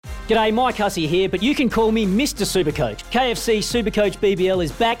G'day, Mike Hussey here, but you can call me Mr. Supercoach. KFC Supercoach BBL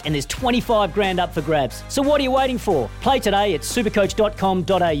is back and there's 25 grand up for grabs. So what are you waiting for? Play today at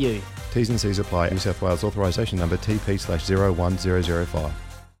supercoach.com.au. T's and C's apply. New South Wales authorisation number TP/01005.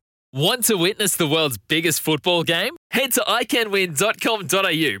 Want to witness the world's biggest football game? Head to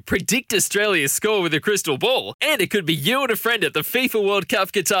iCanWin.com.au, predict Australia's score with a crystal ball, and it could be you and a friend at the FIFA World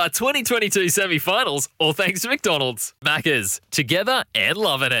Cup Qatar 2022 semi-finals, all thanks to McDonald's. Maccas, together and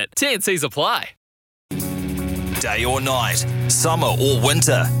loving it. T&Cs apply. Day or night, summer or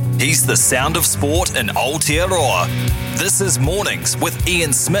winter, he's the sound of sport in Aotearoa. This is Mornings with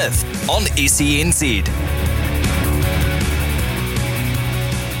Ian Smith on SENZ.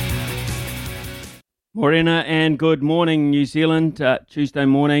 Morena and good morning, New Zealand. Tuesday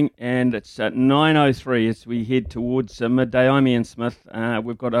morning, and it's 9:03 as we head towards midday. I'm Ian Smith.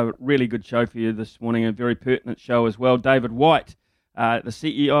 We've got a really good show for you this morning, a very pertinent show as well. David White, the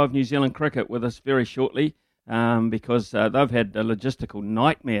CEO of New Zealand Cricket, with us very shortly because they've had a logistical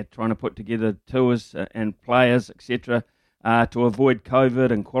nightmare trying to put together tours and players, etc., to avoid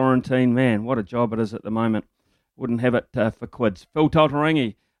COVID and quarantine. Man, what a job it is at the moment. Wouldn't have it for quids. Phil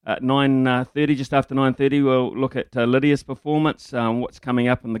Tolterangi. At 9:30, just after 9:30, we'll look at Lydia's performance, what's coming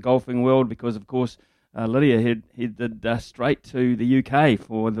up in the golfing world, because, of course, Lydia headed straight to the UK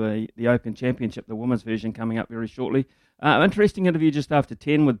for the Open Championship, the women's version, coming up very shortly. Interesting interview just after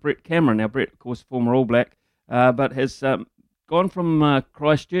 10 with Brett Cameron. Now, Brett, of course, former All Black, but has gone from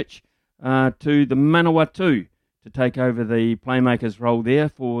Christchurch to the Manawatu to take over the playmakers role there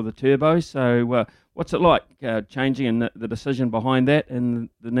for the Turbo. So what's it like changing, and the decision behind that, and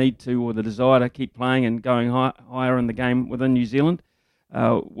the need to, or the desire to keep playing and going higher in the game within New Zealand?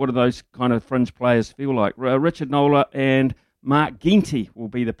 What do those kind of fringe players feel like? Richard Nola and Mark Ginty will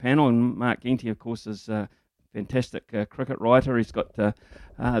be the panel, and Mark Ginty, of course, is a fantastic cricket writer. He's got the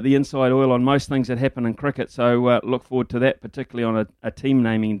inside oil on most things that happen in cricket, so look forward to that, particularly on a team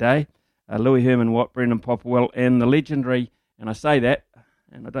naming day. Louis Herman Watt, Brendan Popwell, and the legendary, and I say that,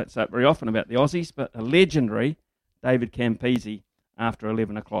 and I don't say it very often about the Aussies, but a legendary David Campese after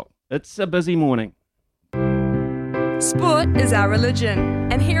 11 o'clock. It's a busy morning. Sport is our religion,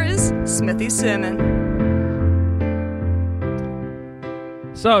 and here is Smithy's sermon.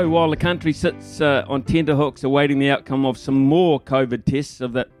 So while the country sits on tenterhooks awaiting the outcome of some more COVID tests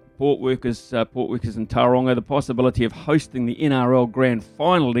of that port workers in Tauranga, the possibility of hosting the NRL Grand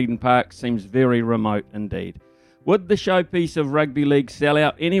Final at Eden Park seems very remote indeed. Would the showpiece of rugby league sell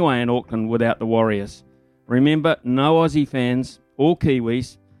out anyway in Auckland without the Warriors? Remember, no Aussie fans or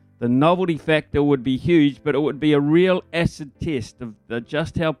Kiwis. The novelty factor would be huge, but it would be a real acid test of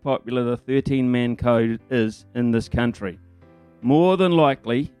just how popular the 13-man code is in this country. More than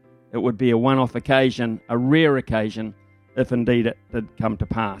likely, it would be a one-off occasion, a rare occasion, if indeed it did come to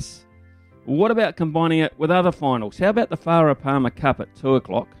pass. What about combining it with other finals? How about the Farah Palmer Cup at 2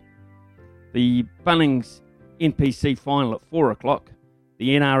 o'clock, the Bunnings NPC final at 4 o'clock,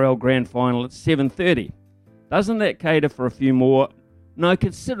 the NRL Grand Final at 7:30? Doesn't that cater for a few more, no,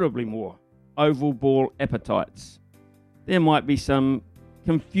 considerably more, oval ball appetites? There might be some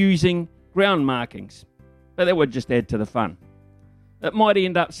confusing ground markings, but that would just add to the fun. It might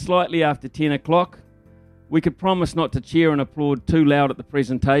end up slightly after 10 o'clock. We could promise not to cheer and applaud too loud at the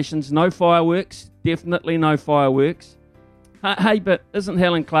presentations. No fireworks, definitely no fireworks. Hey, but isn't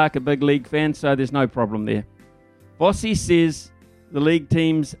Helen Clark a big league fan, so there's no problem there? Vossi says the league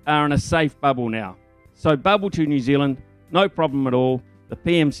teams are in a safe bubble now. So bubble to New Zealand, no problem at all. The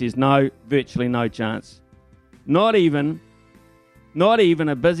PM says no, virtually no chance. Not even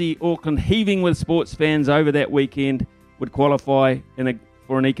a busy Auckland heaving with sports fans over that weekend would qualify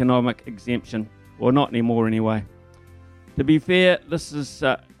for an economic exemption. Well, not anymore anyway. To be fair, this is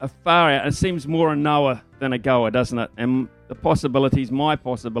a far out. It seems more a knower than a goer, doesn't it? And the possibilities, my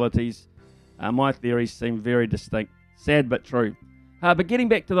theories seem very distinct. Sad but true. But getting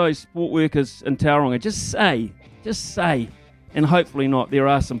back to those sport workers in Tauranga, just say, and hopefully not, there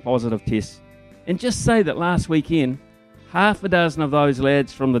are some positive tests. And just say that last weekend, half a dozen of those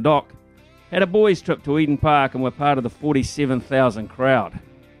lads from the dock had a boys' trip to Eden Park and were part of the 47,000 crowd.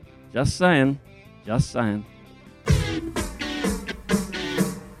 Just saying.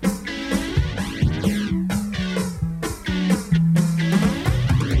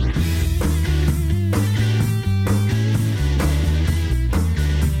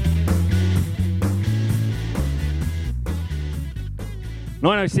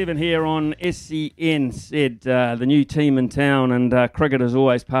 9:07 here on SENZ, the new team in town, and cricket is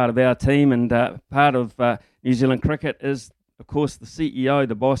always part of our team, and part of New Zealand cricket is of course, the CEO,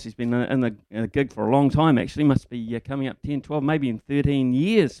 the boss, he's been in the gig for a long time, actually. Must be coming up 10, 12, maybe in 13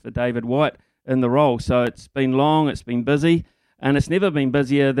 years for David White in the role. So it's been long, it's been busy, and it's never been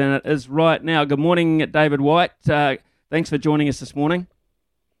busier than it is right now. Good morning, David White. Thanks for joining us this morning.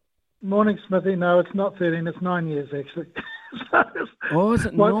 Morning, Smithy. No, it's not 13, it's 9 years, actually. So is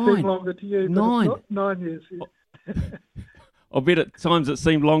it might 9? Might seem longer to you, but it's not 9 years. Yeah. I bet at times it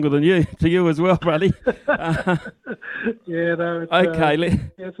seemed longer than you to you as well, buddy. Yeah, no. It's, okay.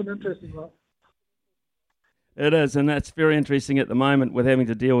 It's an interesting one. It is, and that's very interesting at the moment with having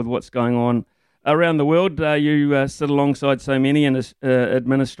to deal with what's going on around the world. You sit alongside so many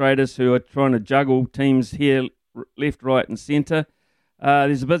administrators who are trying to juggle teams here, left, right and centre.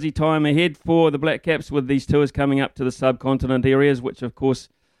 There's a busy time ahead for the Black Caps with these tours coming up to the subcontinent areas, which of course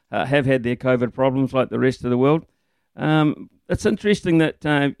have had their COVID problems like the rest of the world. It's interesting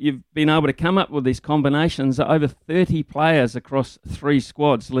that you've been able to come up with these combinations of over 30 players across 3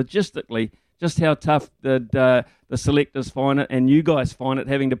 squads. Logistically, just how tough did the selectors find it and you guys find it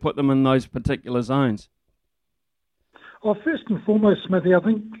having to put them in those particular zones? Well, first and foremost, Smithy, I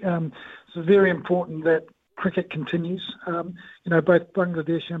think it's very important that cricket continues. Both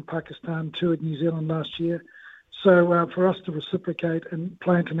Bangladesh and Pakistan toured New Zealand last year. So for us to reciprocate and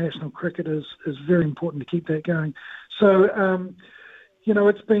play international cricket is very important to keep that going. So,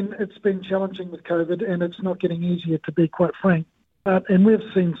 it's been challenging with COVID, and it's not getting easier, to be quite frank. And we've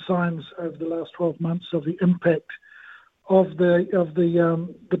seen signs over the last 12 months of the impact of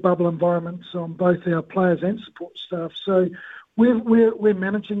the bubble environments on both our players and support staff. So we're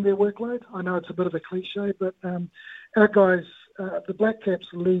managing their workload. I know it's a bit of a cliche, but our guys, the Black Caps,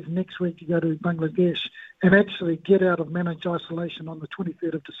 leave next week to go to Bangladesh and actually get out of managed isolation on the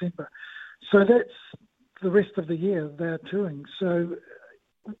 23rd of December. So that's the rest of the year they're touring. So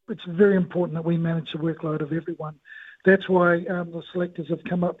it's very important that we manage the workload of everyone. That's why the selectors have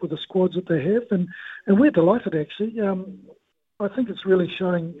come up with the squads that they have, and we're delighted, actually. I think it's really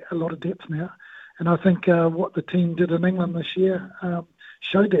showing a lot of depth now, and I think what the team did in England this year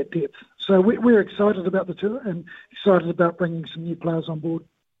showed that depth. So we're excited about the tour and excited about bringing some new players on board.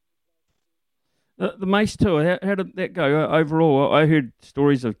 The Mace Tour, how did that go overall? I heard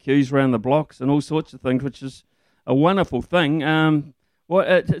stories of queues around the blocks and all sorts of things, which is a wonderful thing.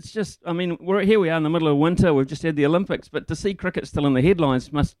 It's just, here we are in the middle of winter. We've just had the Olympics, but to see cricket still in the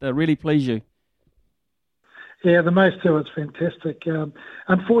headlines must really please you. Yeah, the Mace Tour is fantastic.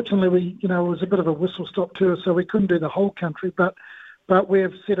 Unfortunately, it was a bit of a whistle-stop tour, so we couldn't do the whole country, but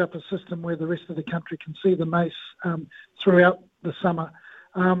we've set up a system where the rest of the country can see the Mace throughout the summer.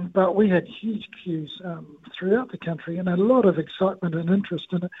 But we had huge queues throughout the country and a lot of excitement and interest,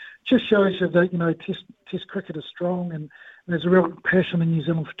 and it just shows you that Test cricket is strong and there's a real passion in New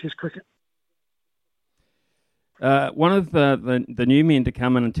Zealand for Test cricket. One of the new men to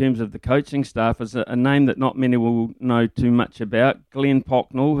come in terms of the coaching staff is a name that not many will know too much about, Glenn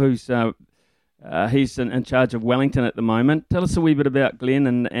Pocknell, who's he's in charge of Wellington at the moment. Tell us a wee bit about Glenn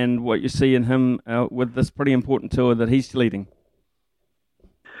and what you see in him with this pretty important tour that he's leading.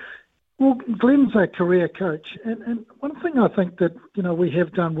 Well, Glenn's a career coach, and one thing I think that we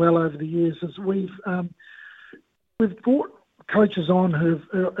have done well over the years is we've brought coaches on who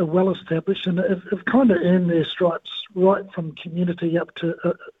are well established and have kind of earned their stripes right from community up to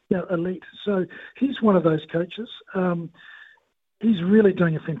elite. So he's one of those coaches. He's really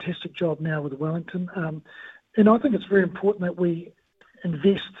doing a fantastic job now with Wellington, and I think it's very important that we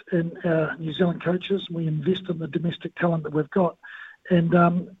invest in our New Zealand coaches. We invest in the domestic talent that we've got. And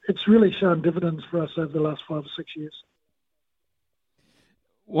it's really shown dividends for us over the last 5 or 6 years.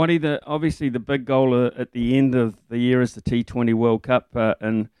 Waddy, obviously the big goal at the end of the year is the T20 World Cup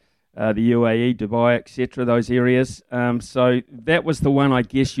in the UAE, Dubai, etc., those areas. So that was the one I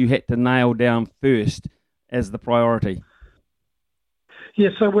guess you had to nail down first as the priority. Yeah,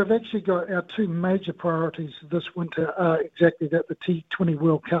 so we've actually got our 2 major priorities this winter are exactly that, the T20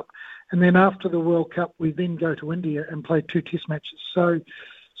 World Cup. And then after the World Cup, we then go to India and play 2 test matches. So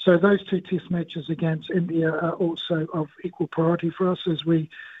those 2 test matches against India are also of equal priority for us as we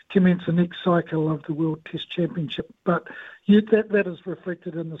commence the next cycle of the World Test Championship. But that is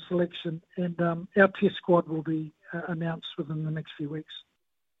reflected in the selection, and our test squad will be announced within the next few weeks.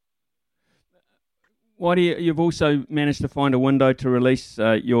 Waddy, you've also managed to find a window to release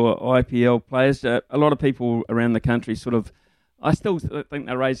your IPL players. A lot of people around the country I still think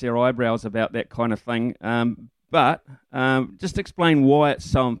they raise their eyebrows about that kind of thing. But just explain why it's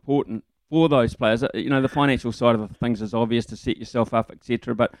so important for those players. The financial side of things is obvious to set yourself up,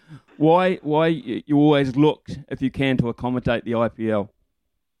 etc. But why you always look, if you can, to accommodate the IPL?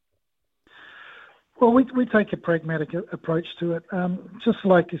 Well, we take a pragmatic approach to it. Just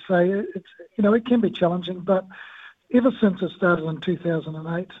like you say, it can be challenging, but ever since it started in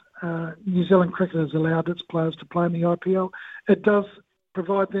 2008, New Zealand Cricket has allowed its players to play in the IPL. It does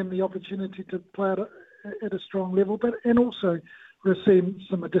provide them the opportunity to play at a strong level, and also receive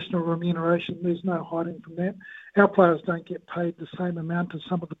some additional remuneration. There's no hiding from that. Our players don't get paid the same amount as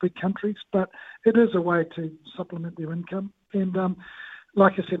some of the big countries, but it is a way to supplement their income. And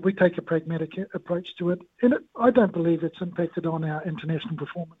like I said, we take a pragmatic approach to it, and I don't believe it's impacted on our international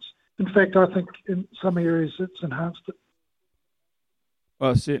performance. In fact, I think in some areas it's enhanced it.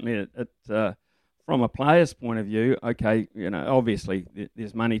 Well, certainly from a player's point of view, okay, obviously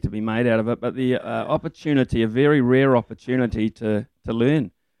there's money to be made out of it, but the opportunity, a very rare opportunity to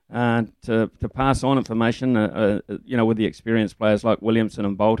learn and to pass on information, with the experienced players like Williamson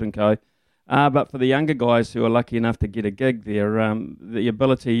and Bolt and co. But for the younger guys who are lucky enough to get a gig there, the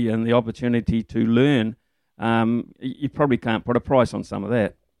ability and the opportunity to learn, you probably can't put a price on some of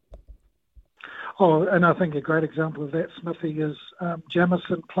that. Oh, and I think a great example of that, Smithy, is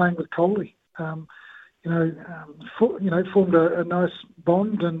Jamison playing with Kohli. Formed a nice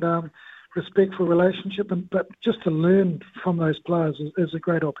bond and respectful relationship, but just to learn from those players is a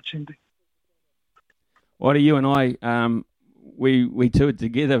great opportunity. Whitey, you and I, we toured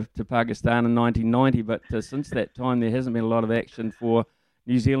together to Pakistan in 1990, but since that time there hasn't been a lot of action for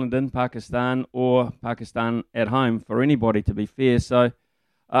New Zealand in Pakistan or Pakistan at home for anybody, to be fair. So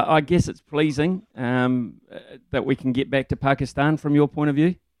I guess it's pleasing that we can get back to Pakistan from your point of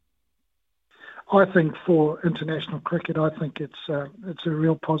view. I think for international cricket, I think it's a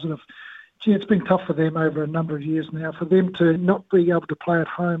real positive. Gee, it's been tough for them over a number of years now. For them to not be able to play at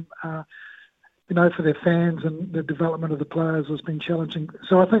home, for their fans and the development of the players has been challenging.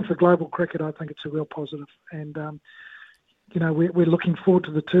 So I think for global cricket, I think it's a real positive. And, we're looking forward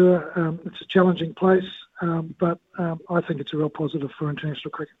to the tour. It's a challenging place, but I think it's a real positive for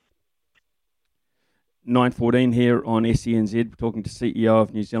international cricket. 9:14 here on SENZ, talking to CEO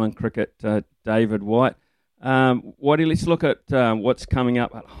of New Zealand Cricket, David White. Whitey, let's look at what's coming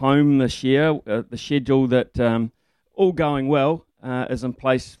up at home this year. The schedule that, all going well, is in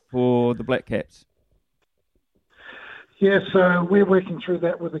place for the Black Caps. Yeah, so we're working through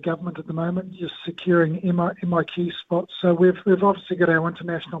that with the government at the moment, just securing MIQ spots. So we've obviously got our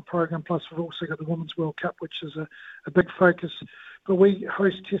international program, plus we've also got the Women's World Cup, which is a big focus. But we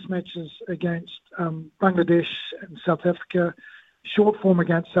host test matches against Bangladesh and South Africa, short form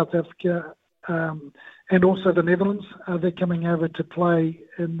against South Africa, and also the Netherlands. They're coming over to play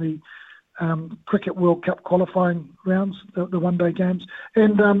in the Cricket World Cup qualifying rounds, the one-day games.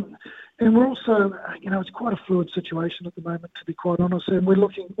 And we're also, it's quite a fluid situation at the moment, to be quite honest. And we're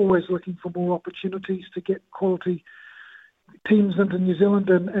always looking for more opportunities to get quality teams into New Zealand,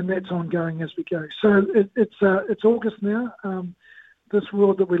 and that's ongoing as we go. So it's August now. This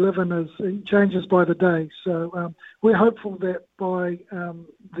world that we live in changes by the day. So we're hopeful that by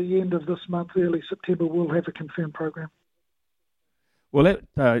the end of this month, early September, we'll have a confirmed program. Well,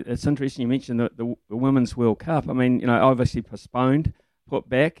 it's interesting you mentioned the Women's World Cup. I mean, obviously postponed, put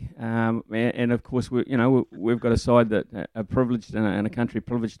back, and of course we've got a side that are privileged and a country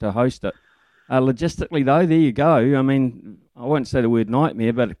privileged to host it. Logistically, though, there you go. I mean, I won't say the word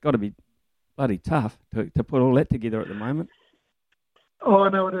nightmare, but it's got to be bloody tough to put all that together at the moment. Oh, I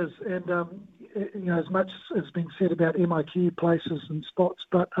know it is, and as much has been said about MIQ places and spots,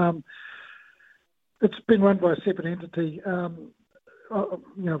 but it's been run by a separate entity,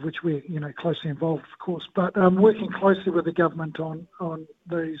 of which we're closely involved, of course. But working closely with the government on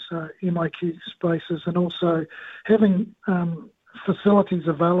these MIQ spaces, and also having facilities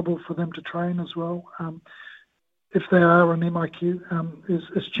available for them to train as well, if they are on MIQ,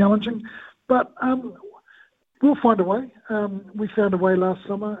 is challenging, but. We'll find a way. We found a way last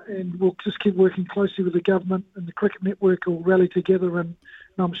summer, and we'll just keep working closely with the government, and the Cricket Network will rally together, and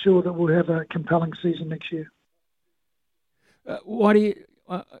I'm sure that we'll have a compelling season next year. We're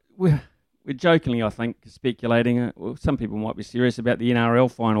jokingly, I think, speculating. Some people might be serious about the NRL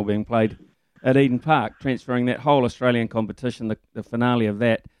final being played at Eden Park, transferring that whole Australian competition, the finale of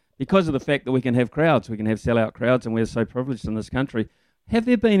that, because of the fact that we can have crowds, we can have sell-out crowds, and we're so privileged in this country. Have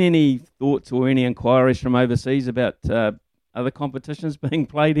there been any thoughts or any inquiries from overseas about other competitions being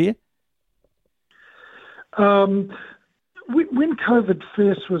played here? When COVID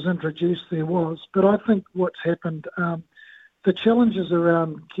first was introduced, there was, but I think what's happened, the challenges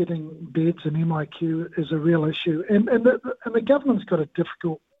around getting beds in MIQ is a real issue, and the government's got a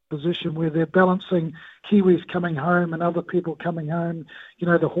difficult position where they're balancing Kiwis coming home and other people coming home,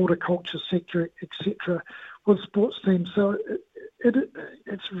 the horticulture sector, etc., with sports teams. So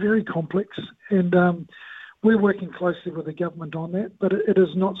it's very complex, and we're working closely with the government on that, but it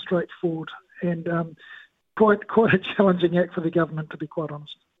is not straightforward and quite a challenging act for the government, to be quite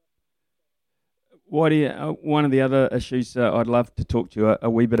honest. Whitey, one of the other issues I'd love to talk to you a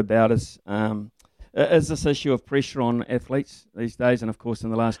wee bit about is this issue of pressure on athletes these days, and of course in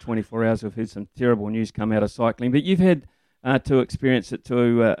the last 24 hours we've heard some terrible news come out of cycling, but you've had to experience it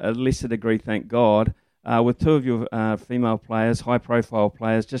to a lesser degree, thank God, with two of your female players, high-profile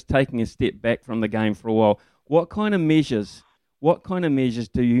players, just taking a step back from the game for a while. What kind of measures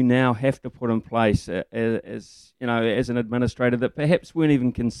do you now have to put in place as an administrator that perhaps weren't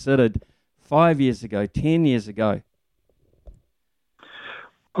even considered 5 years ago, 10 years ago?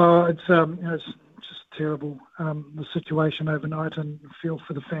 It's just terrible, the situation overnight, and feel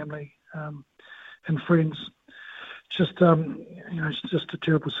for the family and friends. It's just a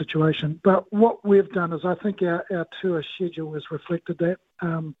terrible situation. But what we've done is, I think our tour schedule has reflected that,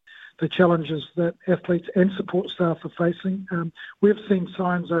 the challenges that athletes and support staff are facing. We've seen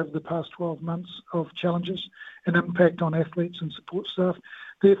signs over the past 12 months of challenges and impact on athletes and support staff.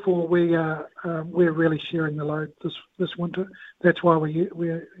 Therefore, we're really sharing the load this winter. That's why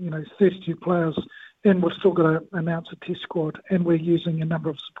we're 32 players, and we've still got to announce a test squad, and we're using a number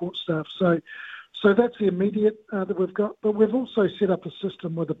of support staff. So that's the immediate that we've got. But we've also set up a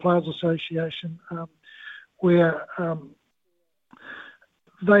system with the Players Association where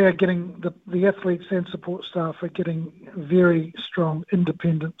they are getting, the athletes and support staff are getting very strong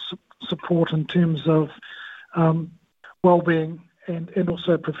independent support in terms of well-being and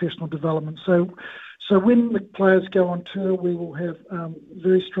also professional development. So when the players go on tour, we will have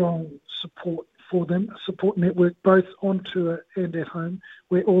very strong support for them, a support network both on tour and at home,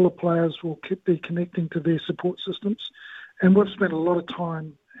 where all the players will be connecting to their support systems. And we've spent a lot of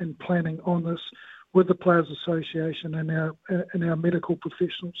time in planning on this with the Players Association and our medical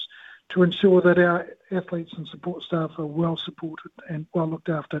professionals to ensure that our athletes and support staff are well supported and well looked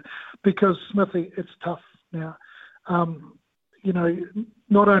after. Because, Smithy, it's tough now.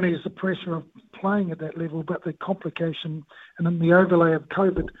 Not only is the pressure of playing at that level, but the complication and then the overlay of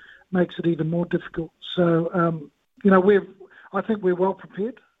COVID makes it even more difficult. So, I think we're well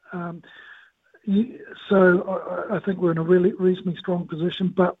prepared. So I think we're in a really reasonably strong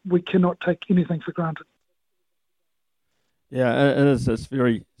position, but we cannot take anything for granted. Yeah, it is. It's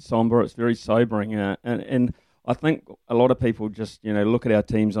very sombre. It's very sobering. And I think a lot of people just, look at our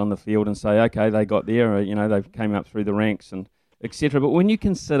teams on the field and say, okay, they got there, they came up through the ranks and etc. But when you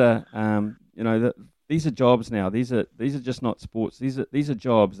consider, that these are jobs now. These are just not sports. These are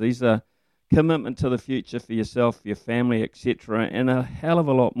jobs. These are commitment to the future for yourself, for your family, etc. And a hell of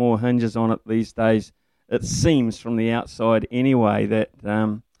a lot more hinges on it these days. It seems from the outside anyway that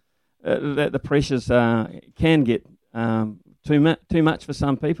that the pressures can get too much for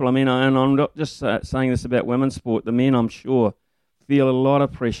some people. I mean, and I'm not just saying this about women's sport. The men, I'm sure, feel a lot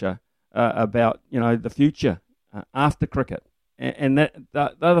of pressure about the future after cricket, and that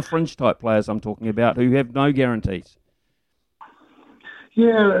they're the fringe type players I'm talking about who have no guarantees.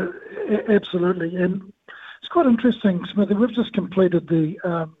 Yeah, absolutely, and it's quite interesting, Smithy. We've just completed the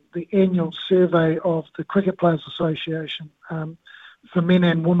annual survey of the Cricket Players Association for men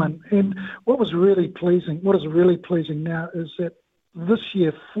and women, and what is really pleasing now is that this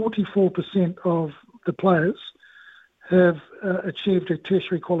year 44% of the players have achieved a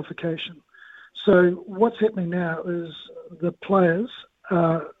tertiary qualification. So what's happening now is the players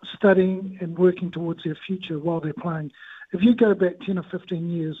are studying and working towards their future while they're playing. If you go back 10 or 15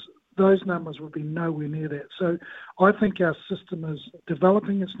 years, those numbers would be nowhere near that. So I think our system is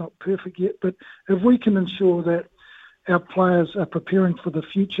developing. It's not perfect yet, but if we can ensure that our players are preparing for the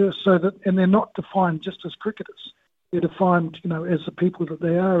future and they're not defined just as cricketers, they're defined, as the people that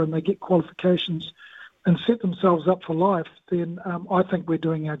they are, and they get qualifications and set themselves up for life, then I think we're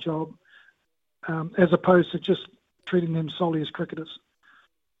doing our job as opposed to just treating them solely as cricketers.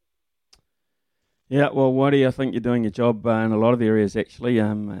 Yeah, well, Whitey, I think you're doing your job in a lot of areas, actually.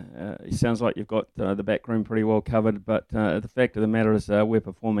 It sounds like you've got the back room pretty well covered, but the fact of the matter is we're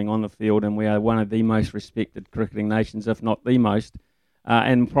performing on the field and we are one of the most respected cricketing nations, if not the most,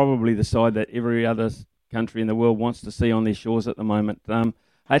 and probably the side that every other country in the world wants to see on their shores at the moment.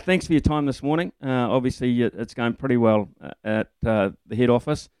 Hey, thanks for your time this morning. Obviously, it's going pretty well at the head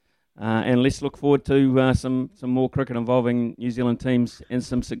office. And let's look forward to some more cricket involving New Zealand teams and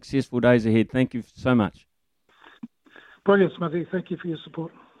some successful days ahead. Thank you so much. Brilliant, Smithy. Thank you for your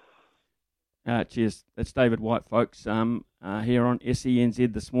support. Cheers. That's David White, folks, here on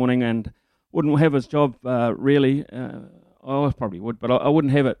SENZ this morning, and wouldn't have his job really. I probably would, but I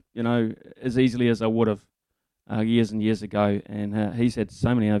wouldn't have it, as easily as I would have years and years ago, and he's had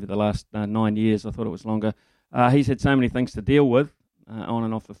so many over the last 9 years. I thought it was longer. He's had so many things to deal with on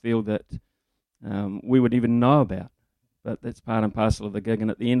and off the field that we would even know about. But that's part and parcel of the gig,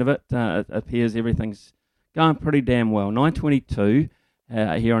 and at the end of it, it appears everything's going pretty damn well. 9:22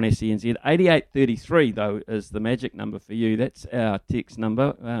 here on SENZ. 8833, though, is the magic number for you. That's our text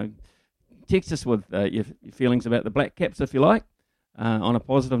number. Text us with your feelings about the Black Caps, if you like. On a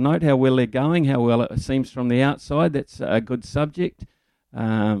positive note, how well they're going, how well it seems from the outside. That's a good subject.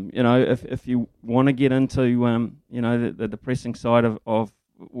 If you want to get into, the depressing side of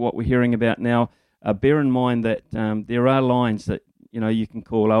what we're hearing about now, bear in mind that there are lines that, you can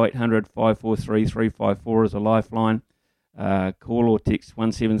call 0800 543 354 as a lifeline. Call or text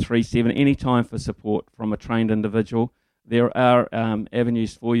 1737 anytime for support from a trained individual. There are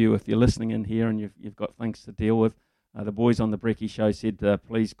avenues for you if you're listening in here and you've got things to deal with. The boys on the Brecky show said,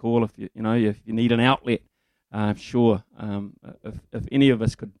 please call if you need an outlet. Sure, if any of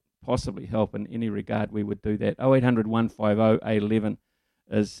us could possibly help in any regard, we would do that. 0800 150 811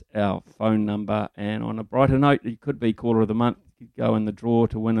 is our phone number. And on a brighter note, you could be Caller of the Month. You could go in the draw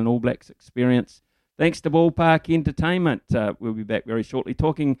to win an All Blacks experience. Thanks to Ballpark Entertainment. We'll be back very shortly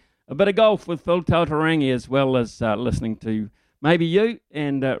talking a bit of golf with Phil Tautarangi, as well as listening to maybe you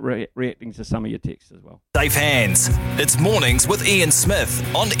and reacting to some of your texts as well. Safe hands. It's Mornings with Ian Smith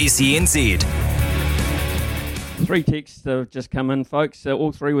on SENZ. 3 texts have just come in, folks,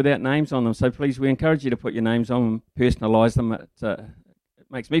 all 3 without names on them. So please, we encourage you to put your names on and personalise them.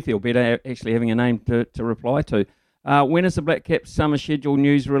 It makes me feel better actually having a name to reply to. When is the Black Caps summer schedule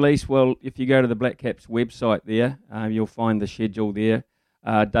news release? Well, if you go to the Black Caps website there, you'll find the schedule there.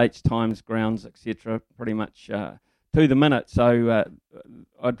 Dates, times, grounds, etc. Pretty much to the minute. So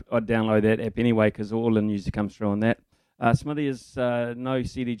I'd download that app anyway because all the news comes through on that. Smithy, is no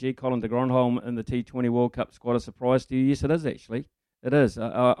CDG, Colin de Grandholm in the T20 World Cup squad a surprise to you? Yes, it is actually. It is.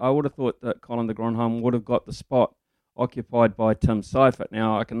 I would have thought that Colin de Grandholm would have got the spot occupied by Tim Seifert.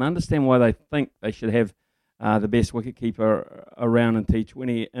 Now, I can understand why they think they should have the best wicketkeeper around in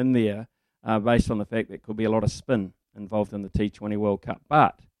T20 in there based on the fact that there could be a lot of spin involved in the T20 World Cup.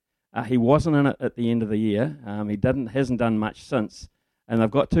 But he wasn't in it at the end of the year. He hasn't done much since. And they've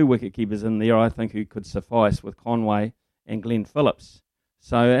got 2 wicketkeepers in there, I think, who could suffice with Conway and Glenn Phillips.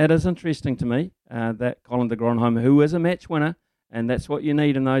 So it is interesting to me that Colin de Grandholm, who is a match winner, and that's what you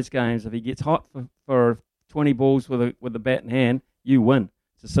need in those games. If he gets hot for 20 balls with a bat in hand, you win.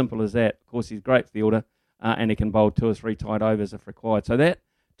 It's as simple as that. Of course, he's a great fielder, and he can bowl 2 or 3 tight overs if required. So that,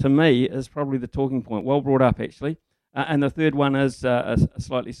 to me, is probably the talking point. Well brought up, actually. And the third one is a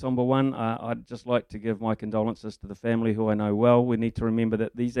slightly sombre one. I'd just like to give my condolences to the family who I know well. We need to remember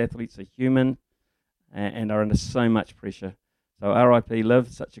that these athletes are human and are under so much pressure. So RIP Liv,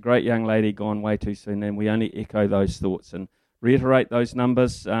 such a great young lady, gone way too soon, and we only echo those thoughts and reiterate those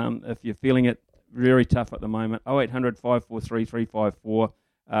numbers. If you're feeling it very tough at the moment, 0800 543 354,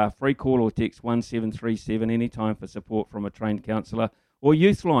 free call or text 1737 anytime for support from a trained counsellor, or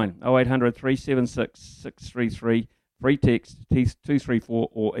Youthline 0800 376 633, free text 234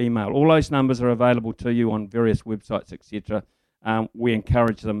 or email. All those numbers are available to you on various websites, etc. We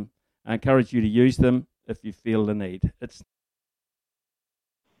encourage you to use them if you feel the need. It's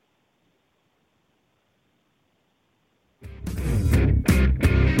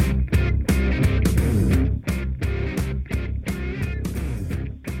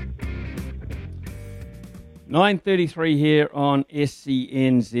 9:33 here on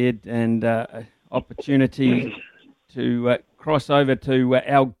SENZ, and opportunity to cross over to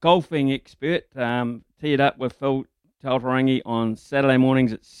our golfing expert. Tee it up with Phil Tautarangi on Saturday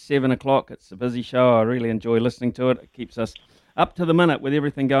mornings at 7 o'clock. It's a busy show. I really enjoy listening to it. It keeps us up to the minute with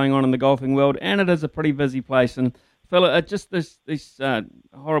everything going on in the golfing world, and it is a pretty busy place. And Phil, just these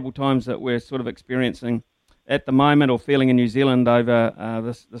horrible times that we're sort of experiencing at the moment or feeling in New Zealand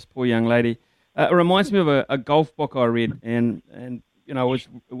over this poor young lady. It reminds me of a golf book I read, and you know, it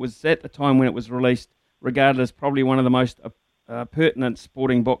was at the time when it was released, regarded as probably one of the most pertinent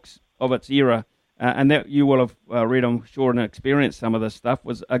sporting books of its era, and that you will have read, I'm sure, and experienced some of this stuff,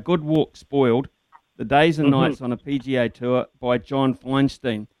 was A Good Walk Spoiled, The Days and Nights on a PGA Tour by John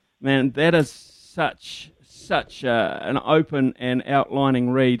Feinstein. Man, that is such an open and outlining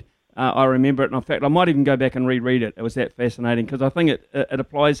read. I remember it, and in fact, I might even go back and reread it. It was that fascinating, because I think it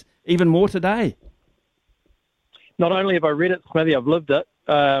applies even more today. Not only have I read it, Smithy, I've lived it,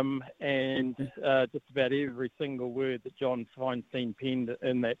 and just about every single word that John Feinstein penned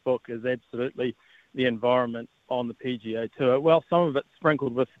in that book is absolutely the environment on the PGA Tour. Well, some of it's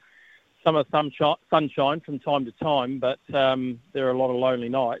sprinkled with some sunshine from time to time, but there are a lot of lonely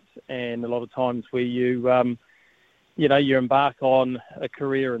nights and a lot of times where you you embark on a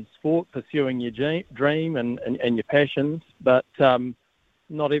career in sport, pursuing your dream and your passions, but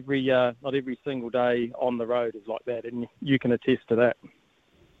not every single day on the road is like that, and you can attest to that.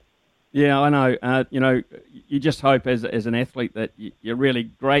 Yeah, I know. You just hope as an athlete that your really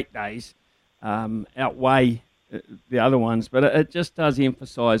great days outweigh the other ones, but it just does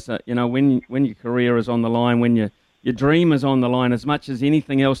emphasise that when your career is on the line, when your dream is on the line, as much as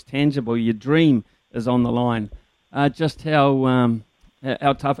anything else tangible, your dream is on the line. Just how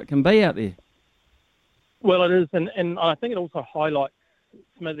tough it can be out there. Well, it is, and I think it also highlights,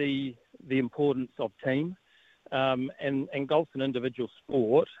 Smithy, the importance of team. And golf's an individual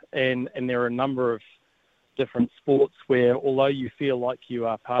sport, and there are a number of different sports where, although you feel like you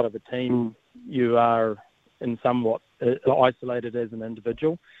are part of a team, you are in somewhat isolated as an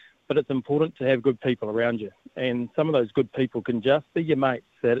individual. But it's important to have good people around you, and some of those good people can just be your mates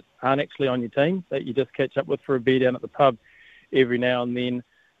that aren't actually on your team, that you just catch up with for a beer down at the pub every now and then.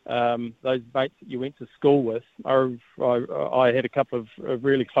 Those mates that you went to school with. I had a couple of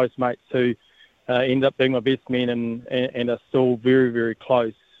really close mates who ended up being my best men and are still very, very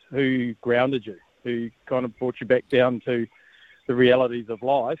close, who grounded you, who kind of brought you back down to the realities of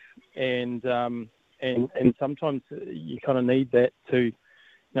life. And sometimes you kind of need that to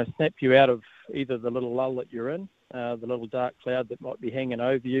snap you out of either the little lull that you're in, the little dark cloud that might be hanging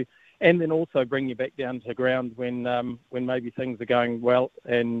over you, and then also bring you back down to ground when maybe things are going well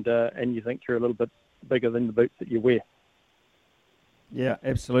and you think you're a little bit bigger than the boots that you wear. Yeah,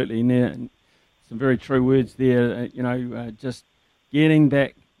 absolutely. Now, some very true words there. Just getting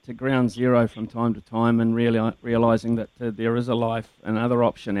back to ground zero from time to time and really realising that there is a life, another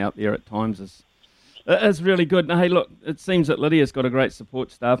option out there at times is really good. Now, hey, look, it seems that Lydia's got a great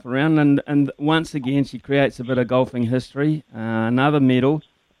support staff around, and once again she creates a bit of golfing history. Another medal.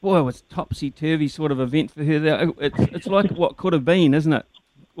 Boy, it was topsy-turvy sort of event for her there. It's like what could have been, isn't it?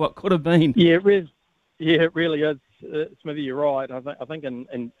 What could have been. Yeah, it really is. Smithy, you're right. I think,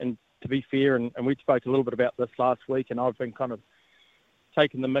 and to be fair, and we spoke a little bit about this last week, and I've been kind of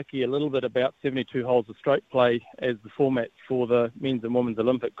taking the mickey a little bit about 72 holes of straight play as the format for the men's and women's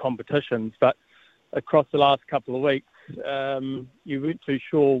Olympic competitions. But across the last couple of weeks, you weren't too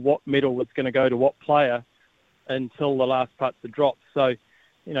sure what medal was going to go to what player until the last putts had dropped. So,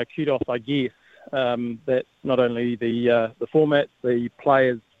 kudos, I guess, that not only the format, the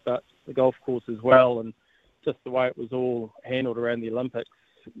players, but the golf course as well, and just the way it was all handled around the Olympics.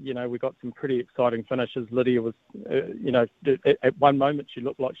 We got some pretty exciting finishes. Lydia was, at one moment she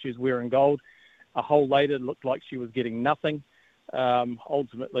looked like she was wearing gold. A hole later looked like she was getting nothing.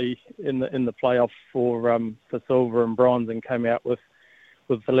 Ultimately, in the playoff for silver and bronze, and came out with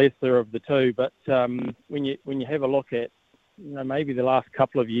the lesser of the two. But when you have a look at maybe the last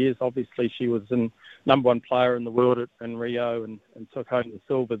couple of years, obviously she was in number one player in the world in Rio and took home the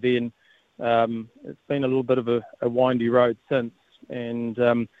silver then. It's been a little bit of a windy road since. And,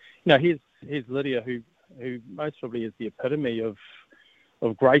 here's Lydia, who most probably is the epitome of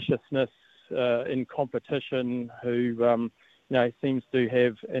graciousness in competition, who, seems to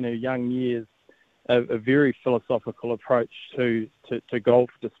have, in her young years, a very philosophical approach to golf,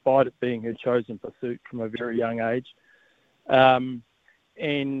 despite it being her chosen pursuit from a very young age. I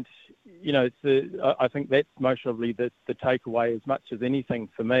think that's most probably the takeaway as much as anything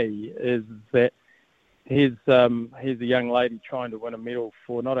for me, is that here's a young lady trying to win a medal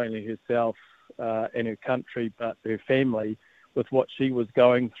for not only herself and her country, but her family, with what she was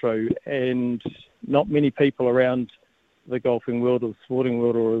going through. And not many people around the golfing world or sporting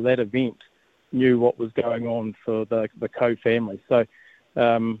world or that event knew what was going on for the Coe family. So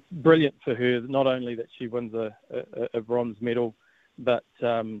brilliant for her, not only that she wins a bronze medal, but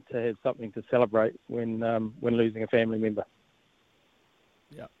to have something to celebrate when losing a family member.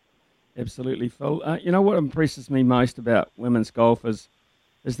 Yeah, absolutely, Phil. What impresses me most about women's golf is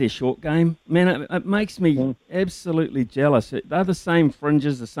their short game. Man, it makes me absolutely jealous. They're the same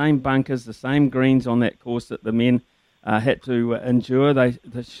fringes, the same bunkers, the same greens on that course that the men had to endure.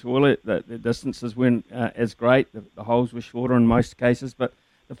 Surely the distances weren't as great. The holes were shorter in most cases, but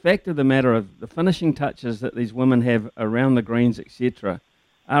the fact of the matter of the finishing touches that these women have around the greens, etc.,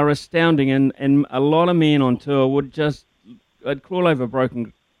 are astounding, and a lot of men on tour would I'd crawl over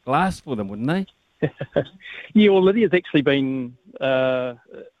broken glass for them, wouldn't they? Yeah, well, Lydia's actually been, I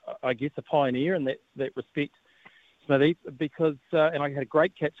guess, a pioneer in that respect, Smithy, because, and I had a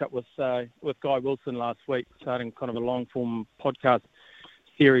great catch-up with Guy Wilson last week, starting kind of a long-form podcast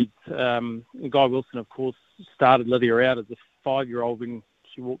series. Guy Wilson, of course, started Lydia out as a 5-year-old when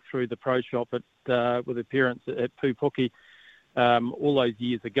she walked through the pro shop with her parents at Pupuki all those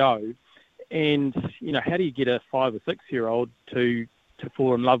years ago. And, how do you get a 5 or 6-year-old to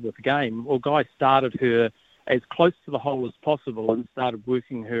fall in love with the game? Well, Guy started her as close to the hole as possible and started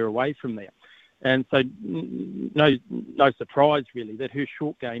working her away from there. And so no surprise, really, that her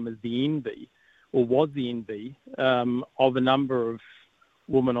short game is the envy, or was the envy, of a number of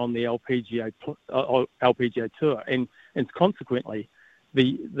women on the LPGA Tour. And consequently,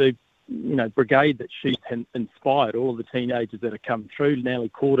 the brigade that she's inspired, all of the teenagers that have come through, Natalie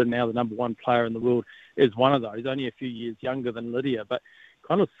Corder, now the number one player in the world, is one of those, only a few years younger than Lydia, but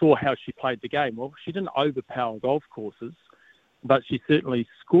kind of saw how she played the game. Well, she didn't overpower golf courses, but she certainly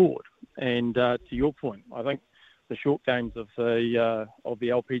scored. And to your point, I think the short games of the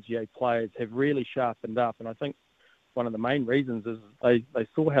LPGA players have really sharpened up. And I think one of the main reasons is they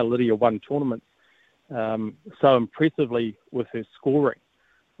saw how Lydia won tournaments so impressively with her scoring.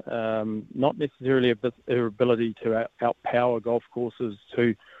 Not necessarily her ability to outpower golf courses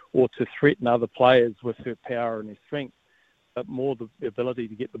or to threaten other players with her power and her strength, but more the ability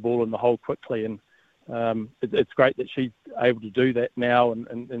to get the ball in the hole quickly. And it's great that she's able to do that now,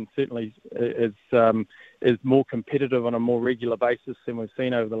 and certainly is more competitive on a more regular basis than we've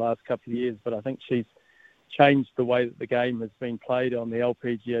seen over the last couple of years. But I think she's changed the way that the game has been played on the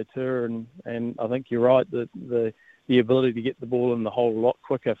LPGA Tour, and I think you're right that the ability to get the ball in the hole a lot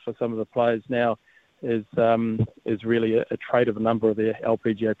quicker for some of the players now is really a trait of a number of the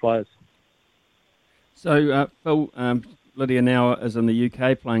LPGA players. So, Phil, Lydia now is in the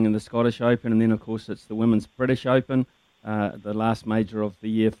UK playing in the Scottish Open, and then, of course, it's the Women's British Open, the last major of the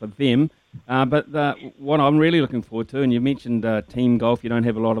year for them. But what I'm really looking forward to, and you mentioned team golf, you don't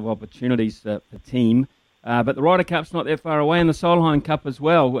have a lot of opportunities for team, but the Ryder Cup's not that far away, and the Solheim Cup as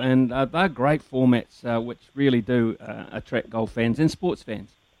well, and they're great formats which really do attract golf fans and sports fans.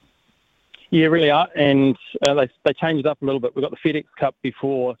 Yeah, really are, and they changed it up a little bit. We've got the FedEx Cup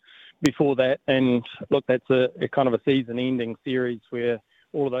before that, and look, that's a kind of a season-ending series where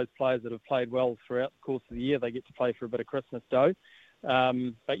all of those players that have played well throughout the course of the year, they get to play for a bit of Christmas dough.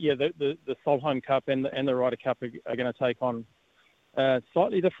 But yeah, the Solheim Cup and the Ryder Cup are going to take on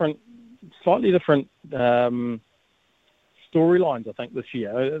slightly different storylines, I think, this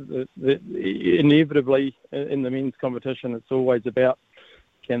year. Inevitably, in the men's competition, it's always about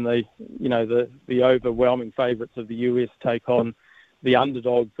can the overwhelming favourites of the US take on the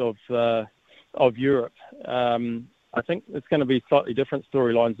underdogs of Europe. I think it's going to be slightly different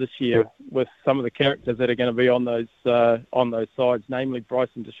storylines this year with some of the characters that are going to be on those sides, namely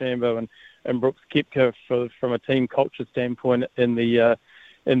Bryson DeChambeau and Brooks Koepka from a team culture standpoint in the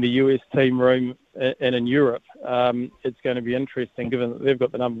US team room and in Europe. It's going to be interesting given that they've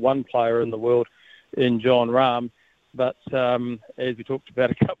got the number one player in the world in Jon Rahm. But as we talked about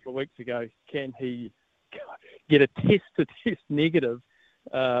a couple of weeks ago, can he get a test negative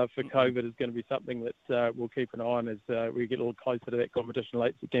for COVID is going to be something that we'll keep an eye on as we get a little closer to that competition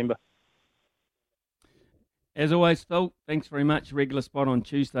late September. As always, Phil, thanks very much. Regular spot on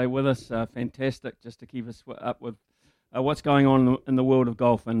Tuesday with us. Fantastic, just to keep us up with what's going on in the world of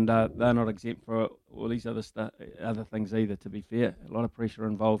golf, and they're not exempt for all these other things either, to be fair. A lot of pressure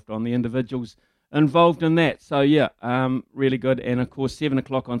involved on the individuals involved in that. So, yeah, really good. And, of course, 7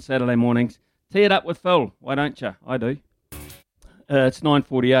 o'clock on Saturday mornings. Tee it up with Phil. Why don't you? I do. It's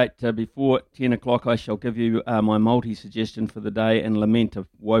 9:48. Before 10 o'clock, I shall give you my multi-suggestion for the day and lament a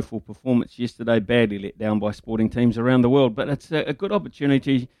woeful performance yesterday, badly let down by sporting teams around the world. But it's a good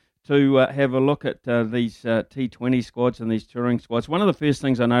opportunity to have a look at these T20 squads and these touring squads. One of the first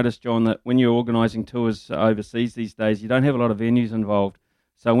things I noticed, John, that when you're organising tours overseas these days, you don't have a lot of venues involved.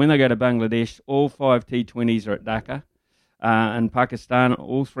 So when they go to Bangladesh, all 5 T20s are at Dhaka. In Pakistan,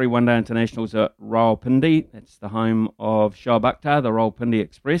 all 3 one-day internationals are at Rawalpindi. That's the home of Shoaib Akhtar, the Rawalpindi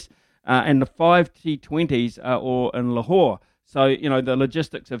Express. And the 5 T20s are all in Lahore. So, the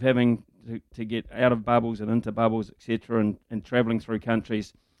logistics of having to get out of bubbles and into bubbles, etc., and travelling through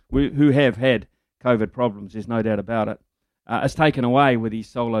countries who have had COVID problems, there's no doubt about it, is taken away with these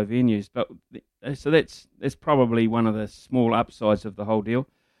solo venues. So that's probably one of the small upsides of the whole deal.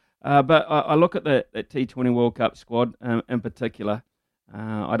 But I look at the T20 World Cup squad in particular.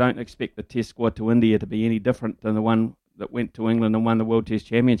 I don't expect the Test squad to India to be any different than the one that went to England and won the World Test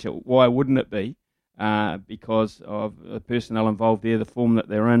Championship. Why wouldn't it be? Because of the personnel involved there, the form that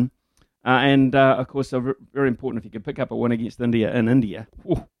they're in. And, of course, very important if you could pick up a win against India in India.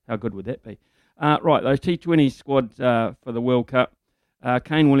 Ooh, how good would that be? Right, those T20 squads for the World Cup.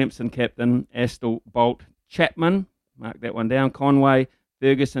 Kane Williamson, captain. Astle, Bolt, Chapman, mark that one down. Conway,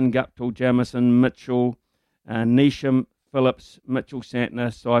 Ferguson, Guptill, Jamieson, Mitchell, Neesham, Phillips, Mitchell,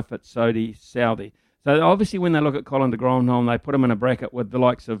 Santner, Seifert, Sodhi, Southey. So obviously when they look at Colin de Grandhomme, they put him in a bracket with the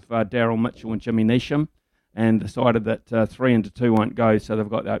likes of Daryl Mitchell and Jimmy Neesham, and decided that 3 into 2 won't go, so they've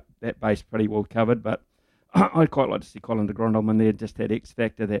got that base pretty well covered. But I'd quite like to see Colin de Grandhomme in there, just that X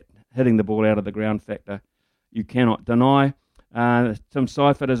factor, that hitting the ball out of the ground factor you cannot deny. Tim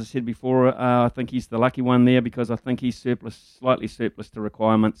Seifert, as I said before, I think he's the lucky one there, because I think he's slightly surplus to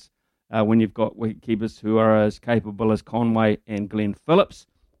requirements when you've got wicketkeepers who are as capable as Conway and Glenn Phillips.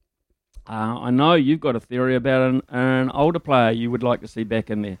 I know you've got a theory about an older player you would like to see back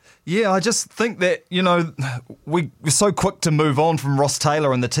in there. Yeah, I just think that, we're so quick to move on from Ross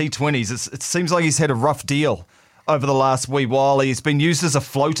Taylor in the T20s. It seems like he's had a rough deal over the last wee while. He's been used as a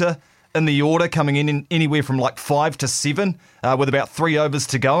floater in the order, coming in anywhere from like 5 to 7 with about 3 overs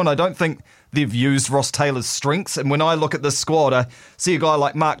to go, and I don't think they've used Ross Taylor's strengths. And when I look at this squad, I see a guy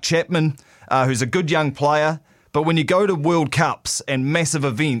like Mark Chapman, who's a good young player, but when you go to World Cups and massive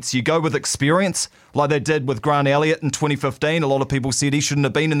events, you go with experience, like they did with Grant Elliott in 2015. A lot of people said he shouldn't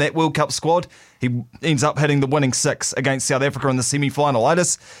have been in that World Cup squad. He ends up hitting the winning 6 against South Africa in the semi-final. I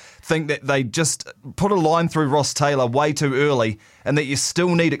just think that they just put a line through Ross Taylor way too early, and that you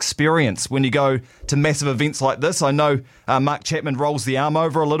still need experience when you go to massive events like this. I know Mark Chapman rolls the arm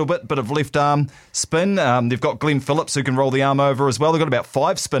over a little bit of left arm spin. They've got Glenn Phillips who can roll the arm over as well. They've got about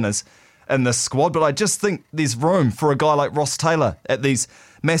 5 spinners in this squad, but I just think there's room for a guy like Ross Taylor at these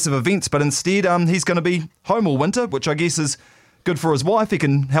massive events. But instead, he's going to be home all winter, which I guess is good for his wife. He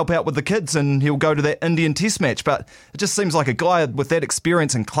can help out with the kids, and he'll go to that Indian Test match. But it just seems like a guy with that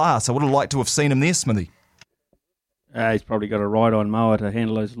experience and class. I would have liked to have seen him there, Smithy. He's probably got a ride-on mower to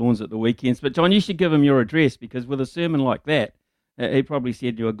handle those lawns at the weekends. But, John, you should give him your address, because with a sermon like that, he probably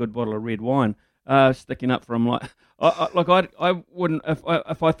said you a good bottle of red wine sticking up for him. I wouldn't,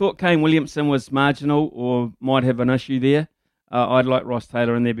 if I thought Kane Williamson was marginal or might have an issue there, I'd like Ross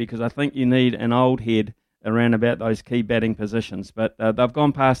Taylor in there, because I think you need an old head around about those key batting positions. But they've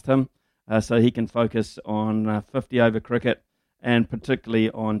gone past him, so he can focus on 50-over cricket, and particularly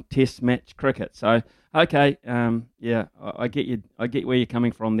on Test match cricket. So, okay, I get you. I get where you're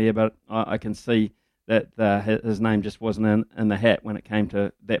coming from there, but I can see that his name just wasn't in the hat when it came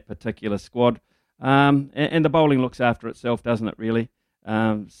to that particular squad. And the bowling looks after itself, doesn't it, really?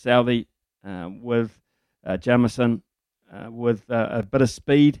 Southey with Jamieson, with a bit of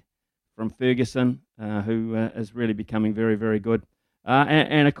speed from Ferguson, who is really becoming very, very good.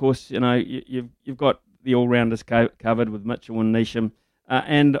 And of course, you've got the all-rounders covered with Mitchell and Neesham,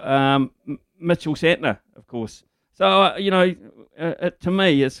 and Mitchell Santner, of course. So, to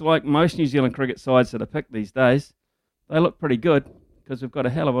me, it's like most New Zealand cricket sides that are picked these days, they look pretty good, because we've got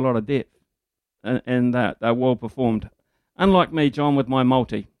a hell of a lot of depth, and they're well performed. Unlike me, John, with my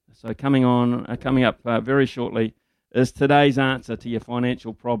multi. So coming up very shortly is today's answer to your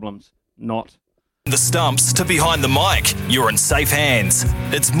financial problems. Not. The stumps to behind the mic, you're in safe hands.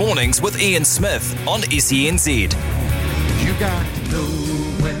 It's Mornings with Ian Smith on SENZ. You got to know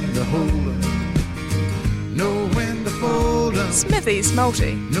when to hold 'em, know when to fold 'em, Smithy's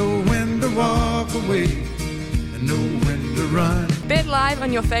multi. know when to walk away, and know when to run. Bet live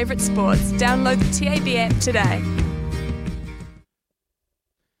on your favourite sports. Download the TAB app today.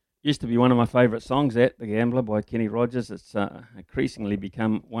 Used to be one of my favourite songs, The Gambler by Kenny Rogers. It's increasingly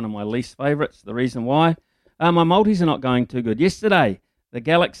become one of my least favourites. The reason why? My multis are not going too good. Yesterday, the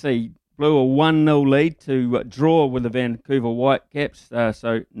Galaxy blew a 1-0 lead to draw with the Vancouver Whitecaps,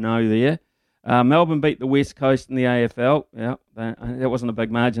 so no there. Melbourne beat the West Coast in the AFL. Yeah, that wasn't a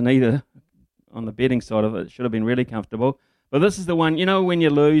big margin either on the betting side of it. It should have been really comfortable. But this is the one, when you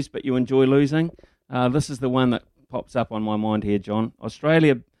lose but you enjoy losing, this is the one that pops up on my mind here, John.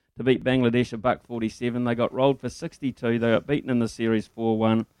 Australia to beat Bangladesh at $1.47. They got rolled for 62. They got beaten in the series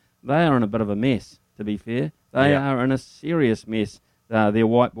 4-1. They are in a bit of a mess, to be fair. They are in a serious mess. Their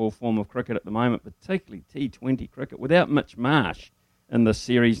white ball form of cricket at the moment, particularly T20 cricket, without Mitch Marsh in the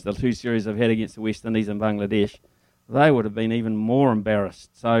series, the 2 series they've had against the West Indies and Bangladesh, they would have been even more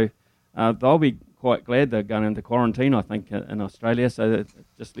embarrassed. So they'll be quite glad they're going into quarantine, I think, in Australia, so that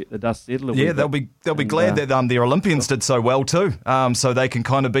just let the dust settle. Yeah, they'll be glad that their Olympians did so well too, so they can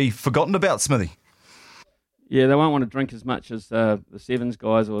kind of be forgotten about, Smithy. Yeah, they won't want to drink as much as the Sevens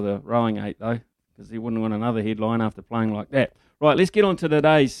guys or the rowing 8, though, because they wouldn't want another headline after playing like that. Right, let's get on to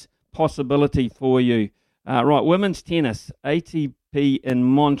today's possibility for you. Right, women's tennis, ATP in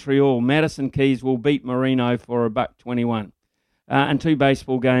Montreal. Madison Keys will beat Marino for $1.21. And 2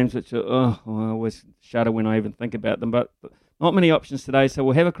 baseball games, which I always shudder when I even think about them, but not many options today, so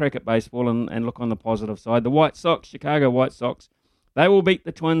we'll have a crack at baseball and look on the positive side. The White Sox, Chicago White Sox, they will beat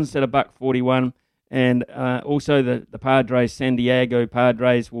the Twins at $1.41, And also the Padres, San Diego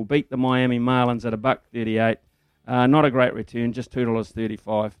Padres, will beat the Miami Marlins at $1.38. Not a great return, just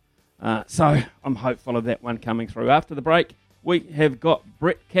 $2.35. So I'm hopeful of that one coming through. After the break, we have got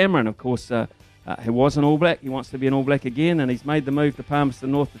Brett Cameron, of course, who was an All Black. He wants to be an All Black again, and he's made the move to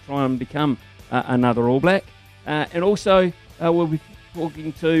Palmerston North to try and become another All Black. And also, we'll be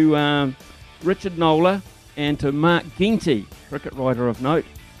talking to Richard Nola and to Mark Genty, cricket writer of note,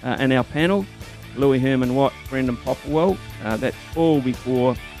 in our panel. Louis Herman Watt, Brendan Popplewell. That's all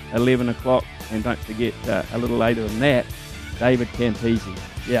before 11 o'clock. And don't forget, a little later than that, David Campese.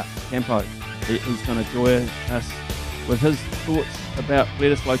 Yeah, Campo. He's going to join us with his thoughts about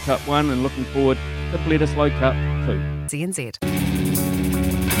Bledisloe Cup 1 and looking forward to Bledisloe Cup 2. CNZ.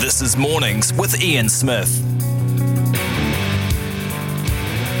 This is Mornings with Ian Smith.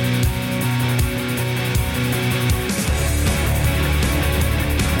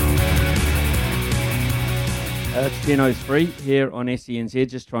 It's 10:03 here on SENZ,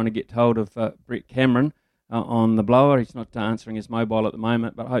 just trying to get hold of Brett Cameron on the blower. He's not answering his mobile at the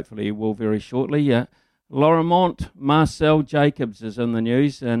moment, but hopefully he will very shortly. Laurent Marcel Jacobs is in the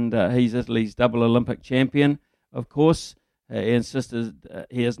news, and he's Italy's double Olympic champion, of course. He insisted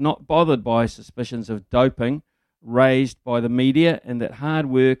he is not bothered by suspicions of doping raised by the media, and that hard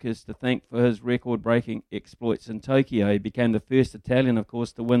work is to thank for his record-breaking exploits in Tokyo. He became the first Italian, of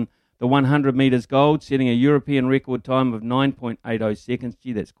course, to win the 100 metres gold, setting a European record time of 9.80 seconds.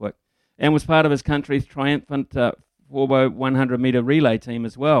 Gee, that's quick. And was part of his country's triumphant 4x100 metre relay team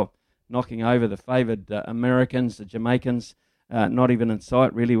as well, knocking over the favoured Americans, the Jamaicans, not even in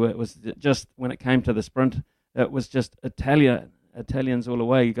sight, really. It was just, when it came to the sprint, it was just Italians all the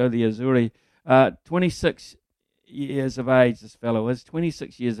way. You go to the Azzurri. 26 years of age, this fellow is,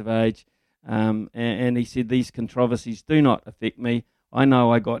 26 years of age, and he said, these controversies do not affect me. I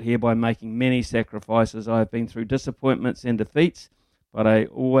know I got here by making many sacrifices. I have been through disappointments and defeats, but I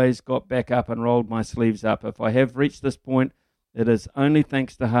always got back up and rolled my sleeves up. If I have reached this point, it is only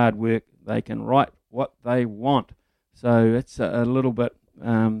thanks to hard work. They can write what they want. So it's a little bit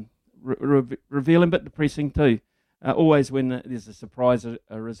revealing, but depressing too. Always when there's a surprise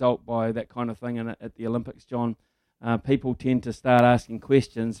a result by that kind of thing at the Olympics, John, people tend to start asking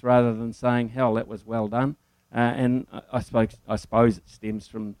questions rather than saying, hell, that was well done. And I suppose it stems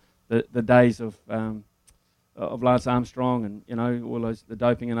from the days of Lance Armstrong and all the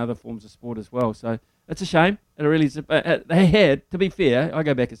doping and other forms of sport as well. So it's a shame. It really is. They had, to be fair, I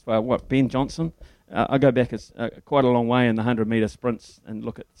go back as far Ben Johnson. I go back quite a long way in the 100 metre sprints and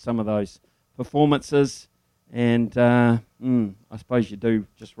look at some of those performances. And I suppose you do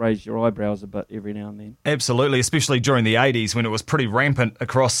just raise your eyebrows a bit every now and then. Absolutely, especially during the 80s when it was pretty rampant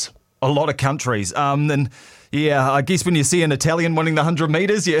across a lot of countries. And yeah, I guess when you see an Italian winning the 100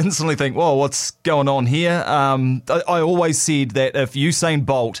 metres, you instantly think, whoa, what's going on here? I always said that if Usain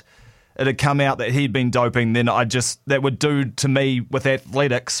Bolt, it had come out that he'd been doping, then that would do to me with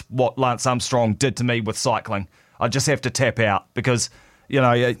athletics what Lance Armstrong did to me with cycling. I just have to tap out because, you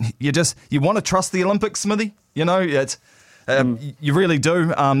want to trust the Olympics, Smithy. You really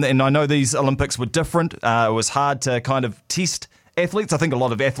do. And I know these Olympics were different. It was hard to kind of test athletes. I think a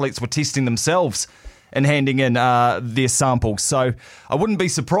lot of athletes were testing themselves and handing in their samples. So I wouldn't be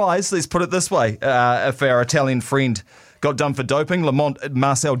surprised, let's put it this way, if our Italian friend got done for doping, Laurent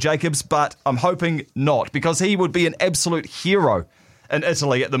Marcel Jacobs, but I'm hoping not, because he would be an absolute hero in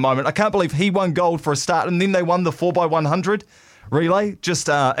Italy at the moment. I can't believe he won gold for a start, and then they won the 4x100 relay. Just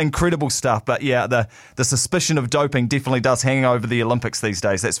incredible stuff. But yeah, the suspicion of doping definitely does hang over the Olympics these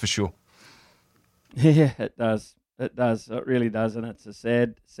days, that's for sure. Yeah, it does. It does. It really does. And it's a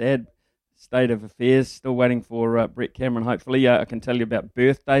sad state of affairs. Still waiting for Brett Cameron, hopefully. I can tell you about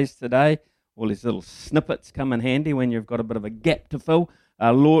birthdays today. All these little snippets come in handy when you've got a bit of a gap to fill.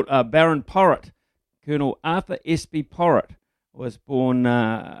 Baron Porritt, Colonel Arthur Espy Porritt, was born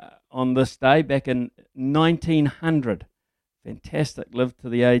on this day back in 1900. Fantastic. Lived to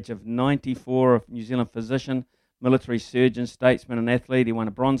the age of 94, a New Zealand physician, military surgeon, statesman and athlete. He won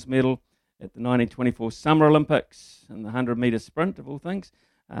a bronze medal at the 1924 Summer Olympics in the 100 metre sprint, of all things,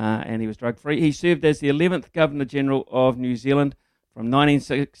 and he was drug-free. He served as the 11th Governor-General of New Zealand from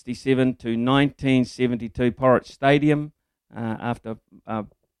 1967 to 1972. Porritt Stadium, after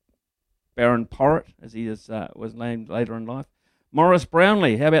Baron Porritt, as he was named later in life. Maurice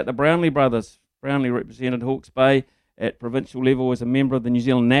Brownlee, how about the Brownlee brothers? Brownlee represented Hawke's Bay at provincial level, was a member of the New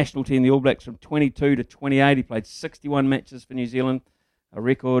Zealand national team, the All Blacks, from 22 to 28. He played 61 matches for New Zealand, a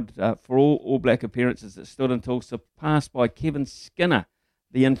record for all Black appearances that stood until surpassed by Kevin Skinner,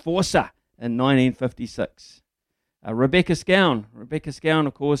 the enforcer, in 1956. Rebecca Scown,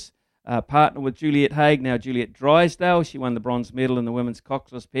 of course, partner with Juliet Haig, now Juliet Drysdale. She won the bronze medal in the women's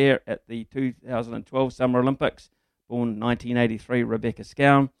coxless pair at the 2012 Summer Olympics. Born 1983, Rebecca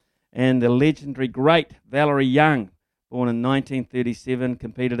Scown. And the legendary great Valerie Young, born in 1937,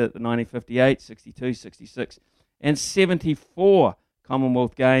 competed at the 1958, 62, 66, and 74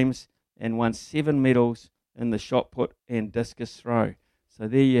 Commonwealth Games and won 7 medals in the shot put and discus throw. So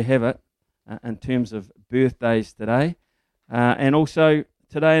there you have it in terms of birthdays today. And also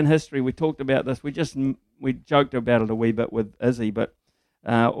today in history, we talked about this. We joked about it a wee bit with Izzy, but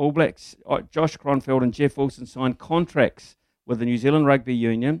All Blacks, Josh Kronfeld and Jeff Wilson signed contracts with the New Zealand Rugby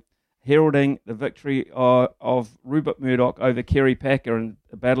Union, heralding the victory of Rupert Murdoch over Kerry Packer in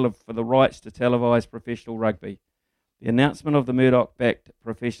a battle for the rights to televise professional rugby. The announcement of the Murdoch-backed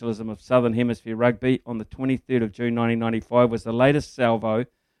professionalism of Southern Hemisphere rugby on the 23rd of June 1995 was the latest salvo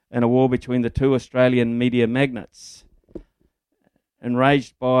in a war between the two Australian media magnates.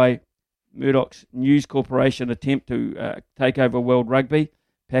 Enraged by Murdoch's News Corporation attempt to take over World Rugby,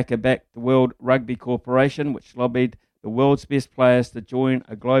 Packer backed the World Rugby Corporation, which lobbied the world's best players to join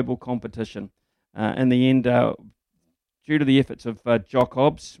a global competition. In the end, due to the efforts of Jock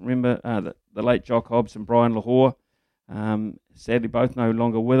Hobbs, remember the late Jock Hobbs and Brian Lahore, sadly both no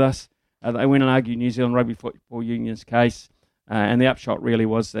longer with us, they went and argued New Zealand Rugby Football Union's case, and the upshot really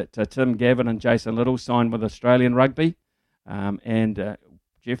was that Tim Gavin and Jason Little signed with Australian Rugby, and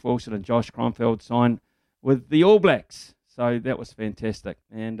Jeff Wilson and Josh Kronfeld signed with the All Blacks. So that was fantastic,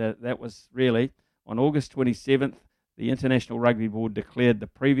 and that was really on August 27th, the International Rugby Board declared the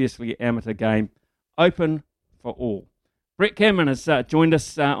previously amateur game open for all. Brett Cameron has joined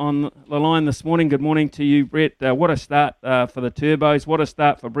us on the line this morning. Good morning to you, Brett. What a start for the Turbos. What a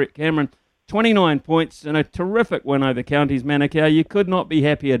start for Brett Cameron. 29 points and a terrific win over Counties Manukau. You could not be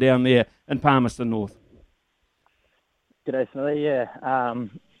happier down there in Palmerston North. G'day, Smithy.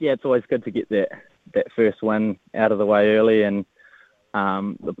 Yeah, it's always good to get that first win out of the way early, and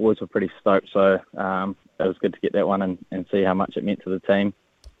the boys were pretty stoked, so it was good to get that one and see how much it meant to the team.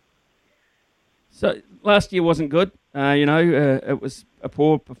 So last year wasn't good. It was a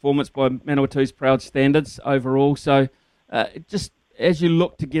poor performance by Manawatu's proud standards overall. So just as you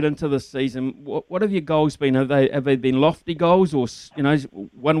look to get into this season, what have your goals been? Have they been lofty goals, or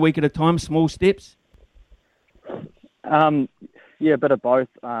 1 week at a time, small steps? Yeah, a bit of both.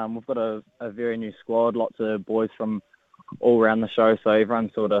 We've got a very new squad, lots of boys from all around the show, so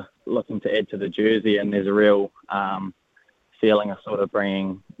everyone's sort of looking to add to the jersey, and there's a real feeling of sort of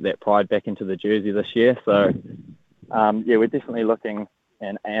bringing that pride back into the jersey this year. So, we're definitely looking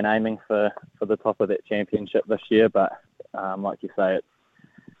and aiming for the top of that championship this year, but like you say,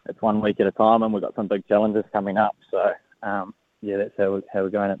 it's 1 week at a time, and we've got some big challenges coming up. So, that's how we're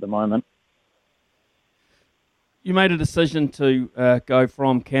going at the moment. You made a decision to go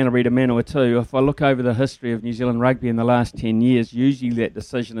from Canterbury to Manawatu. If I look over the history of New Zealand rugby in the last 10 years, usually that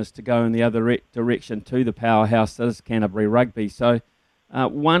decision is to go in the other direction to the powerhouse that is Canterbury Rugby. So,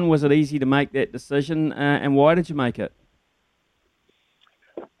 was it easy to make that decision, and why did you make it?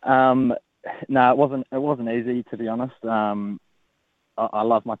 No, it wasn't easy, to be honest. I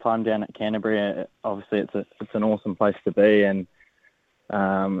love my time down at Canterbury. Obviously, it's an awesome place to be, and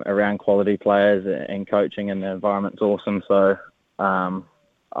around quality players and coaching, and the environment's awesome. So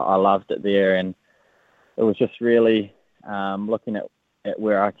I loved it there, and it was just really looking at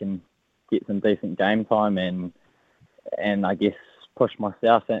where I can get some decent game time and I guess push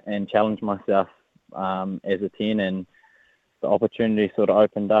myself and challenge myself as a 10. And the opportunity sort of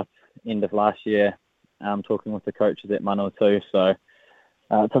opened up end of last year, talking with the coaches at Manawatu. So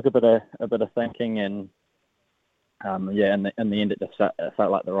it took a bit of thinking, and in the end, it just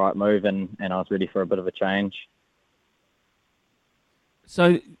felt like the right move, and I was ready for a bit of a change.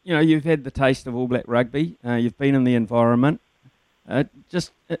 So, you've had the taste of All Black rugby. You've been in the environment.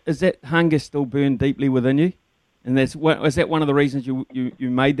 Is that hunger still burned deeply within you? And is that one of the reasons you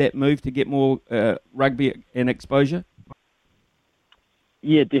made that move to get more rugby and exposure?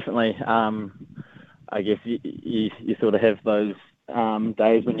 Yeah, definitely. I guess you sort of have those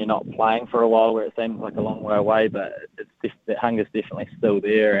days when you're not playing for a while where it seems like a long way away, but that hunger's definitely still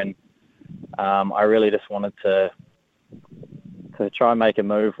there, and I really just wanted to try and make a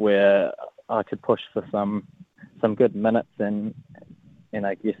move where I could push for some good minutes, and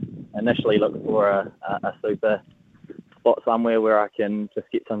I guess initially look for a super spot somewhere where I can just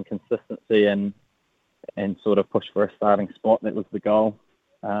get some consistency and sort of push for a starting spot. That was the goal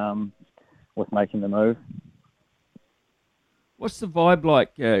with making the move. What's the vibe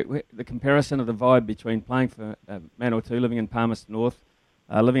like, the comparison of the vibe between playing for Manawatu, living in Palmerston North,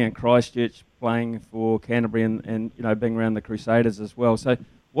 living in Christchurch, playing for Canterbury, and being around the Crusaders as well? So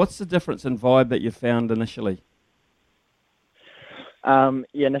What's the difference in vibe that you found initially?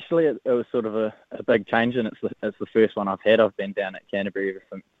 Initially it was sort of a big change, and it's the first one I've had. I've been down at Canterbury ever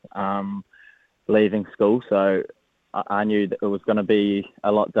since leaving school, so I knew that it was going to be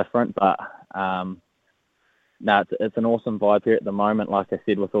a lot different. But it's an awesome vibe here at the moment. Like I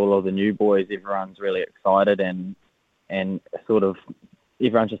said, with all of the new boys, everyone's really excited and sort of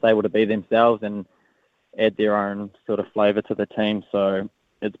everyone's just able to be themselves and add their own sort of flavour to the team. So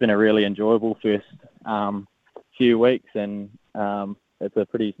it's been a really enjoyable first few weeks, and it's a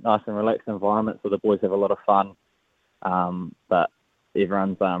pretty nice and relaxed environment, so the boys have a lot of fun. But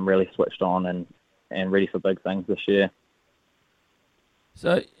everyone's really switched on and ready for big things this year.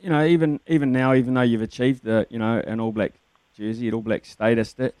 So, even now, even though you've achieved an All Black jersey, an All Black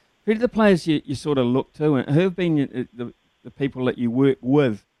status, who are the players you sort of look to, and who have been the people that you work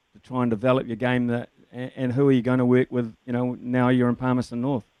with to try and develop your game, and who are you going to work with, now you're in Palmerston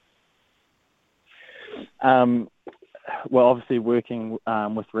North? Well, obviously working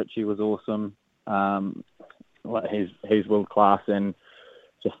with Richie was awesome. He's world class, and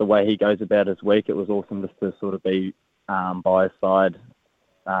just the way he goes about his week, it was awesome just to sort of be by his side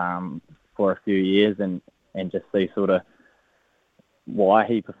for a few years and just see sort of why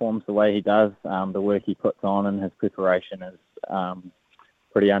he performs the way he does. The work he puts on and his preparation is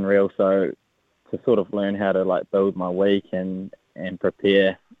pretty unreal. So to sort of learn how to build my week and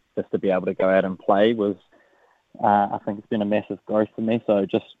prepare just to be able to go out and play was, I think it's been a massive growth for me. So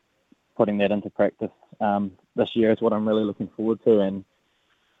just putting that into practice this year is what I'm really looking forward to. And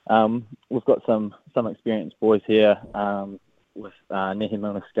we've got some experienced boys here with Nehi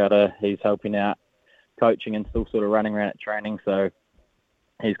Munaskata. He's helping out coaching and still sort of running around at training. So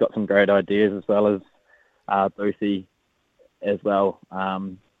he's got some great ideas, as well as Boothie as well.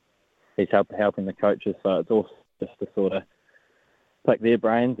 He's helping the coaches. So it's also just to sort of pick their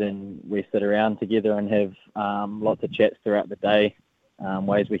brains, and we sit around together and have lots of chats throughout the day,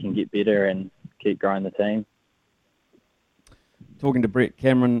 ways we can get better and keep growing the team. Talking to Brett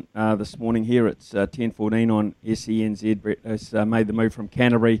Cameron this morning here, it's 10:14 on SENZ. Brett has made the move from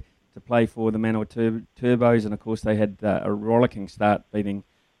Canterbury to play for the Manawa Turbos, and of course they had a rollicking start, beating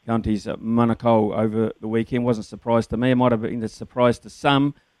counties at Manukau over the weekend. Wasn't a surprise to me. It might have been a surprise to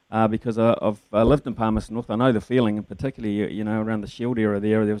some because I've lived in Palmerston North. I know the feeling, and particularly around the Shield era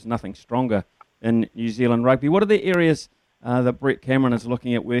there was nothing stronger in New Zealand rugby. What are the areas that Brett Cameron is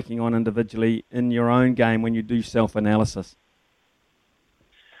looking at working on individually in your own game when you do self-analysis?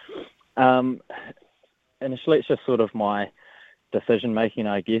 Initially, it's just sort of my decision making,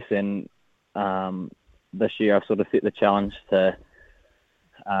 I guess, and this year I've sort of set the challenge to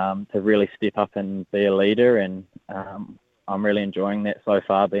really step up and be a leader, and I'm really enjoying that so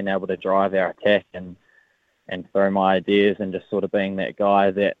far, being able to drive our attack and throw my ideas and just sort of being that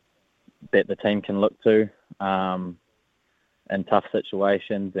guy that the team can look to in tough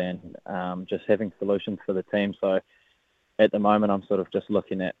situations, and just having solutions for the team. So at the moment, I'm sort of just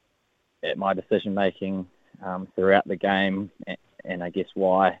looking at my decision making throughout the game, and I guess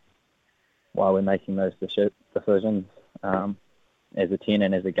why we're making those decisions as a 10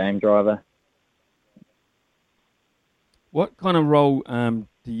 and as a game driver. What kind of role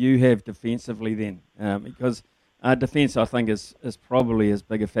do you have defensively then? Because defence, I think, is probably as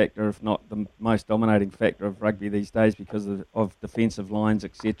big a factor, if not the most dominating factor of rugby these days, because of defensive lines,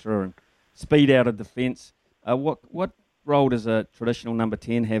 etc., and speed out of defence. What role does a traditional number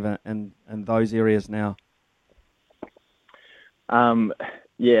 10 have in those areas now?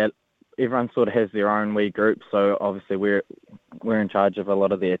 Everyone sort of has their own wee group, so obviously we're in charge of a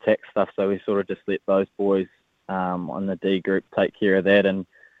lot of the attack stuff, so we sort of just let those boys on the D group take care of that and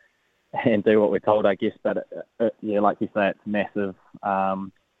do what we're told, I guess. But like you say, it's massive.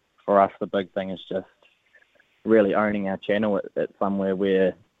 For us, the big thing is just really owning our channel at somewhere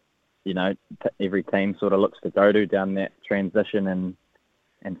where every team sort of looks to go to down that transition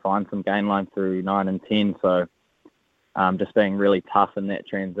and find some gain line through 9 and 10. So just being really tough in that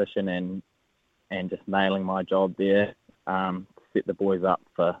transition and just nailing my job there to set the boys up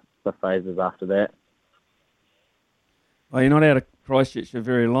for phases after that. Well, you're not out of Christchurch for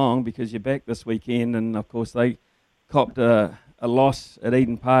very long, because you're back this weekend, and of course they copped a loss at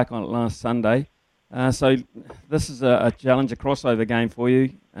Eden Park on last Sunday. So this is a challenge, a crossover game for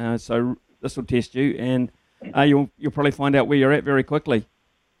you. So this will test you, and you'll probably find out where you're at very quickly.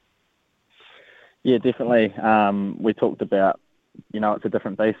 Yeah, definitely. We talked about, it's a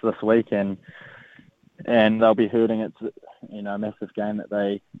different beast this week, and they'll be hurting. It's a massive game that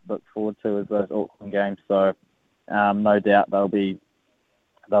they look forward to, as those Auckland games. So no doubt they'll be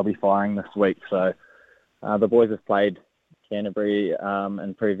firing this week. So the boys have played Canterbury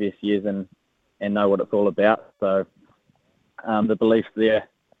in previous years and know what it's all about. So the belief there,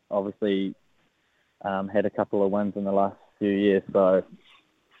 obviously, had a couple of wins in the last few years. So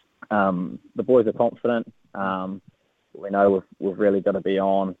the boys are confident. We know we've really got to be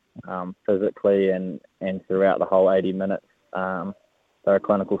on physically and throughout the whole 80 minutes. They're a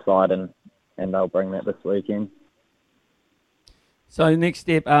clinical side and they'll bring that this weekend. So next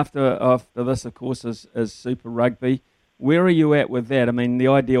step after this, of course, is Super Rugby. Where are you at with that? I mean, the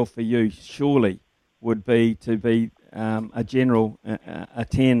ideal for you surely would be to be a general, a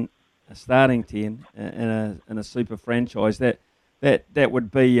 10, a starting 10 in a Super franchise. That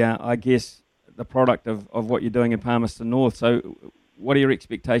would be, I guess, the product of what you're doing in Palmerston North. So what are your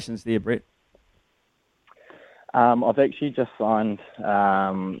expectations there, Brett? I've actually just signed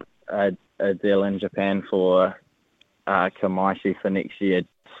a deal in Japan for Kamaishi for next year,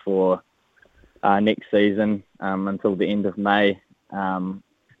 for next season until the end of May. It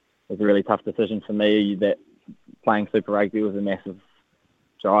was a really tough decision for me. That playing Super Rugby was a massive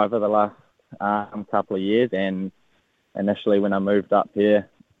driver the last couple of years, and initially when I moved up here,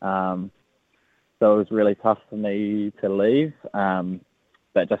 so it was really tough for me to leave.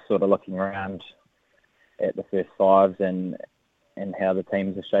 But just sort of looking around at the first fives and how the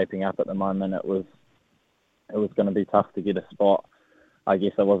teams are shaping up at the moment, it was going to be tough to get a spot. I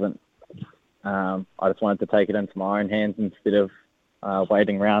guess I wasn't. I just wanted to take it into my own hands instead of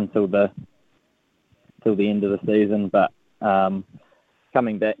waiting around till the end of the season. But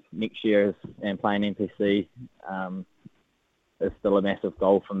coming back next year and playing NPC is still a massive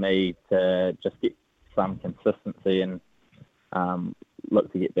goal for me to just get some consistency and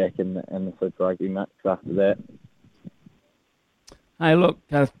look to get back in the Super Rugby mix after that. Hey, look,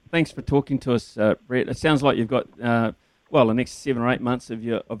 thanks for talking to us, Brett. It sounds like you've got the next 7 or 8 months of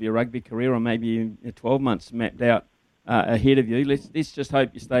your rugby career, or maybe 12 months mapped out ahead of you. Let's just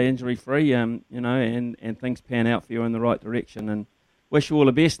hope you stay injury free, and things pan out for you in the right direction. And wish you all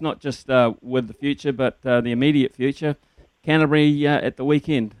the best, not just with the future, but the immediate future. Canterbury at the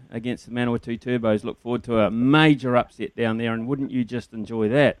weekend against the Manawatu Turbos. Look forward to a major upset down there, and wouldn't you just enjoy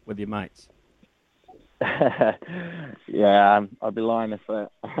that with your mates? Yeah, I'd be lying if I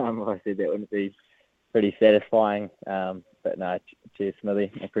said that wouldn't be pretty satisfying. But no, cheers,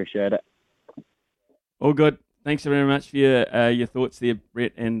 Smithy. I appreciate it. All good. Thanks very much for your thoughts there,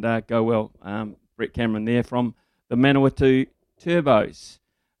 Brett, and go well. Brett Cameron there from the Manawatu Turbos.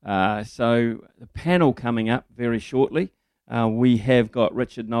 So the panel coming up very shortly. We have got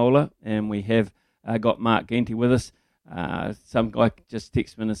Richard Nola and we have got Mark Genty with us. Some guy just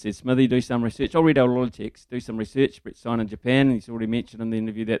texted me and said, Smithy, do some research. I'll read out a lot of texts. Do some research. Brett's signed in Japan. He's already mentioned in the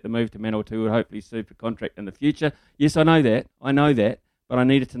interview that the move to Manawatu would hopefully suit a contract in the future. Yes, I know that. But I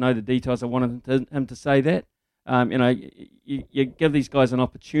needed to know the details. I wanted him to say that. You give these guys an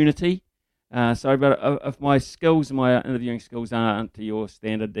opportunity. Sorry, but if my skills and my interviewing skills aren't to your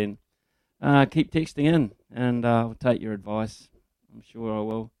standard, then keep texting in and I'll take your advice. I'm sure I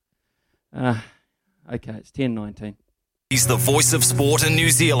will. Okay, it's 10:19. He's the voice of sport in New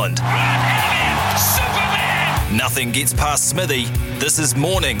Zealand. Superman! Nothing gets past Smithy. This is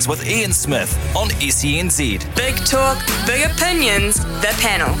Mornings with Ian Smith on SENZ. Big talk, big opinions, the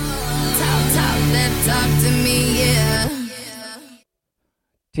panel. Talk to me, yeah.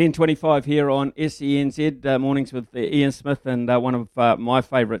 10:25 here on SENZ, Mornings with Ian Smith, and one of my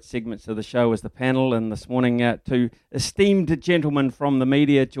favourite segments of the show is the panel. And this morning, two esteemed gentlemen from the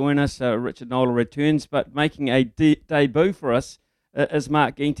media join us. Richard Nola returns, but making a debut for us is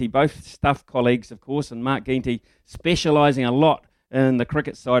Mark Genty, both Stuff colleagues, of course, and Mark Genty specialising a lot in the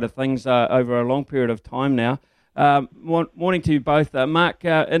cricket side of things over a long period of time now. Morning to you both. Mark,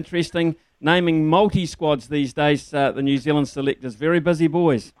 interesting. Naming multi-squads these days, the New Zealand selectors. Very busy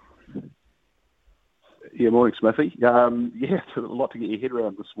boys. Yeah, morning, Smithy. It's a lot to get your head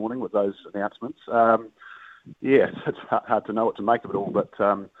around this morning with those announcements. It's hard to know what to make of it all, but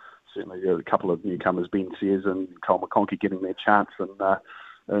certainly a couple of newcomers, Ben Sears and Cole McConkey, getting their chance in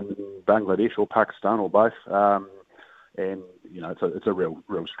Bangladesh or Pakistan or both. It's a real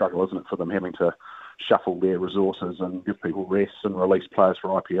struggle, isn't it, for them having to shuffle their resources and give people rests and release players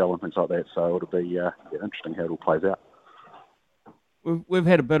for IPL and things like that. So it'll be interesting how it all plays out. We've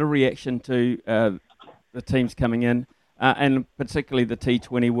had a bit of reaction to the teams coming in, and particularly the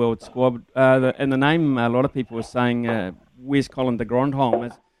T20 World Squad. And the name, a lot of people were saying, where's Colin de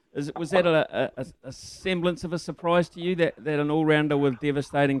Grandhomme? Was that a semblance of a surprise to you that an all-rounder with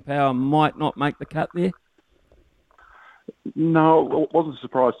devastating power might not make the cut there? No, it wasn't a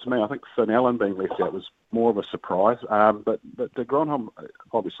surprise to me. I think Finn Allen being left out was more of a surprise. But de Grandhomme,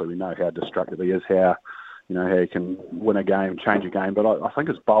 obviously we know how destructive he is, how how he can win a game, change a game. But I think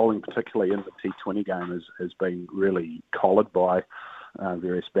his bowling, particularly in the T20 game, has been really collared by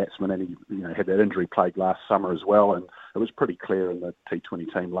various batsmen, and he had that injury plague last summer as well. And it was pretty clear in the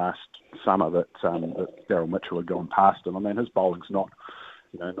T20 team last summer that Daryl Mitchell had gone past him. I mean, his bowling's not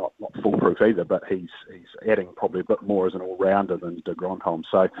foolproof either, but he's adding probably a bit more as an all-rounder than de Grandhomme.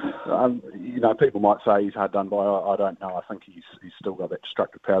 So, people might say he's hard done by. I don't know. I think he's still got that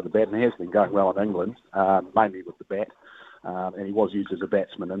destructive power of the bat, and he has been going well in England, mainly with the bat. And he was used as a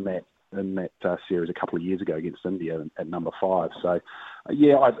batsman in that series a couple of years ago against India at number 5. So,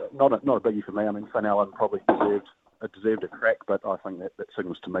 not a biggie for me. I mean, Finn Allen probably deserved a crack, but I think that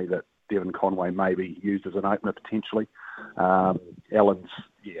signals to me that Devon Conway may be used as an opener potentially. Allen's,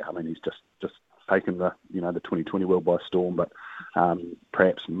 he's just taken the 2020 world by storm, but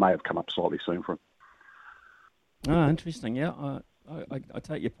perhaps may have come up slightly soon for him. Oh, interesting. Yeah, I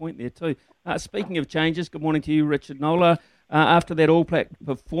take your point there too. Speaking of changes, good morning to you, Richard Nola. After that All Black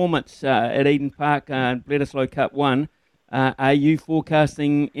performance at Eden Park and Bledisloe Cup 1, are you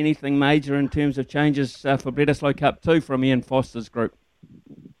forecasting anything major in terms of changes for Bledisloe Cup 2 from Ian Foster's group?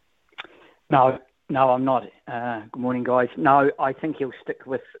 No, I'm not. Good morning, guys. No, I think he'll stick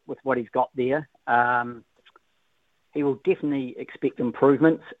with what he's got there. He will definitely expect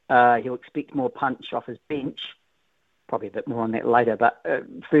improvements. He'll expect more punch off his bench. Probably a bit more on that later. But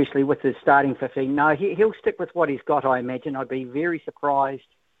firstly, with his starting 15, no, he'll stick with what he's got, I imagine. I'd be very surprised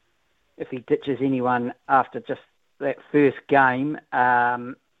if he ditches anyone after just that first game.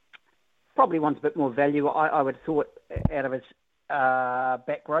 Probably wants a bit more value. I would have thought out of his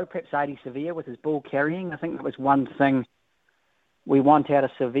back row, perhaps Adi Sevilla with his ball carrying. I think that was one thing we want out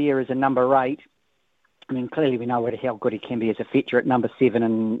of Sevilla as a number 8. I mean, clearly we know how good he can be as a fetcher at number 7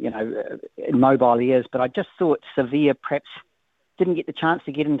 and, mobile he is. But I just thought Sevilla perhaps didn't get the chance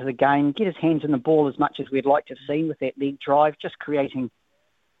to get into the game, get his hands on the ball as much as we'd like to have seen with that leg drive, just creating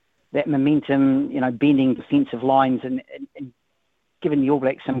that momentum, bending defensive lines and giving the All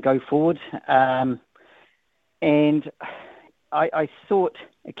Blacks some go forward. And I thought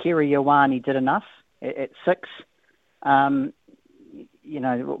Akira Ioane did enough at 6.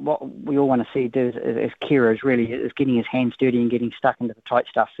 What we all want to see do as Kira is getting his hands dirty and getting stuck into the tight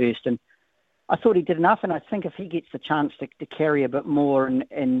stuff first. And I thought he did enough. And I think if he gets the chance to carry a bit more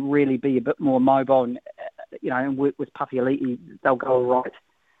and really be a bit more mobile and work with Puffy Aliti, they'll go all right.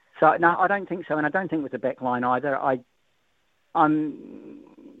 So, no, I don't think so. And I don't think with the back line either. I'm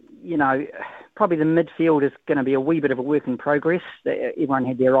probably the midfield is going to be a wee bit of a work in progress. Everyone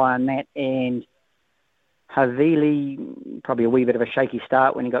had their eye on that. And Havili, probably a wee bit of a shaky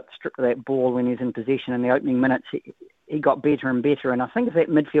start when he got stripped of that ball when he was in possession in the opening minutes. He got better and better. And I think if that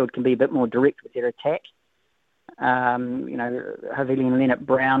midfield can be a bit more direct with their attack, Havili and Leonard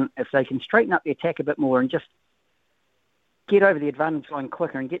Brown, if they can straighten up the attack a bit more and just get over the advantage line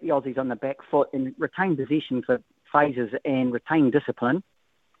quicker and get the Aussies on the back foot and retain possession for phases and retain discipline.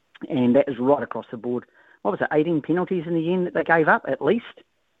 And that is right across the board. What was it, 18 penalties in the end that they gave up at least?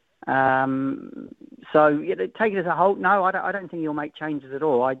 Take it as a whole. No, I don't think he'll make changes at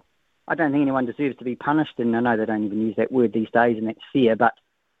all. I don't think anyone deserves to be punished, and I know they don't even use that word these days, and that's fair. But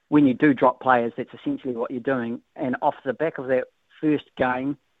when you do drop players, that's essentially what you're doing. And off the back of that first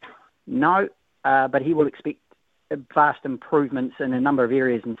game, no, but he will expect vast improvements in a number of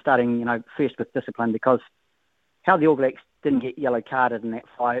areas, and starting, first with discipline, because how the All Blacks didn't get yellow carded in that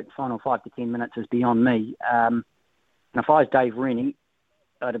final 5 to 10 minutes is beyond me. And if I was Dave Rennie,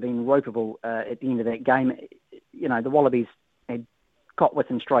 I'd have been ropeable at the end of that game. The Wallabies had got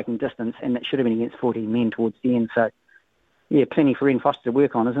within striking distance, and it should have been against 14 men towards the end. So, yeah, plenty for Ian Foster to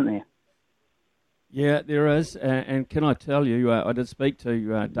work on, isn't there? Yeah, there is. And can I tell you, I did speak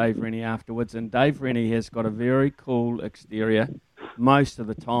to Dave Rennie afterwards, and Dave Rennie has got a very cool exterior most of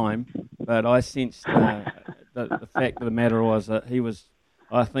the time, but I sensed the fact of the matter was that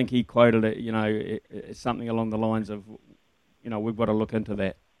I think he quoted it, something along the lines of, we've got to look into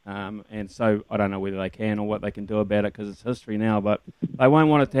that. And so I don't know whether they can or what they can do about it because it's history now, but they won't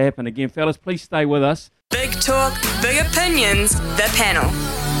want it to happen again. Fellas, please stay with us. Big talk, big opinions, the panel.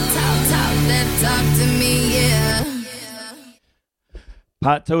 Talk to me, yeah.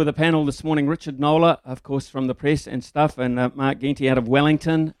 Part 2 of the panel this morning, Richard Nola, of course, from the press and stuff, and Mark Ginty out of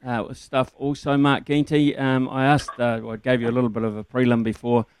Wellington, stuff also. Mark Ginty, I asked, I gave you a little bit of a prelim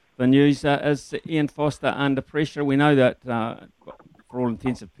before the news. Is Ian Foster under pressure? We know that, for all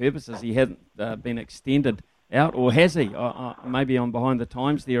intents and purposes, he hasn't been extended out, or has he? Maybe I'm behind the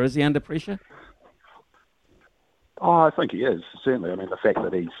times there. Is he under pressure? Oh, I think he is, certainly. I mean, the fact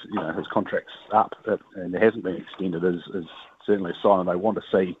that he's, his contract's up and it hasn't been extended is certainly a sign they want to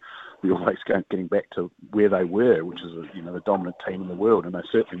see the All Blacks getting back to where they were, which is the dominant team in the world, and they're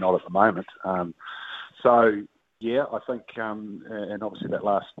certainly not at the moment. So yeah, I think, and obviously that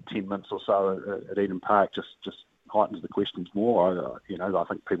last 10 minutes or so at Eden Park just heightens the questions more. I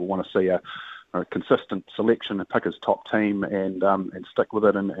think people want to see a consistent selection and pick his top team and stick with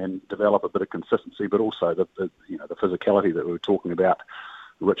it and develop a bit of consistency, but also the physicality that we were talking about.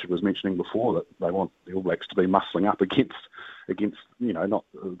 Richard was mentioning before, that they want the All Blacks to be muscling up against not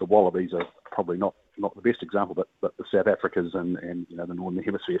the Wallabies are probably not the best example, but the South Africas and the Northern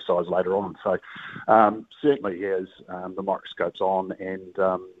Hemisphere sides later on. So certainly he has the microscopes on, and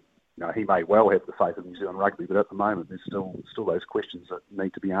he may well have the faith of New Zealand rugby, but at the moment there's still those questions that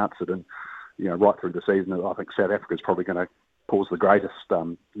need to be answered. And right through the season, I think South Africa is probably going to pose the greatest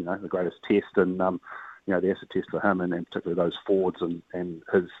test, and the acid test for him, and particularly those forwards and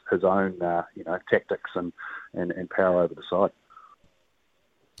his own tactics and power over the side.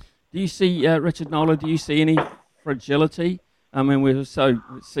 Do you see, Richard Nola, do you see any fragility? I mean, it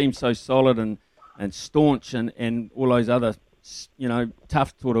seems so solid and staunch and all those other,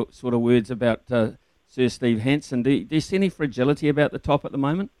 tough sort of words about Sir Steve Hansen. Do you see any fragility about the top at the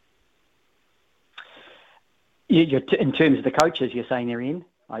moment? In terms of the coaches, you're saying they're in?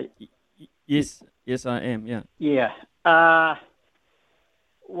 Yes, I am, yeah. Yeah.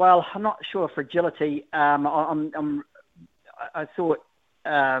 Well, I'm not sure fragility. I thought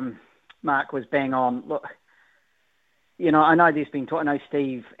Mark was bang on. Look, I know there's been talk. I know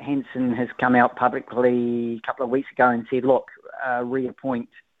Steve Hansen has come out publicly a couple of weeks ago and said, look, reappoint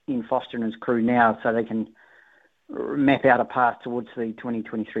Ian Foster and his crew now so they can map out a path towards the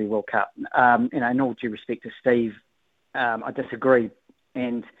 2023 World Cup. In all due respect to Steve, I disagree.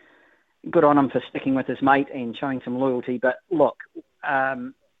 And good on him for sticking with his mate and showing some loyalty. But look,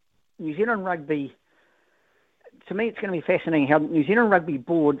 New Zealand Rugby, to me, it's going to be fascinating how New Zealand Rugby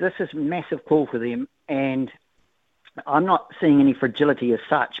Board, this is a massive call for them. And I'm not seeing any fragility as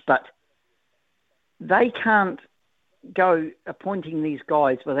such, but they can't go appointing these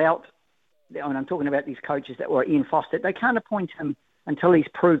guys without, I'm talking about these coaches that were Ian Foster, they can't appoint him until he's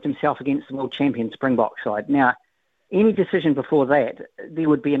proved himself against the world champion Springbok side. Now, any decision before that, there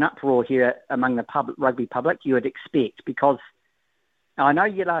would be an uproar here among the rugby public, you would expect, because I know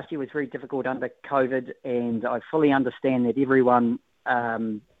last year was very difficult under COVID, and I fully understand that everyone,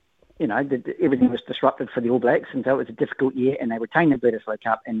 that everything was disrupted for the All Blacks, and so it was a difficult year, and they retained the Bledisloe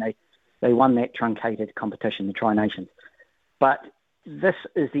Cup, and they won that truncated competition, the Tri-Nations. But this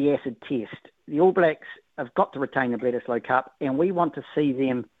is the acid test. The All Blacks have got to retain the Bledisloe Cup, and we want to see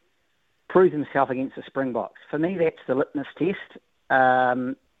them prove themselves against the Springboks. For me, that's the litmus test.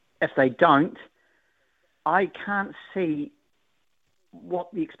 If they don't, I can't see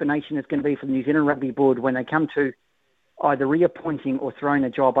what the explanation is going to be for the New Zealand Rugby Board when they come to either reappointing or throwing a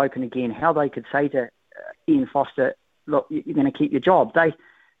job open again, how they could say to Ian Foster, look, you're going to keep your job.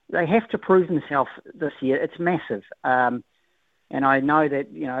 They have to prove themselves this year. It's massive. And I know that,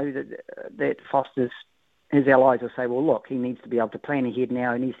 that Foster's, his allies will say, well, look, he needs to be able to plan ahead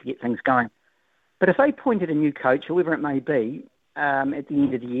now. He needs to get things going. But if they appointed a new coach, whoever it may be, at the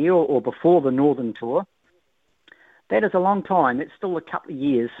end of the year or before the Northern Tour, that is a long time. It's still a couple of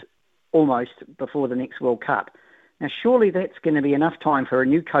years almost before the next World Cup. Now, surely that's going to be enough time for a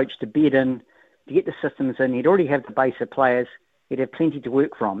new coach to bed in, to get the systems in. He'd already have the base of players. He'd have plenty to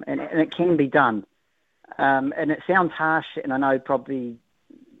work from, and it can be done. And it sounds harsh, and I know probably,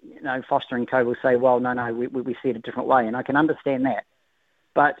 Foster and co will say, well, no, we see it a different way, and I can understand that.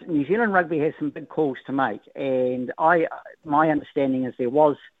 But New Zealand Rugby has some big calls to make, and my understanding is there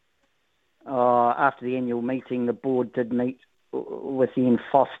was, after the annual meeting, the board did meet with Ian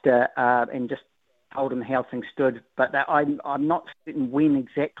Foster and just told him how things stood. But I'm not certain when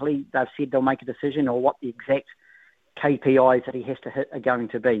exactly they've said they'll make a decision or what the exact KPIs that he has to hit are going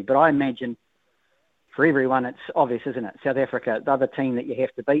to be. But I imagine for everyone it's obvious, isn't it? South Africa, the other team that you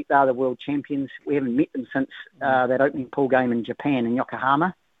have to beat, they're the world champions. We haven't met them since that opening pool game in Japan in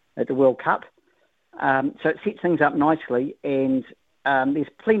Yokohama at the World Cup. So it sets things up nicely, and there's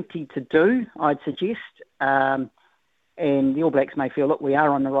plenty to do, I'd suggest. And the All Blacks may feel, look, we are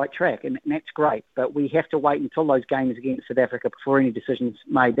on the right track, and that's great. But we have to wait until those games against South Africa before any decisions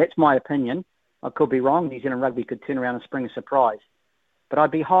made. That's my opinion. I could be wrong. New Zealand Rugby could turn around and spring a surprise. But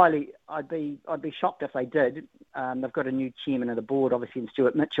I'd be shocked if they did. They've got a new chairman of the board, obviously, in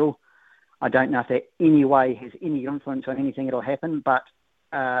Stuart Mitchell. I don't know if that any way has any influence on anything that'll happen, but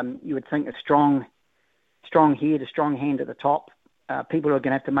you would think a strong head, a strong hand at the top. People are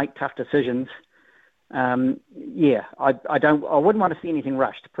going to have to make tough decisions. I wouldn't want to see anything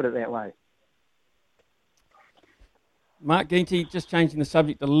rushed, to put it that way. Mark Ginty, just changing the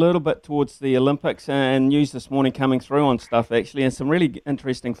subject a little bit towards the Olympics, and news this morning coming through on stuff actually, and some really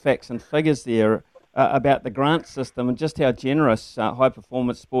interesting facts and figures there about the grant system and just how generous high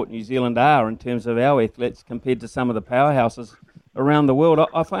performance sport New Zealand are in terms of our athletes compared to some of the powerhouses around the world.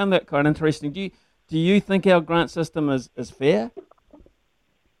 I found that quite interesting. Do you think our grant system is fair?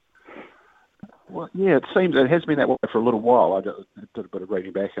 Well, yeah, it has been that way for a little while. I did a bit of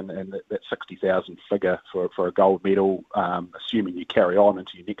reading back, and that 60,000 figure for a gold medal, assuming you carry on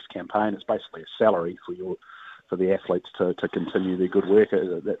into your next campaign, it's basically a salary for the athletes to continue their good work.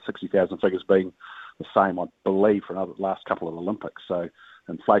 That 60,000 figure's been the same, I believe, for the last couple of Olympics. So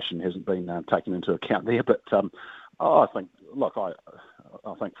inflation hasn't been taken into account there. But I think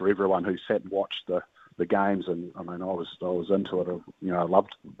for everyone who sat and watched the games, and I mean, I was into it. I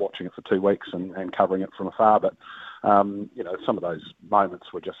loved watching it for 2 weeks and covering it from afar. But some of those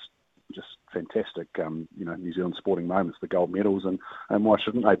moments were just fantastic. New Zealand sporting moments, the gold medals, and why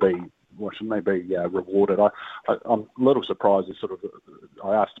shouldn't they be? Why shouldn't they be rewarded? I'm a little surprised.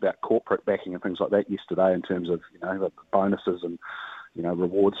 I asked about corporate backing and things like that yesterday in terms of the bonuses and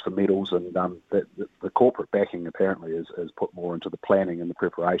rewards for medals, and the corporate backing apparently is put more into the planning and the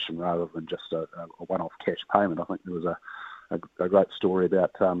preparation rather than just a one-off cash payment. I think there was a great story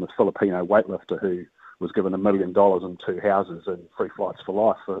about the Filipino weightlifter who was given $1 million and 2 houses and free flights for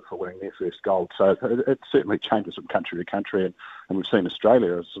life for winning their first gold. So it certainly changes from country to country, and we've seen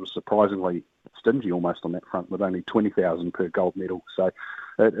Australia as sort of surprisingly stingy almost on that front with only 20,000 per gold medal. So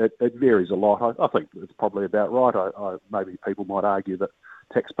it varies a lot. I think it's probably about right. Maybe people might argue that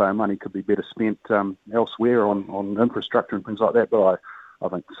taxpayer money could be better spent elsewhere on infrastructure and things like that, but I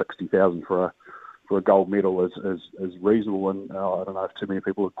think 60,000 for a gold medal is reasonable, and I don't know if too many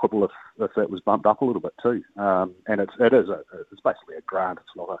people would quibble if that was bumped up a little bit too. And it's basically a grant.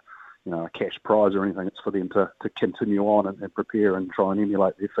 It's not a cash prize or anything. It's for them to continue on and prepare and try and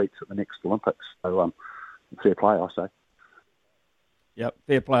emulate their feats at the next Olympics. So fair play, I say. Yep,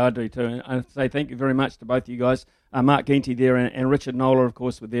 fair play, I do too. And I say thank you very much to both of you guys. Mark Ginty there and Richard Nola, of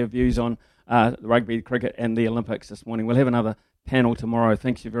course, with their views on the rugby, cricket and the Olympics this morning. We'll have another panel tomorrow.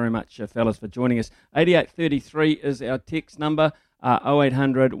 Thanks you very much, fellas, for joining us. 8833 is our text number,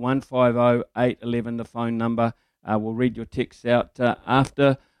 0800 150 811, the phone number. We'll read your texts out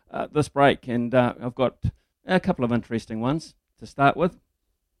after this break, and I've got a couple of interesting ones to start with.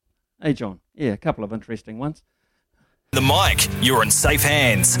 Hey, John. Yeah, a couple of interesting ones. The mic, you're in safe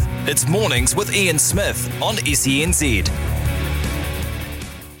hands. It's Mornings with Ian Smith on SENZ.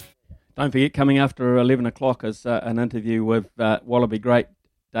 Don't forget, coming after 11 o'clock is an interview with Wallaby great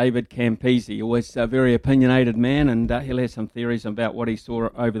David Campese, always a very opinionated man, and he'll have some theories about what he saw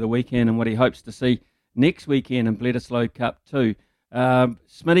over the weekend and what he hopes to see next weekend in Bledisloe Cup too.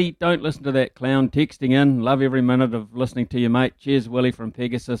 Smitty, don't listen to that clown texting in. Love every minute of listening to you, mate. Cheers, Willie from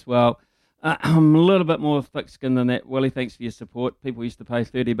Pegasus. Well, I'm a little bit more thick-skinned than that. Willie, thanks for your support. People used to pay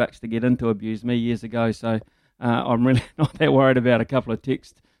 $30 to get into Abuse Me years ago, so I'm really not that worried about a couple of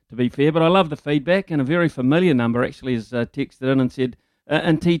texts, to be fair. But I love the feedback, and a very familiar number actually has texted in and said,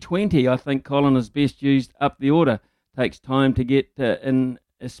 in T20, I think Colin is best used up the order. Takes time to get in,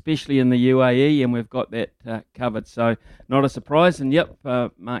 especially in the UAE, and we've got that covered. So not a surprise. And yep,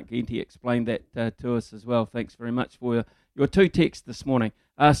 Mark Ginty explained that to us as well. Thanks very much for your two texts this morning.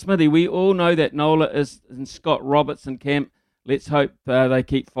 Smithy, we all know that Nola is in Scott Robertson camp. Let's hope they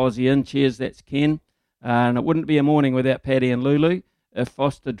keep Fozzie in. Cheers, that's Ken. And it wouldn't be a morning without Paddy and Lulu. If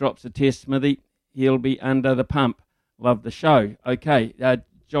Foster drops a test, Smithy, he'll be under the pump. Love the show. Okay,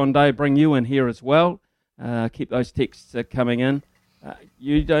 John Day, bring you in here as well. Keep those texts coming in.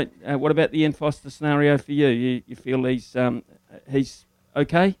 You don't. What about the Ian Foster scenario for you? You feel he's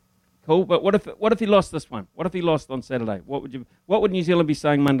okay? Cool, but what if he lost this one? What if he lost on Saturday? What would New Zealand be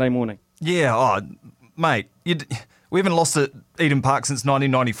saying Monday morning? Yeah, mate, we haven't lost at Eden Park since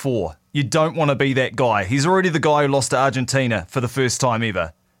 1994. You don't want to be that guy. He's already the guy who lost to Argentina for the first time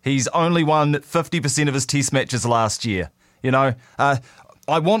ever. He's only won 50% of his test matches last year. I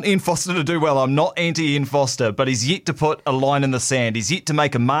want Ian Foster to do well. I'm not anti-Ian Foster, but he's yet to put a line in the sand. He's yet to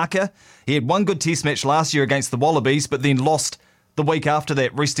make a marker. He had one good test match last year against the Wallabies, but then lost the week after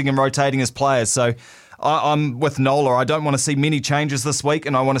that, resting and rotating his players. So I'm with Nola. I don't want to see many changes this week,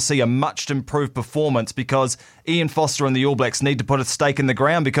 and I want to see a much improved performance because Ian Foster and the All Blacks need to put a stake in the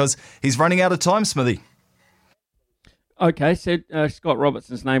ground because he's running out of time, Smithy. Okay, so Scott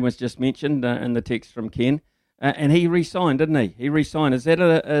Robertson's name was just mentioned in the text from Ken, and he re-signed, didn't he? He re-signed. Is that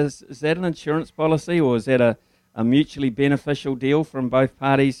an insurance policy, or is that a mutually beneficial deal from both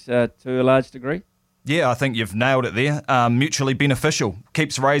parties to a large degree? Yeah, I think you've nailed it there. Mutually beneficial.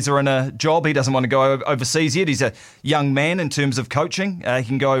 Keeps Razor in a job. He doesn't want to go overseas yet. He's a young man in terms of coaching. He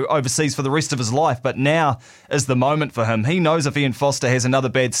can go overseas for the rest of his life, but now is the moment for him. He knows if Ian Foster has another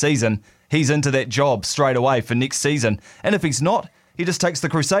bad season, he's into that job straight away for next season. And if he's not, he just takes the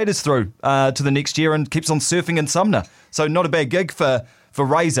Crusaders through to the next year and keeps on surfing in Sumner. So not a bad gig for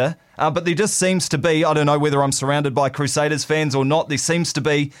Razor, but there just seems to be, I don't know whether I'm surrounded by Crusaders fans or not, there seems to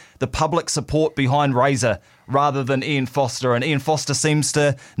be the public support behind Razor rather than Ian Foster, and Ian Foster seems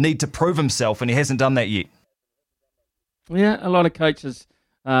to need to prove himself, and he hasn't done that yet. Yeah, a lot of coaches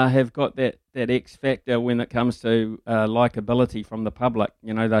have got that X factor when it comes to likability from the public.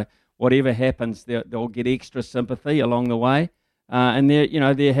 You know, whatever happens, they'll get extra sympathy along the way. And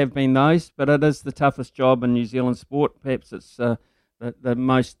there have been those, but it is the toughest job in New Zealand sport. Perhaps it's the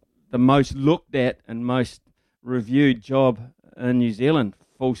most looked at and most reviewed job in New Zealand,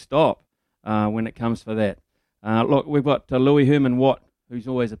 full stop, when it comes for that. Look, we've got Louis Herman-Watt, who's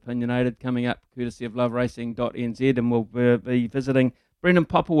always opinionated, coming up courtesy of loveracing.nz, and we'll be visiting Brendan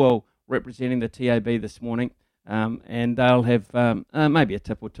Popplewell representing the TAB this morning, and they'll have maybe a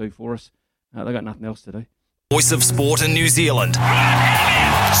tip or two for us. They've got nothing else to do. Voice of sport in New Zealand.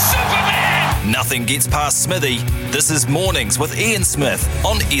 Nothing gets past Smithy. This is Mornings with Ian Smith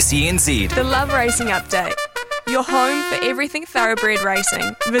on SENZ. The Love Racing Update. Your home for everything thoroughbred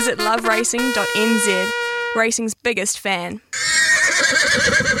racing. Visit loveracing.nz, racing's biggest fan.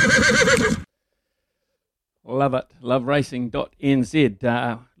 Love it.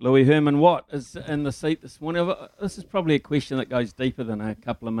 Loveracing.nz. Louis Herman-Watt is in the seat this morning. This is probably a question that goes deeper than a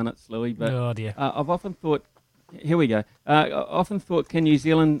couple of minutes, Louis, but I've often thought, here we go. I often thought, can New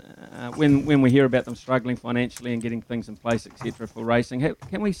Zealand, when we hear about them struggling financially and getting things in place, etc., for racing,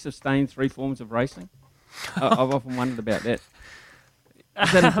 can we sustain three forms of racing? I've often wondered about that.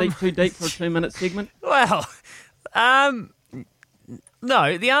 Is that too deep for a 2-minute segment? Well,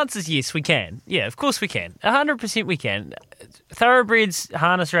 no, the answer is yes, we can. Yeah, of course we can. 100% we can. Thoroughbreds,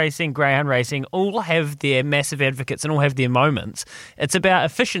 harness racing, greyhound racing all have their massive advocates and all have their moments. It's about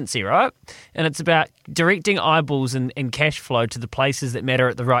efficiency, right? And it's about directing eyeballs and cash flow to the places that matter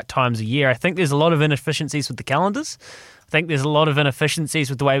at the right times of year. I think there's a lot of inefficiencies with the calendars. I think there's a lot of inefficiencies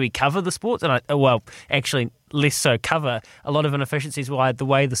with the way we cover the sports, and actually less so cover, a lot of inefficiencies by the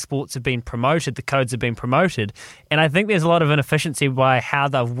way the sports have been promoted, the codes have been promoted, and I think there's a lot of inefficiency by how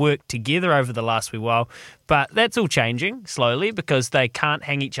they've worked together over the last wee while, but that's all changing slowly because they can't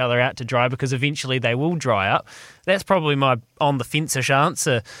hang each other out to dry because eventually they will dry up. That's probably my on-the-fence-ish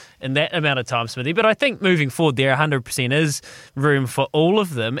answer in that amount of time, Smithy, but I think moving forward there 100% is room for all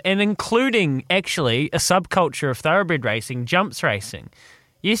of them, and including actually a subculture of thoroughbred racing, jumps racing.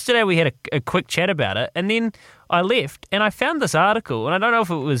 Yesterday we had a quick chat about it, and then I left and I found this article, and I don't know if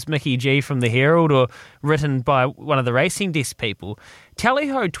it was Mickey G from the Herald or written by one of the racing desk people.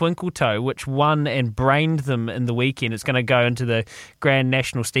 Tally-Ho Twinkletoe, which won and brained them in the weekend, it's going to go into the Grand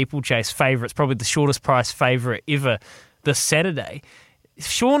National Steeplechase favourites, probably the shortest price favourite ever this Saturday.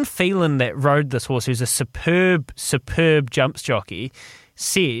 Sean Phelan, that rode this horse, who's a superb jumps jockey,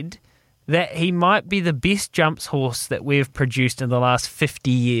 said that he might be the best jumps horse that we've produced in the last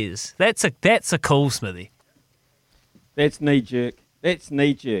 50 years. That's a cool, Smithy. That's knee-jerk.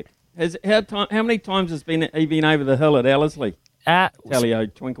 How many times has he been over the hill at Ellerslie? Tally-Ho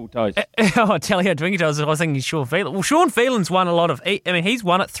Twinkletoes. Tally-Ho Twinkletoes. I was thinking Sean Phelan. Well, Sean Phelan's won a lot of... he's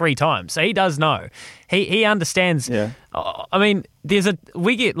won it 3 times, so he does know. He understands. Yeah.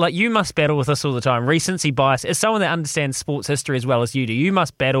 We get, like, you must battle with this all the time. Recency bias. As someone that understands sports history as well as you do, you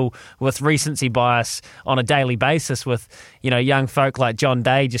must battle with recency bias on a daily basis with, young folk like John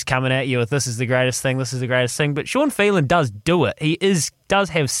Day just coming at you with this is the greatest thing. But Sean Phelan does do it. He does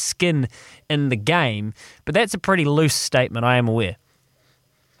have skin in the game, but that's a pretty loose statement, I am aware.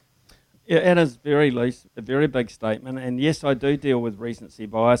 Yeah, it is very loose, a very big statement, and yes, I do deal with recency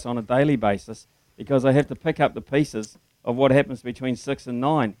bias on a daily basis because I have to pick up the pieces of what happens between 6 and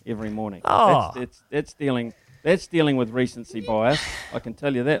 9 every morning. Oh. That's dealing with recency bias. I can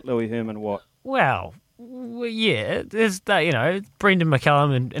tell you that, Louis Herman-Watt. Well, yeah, there's that, Brendan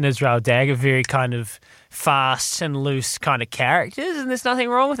McCullum and Israel Dagg are very kind of fast and loose kind of characters, and there's nothing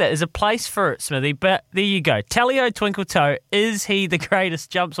wrong with that. There's a place for it, Smithy, but there you go. Tally-Ho Twinkletoe, is he the greatest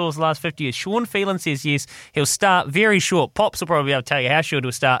jumps horse the last 50 years? Sean Phelan says yes. He'll start very short. Pops will probably be able to tell you how short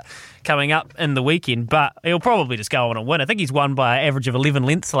he'll start coming up in the weekend, but he'll probably just go on and win. I think he's won by an average of 11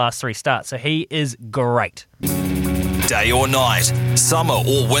 lengths the last 3 starts, so he is great. Day or night, summer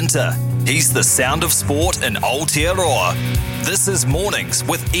or winter, he's the sound of sport in Aotearoa. This is Mornings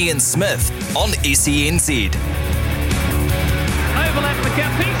with Ian Smith on SENZ. Overlap the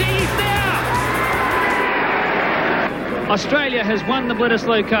cap, he's there! Australia has won the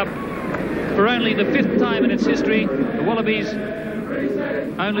Bledisloe Cup for only the 5th time in its history. The Wallabies,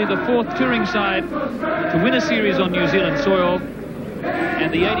 only the 4th touring side to win a series on New Zealand soil.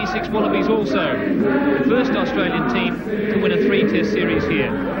 And the 86 Wallabies also, the first Australian team to win a 3-test series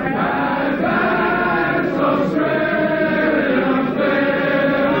here.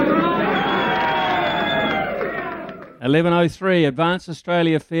 11:03, Advanced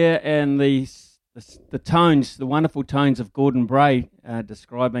Australia Fair, and the tones, the wonderful tones of Gordon Bray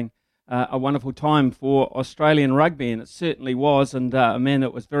describing a wonderful time for Australian rugby, and it certainly was, and a man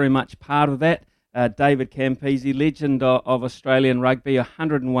that was very much part of that, David Campese, legend of Australian rugby,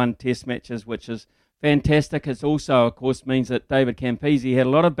 101 test matches, which is fantastic. It also, of course, means that David Campese had a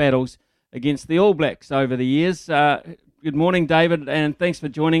lot of battles against the All Blacks over the years. Good morning, David, and thanks for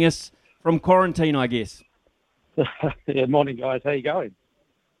joining us from quarantine, I guess. Yeah, morning, guys. How you going?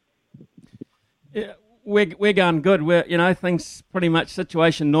 Yeah, we're going good. Things pretty much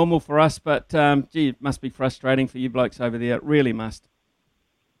situation normal for us, but it must be frustrating for you blokes over there. It really must.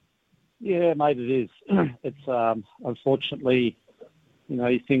 Yeah, mate, it is. It's unfortunately,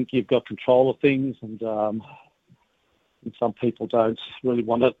 you think you've got control of things, and some people don't really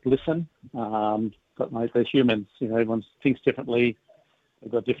want to listen. But mate, they're humans. Everyone thinks differently.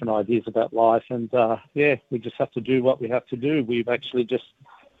 They've got different ideas about life, and we just have to do what we have to do. We've actually just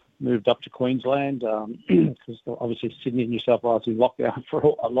moved up to Queensland because obviously Sydney and New South Wales is in lockdown for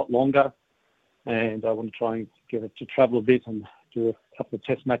a lot longer, and I want to try and get it to travel a bit and do a couple of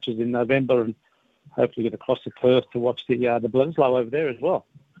test matches in November, and hopefully get across to Perth to watch the Bledisloe over there as well.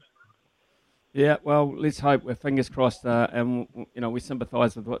 Yeah, well, let's hope. We're fingers crossed, and we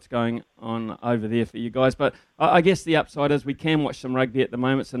sympathise with what's going on over there for you guys. But I guess the upside is we can watch some rugby at the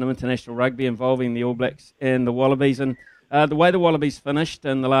moment, some international rugby involving the All Blacks and the Wallabies, and the way the Wallabies finished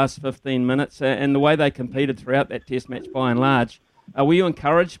in the last 15 minutes and the way they competed throughout that Test match by and large. Were you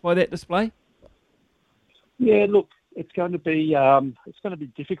encouraged by that display? Yeah, look, it's going to be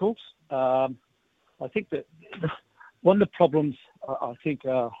difficult. I think that one of the problems, I think,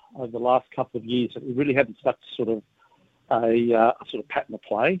 over the last couple of years, that we really haven't stuck to sort of a pattern of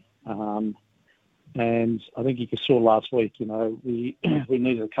play. And I think you saw last week, we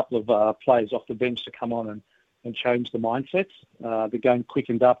needed a couple of players off the bench to come on and change the mindsets. The game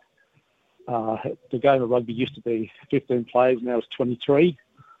quickened up. The game of rugby used to be 15 players, now it's 23.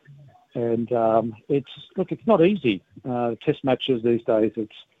 And it's not easy. Test matches these days,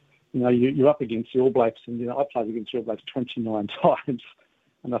 it's, you're up against the All Blacks, and I played against the All Blacks 29 times,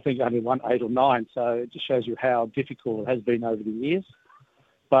 and I think I only won 8 or 9. So it just shows you how difficult it has been over the years.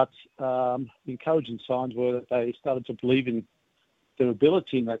 But the encouraging signs were that they started to believe in their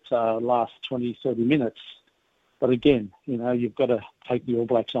ability in that last 20, 30 minutes. But again, you've got to take the All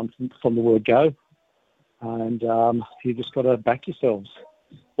Blacks on from the word go, and you just got to back yourselves.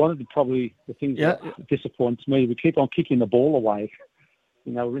 One of the things that disappoints me, we keep on kicking the ball away.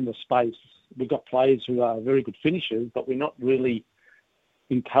 We're in the space. We've got players who are very good finishers, but we're not really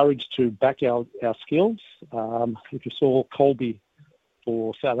encouraged to back our skills. If you saw Colby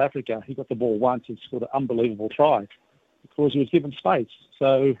for South Africa, he got the ball once and scored an unbelievable try because he was given space.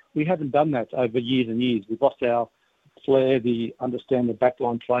 So we haven't done that over years and years. We've lost our flair, the understand the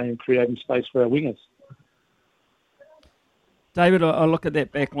backline play and creating space for our wingers. David, I look at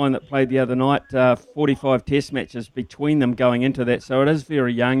that backline that played the other night, 45 test matches between them going into that, so it is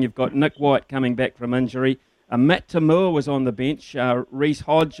very young. You've got Nick White coming back from injury. Matt Tamua was on the bench, Reece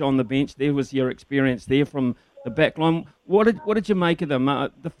Hodge on the bench. There was your experience there from the backline. What did you make of them?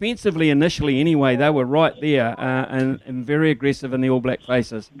 Defensively, initially anyway, they were right there and very aggressive in the All Black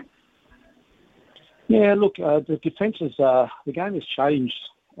faces. Yeah, look, the defences, the game has changed.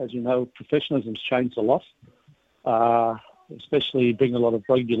 As you know, professionalism's changed a lot. Especially bring a lot of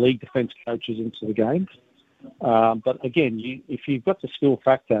rugby league defence coaches into the game. But again, if you've got the skill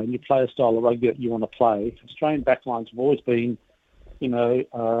factor and you play a style of rugby that you want to play, Australian backlines have always been,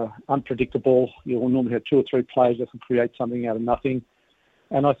 unpredictable. You'll normally have 2 or 3 players that can create something out of nothing.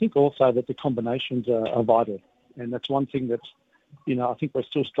 And I think also that the combinations are vital. And that's one thing that, I think we're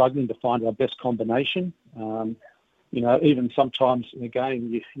still struggling to find our best combination. Even sometimes in a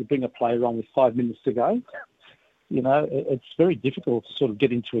game, you bring a player on with 5 minutes to go. It's very difficult to sort of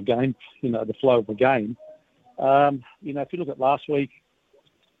get into a game, the flow of a game. If you look at last week,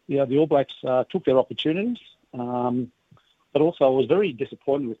 the All Blacks took their opportunities. But also I was very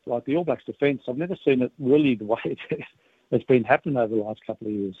disappointed with the All Blacks defence. I've never seen it really the way it's been happening over the last couple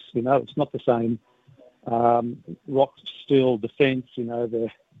of years. It's not the same rock steel defence.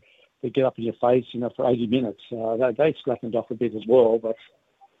 They get up in your face, for 80 minutes. They slackened off a bit as well, but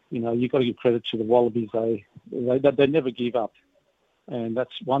you've got to give credit to the Wallabies. They never give up. And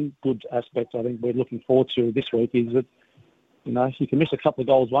that's one good aspect I think we're looking forward to this week is that, you can miss a couple of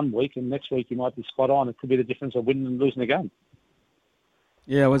goals one week and next week you might be spot on. It could be the difference of winning and losing a game.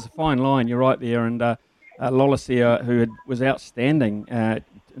 Yeah, it was a fine line. You're right there. And Lolacia, who was outstanding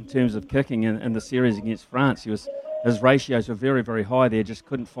in terms of kicking in the series against France, his ratios were very, very high there. Just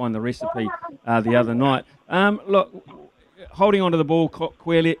couldn't find the recipe the other night. Look, holding onto the ball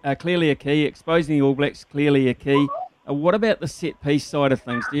clearly a key. Exposing the All Blacks, clearly a key. What about the set-piece side of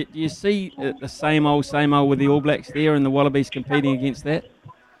things? Do you see the same old with the All Blacks there and the Wallabies competing against that?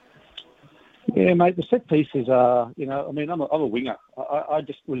 Yeah, mate, the set pieces are, I'm a winger. I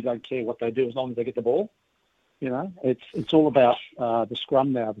just really don't care what they do as long as they get the ball. It's all about the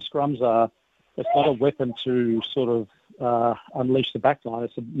scrum now. The scrums it's not a weapon to sort of unleash the back line.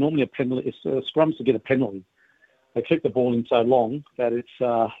 It's normally a penalty. It's scrums to get a penalty. They keep the ball in so long that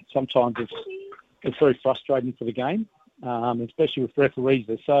it's sometimes it's very frustrating for the game, especially with referees.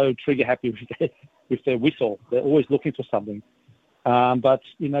 They're so trigger happy with their whistle. They're always looking for something. But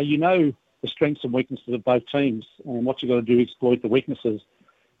you know the strengths and weaknesses of both teams, and what you've got to do is exploit the weaknesses.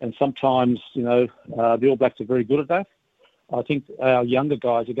 And sometimes, the All Blacks are very good at that. I think our younger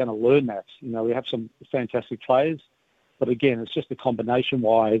guys are going to learn that. We have some fantastic players, but again, it's just the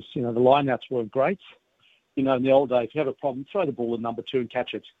combination-wise. The lineouts weren't great. In the old days, if you have a problem, throw the ball at number 2 and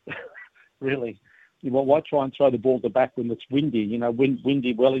catch it. Really. Why try and throw the ball at the back when it's windy?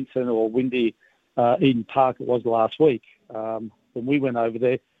 Windy Wellington or windy Eden Park it was last week. When we went over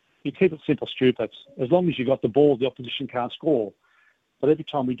there, you keep it simple, stupid. As long as you got the ball, the opposition can't score. But every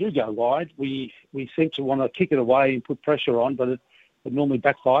time we do go wide, we seem to want to kick it away and put pressure on, but it normally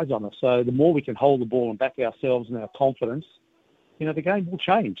backfires on us. So the more we can hold the ball and back ourselves and our confidence, the game will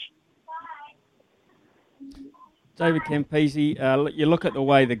change. David Campese, you look at the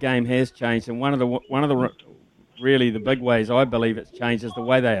way the game has changed, and one of the really the big ways I believe it's changed is the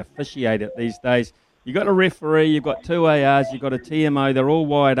way they officiate it these days. You've got a referee, you've got 2 ARs, you've got a TMO, they're all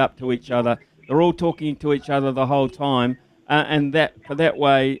wired up to each other, they're all talking to each other the whole time, and that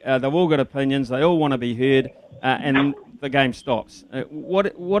way they've all got opinions, they all want to be heard, and the game stops.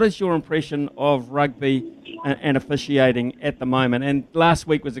 What is your impression of rugby and officiating at the moment? And last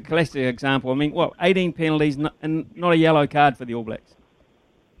week was a classic example. 18 penalties and not a yellow card for the All Blacks.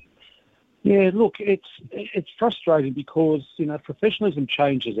 Yeah, look, it's frustrating because, professionalism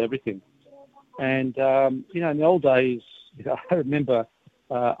changes everything. And, in the old days, I remember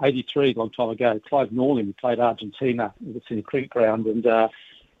 83, a long time ago, Clive Norling, we played Argentina in the Sydney Cricket Ground, and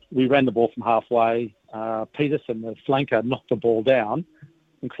we ran the ball from halfway. Peterson, the flanker, knocked the ball down,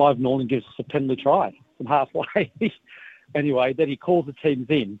 and Clive Norling gives us a penalty try from halfway. Anyway, then he calls the teams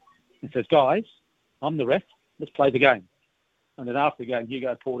in and says, guys, I'm the ref, let's play the game. And then after the game,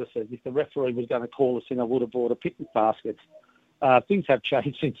 Hugo Porter says, if the referee was going to call us in, I would have brought a picnic basket. Things have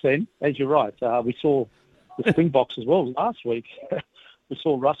changed since then, as you're right. We saw the Springboks as well last week. We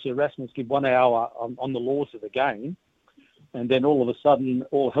saw Rusty Erasmus give 1 hour on the laws of the game, and then all of a sudden,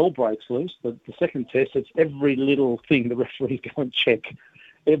 all hell breaks loose. The second test, it's every little thing the referees go and check,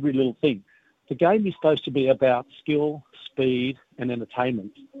 every little thing. The game is supposed to be about skill, speed, and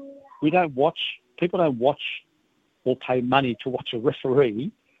entertainment. People don't watch or pay money to watch a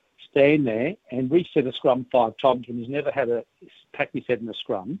referee stand there and reset a scrum 5 times when he's never had a pack his head in a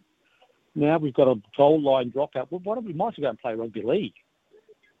scrum. Now we've got a goal line dropout. Well, why don't we might as well go and play rugby league?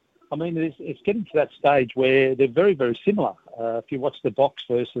 It's getting to that stage where they're very, very similar. If you watch the Box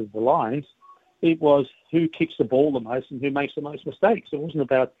versus the Lions, it was who kicks the ball the most and who makes the most mistakes. It wasn't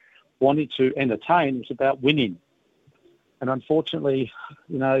about wanting to entertain. It was about winning. And unfortunately,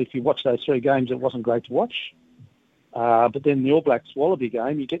 if you watch those 3 games, it wasn't great to watch. But then the All Blacks Wallaby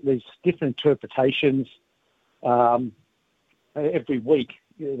game, you get these different interpretations every week.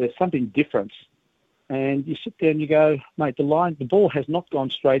 There's something different. And you sit there and you go, mate, the ball has not gone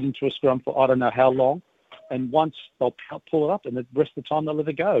straight into a scrum for I don't know how long. And once they'll pull it up and the rest of the time they'll let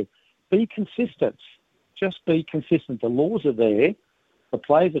it go. Be consistent. Just be consistent. The laws are there. The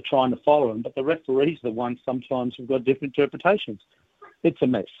players are trying to follow them, but the referees are the ones sometimes who've got different interpretations. It's a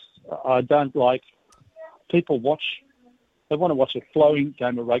mess. I don't like people they want to watch a flowing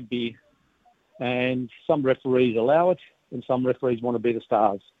game of rugby, and some referees allow it, and some referees want to be the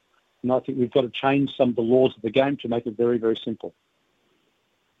stars. And I think we've got to change some of the laws of the game to make it very, very simple.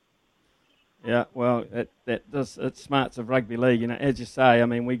 Yeah, well, it smarts of rugby league. As you say,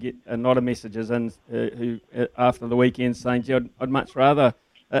 we get a lot of messages in who after the weekend saying, gee, I'd much rather.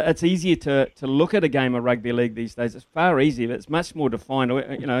 It's easier to look at a game of rugby league these days. It's far easier. It's much more defined.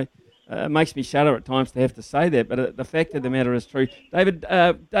 It makes me shudder at times to have to say that, but the fact of the matter is true. David,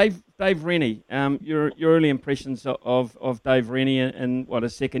 Dave Rennie, your early impressions of Dave Rennie in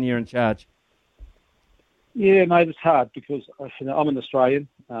his second year in charge? Yeah, mate, it's hard because I'm an Australian.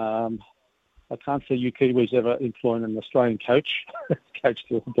 I can't see you Kiwis ever employing an Australian coach, coach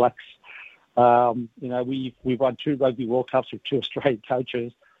the All Blacks. We've won 2 Rugby World Cups with 2 Australian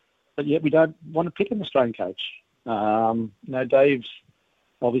coaches, but yet we don't want to pick an Australian coach. Dave's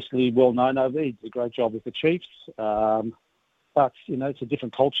obviously well known over there. He did a great job with the Chiefs. But, it's a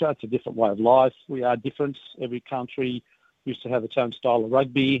different culture. It's a different way of life. We are different. Every country used to have its own style of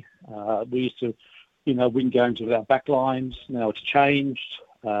rugby. We used to, win games with our backlines. Now it's changed.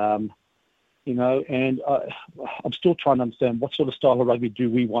 And I'm still trying to understand what sort of style of rugby do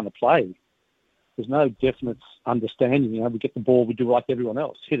we want to play. There's no definite understanding. We get the ball, we do like everyone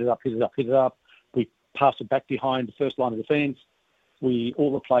else. Hit it up. We pass it back behind the first line of defence.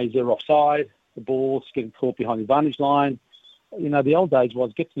 All the plays are offside. The ball's getting caught behind the advantage line. The old days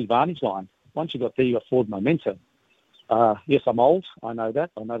was get to the advantage line. Once you got there, you got forward momentum. Yes, I'm old. I know that.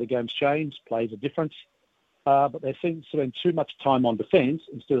 I know the game's changed. Plays are different. But they seem to spend too much time on defence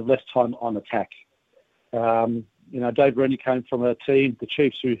instead of less time on attack. Dave Rennie came from a team, the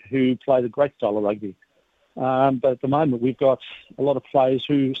Chiefs, who played a great style of rugby. But at the moment, we've got a lot of players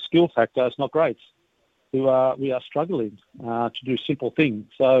whose skill factor is not great. We are struggling to do simple things.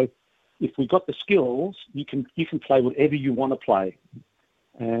 So if we've got the skills, you can play whatever you want to play.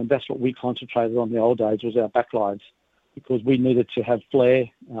 And that's what we concentrated on in the old days, was our backlines, because we needed to have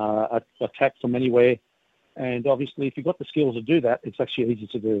flair, attack from anywhere. And obviously, if you've got the skills to do that, it's actually easy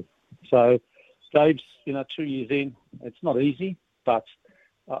to do. So Dave's, 2 years in. It's not easy, but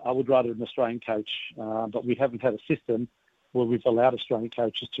I would rather an Australian coach. But we haven't had a system where we've allowed Australian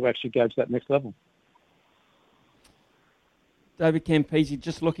coaches to actually go to that next level. David Campese,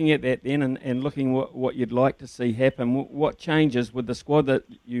 just looking at that then and looking what you'd like to see happen, what changes with the squad that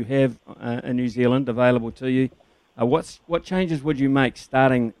you have in New Zealand available to you, what changes would you make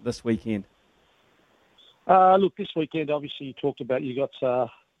starting this weekend? This weekend, obviously, you talked about,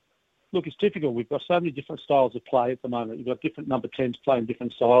 it's difficult. We've got so many different styles of play at the moment. You've got different number 10s playing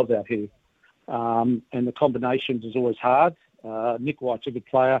different styles out here. And the combinations is always hard. Nick White's a good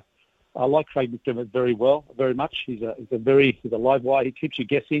player. I like Craig McDermott very much. He's a live wire. He keeps you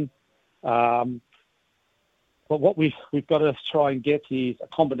guessing. But what we've got to try and get is a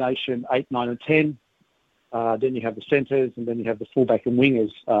combination 8, 9 and 10. Then you have the centres, and then you have the fullback and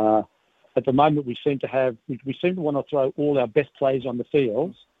wingers. At the moment, we seem to want to throw all our best players on the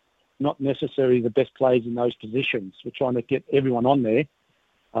field, not necessarily the best players in those positions. We're trying to get everyone on there.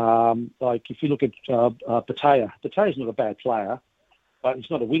 Like if you look at Patea's not a bad player, but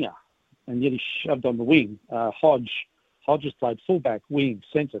he's not a winger, and yet he's shoved on the wing. Hodge has played fullback, wing,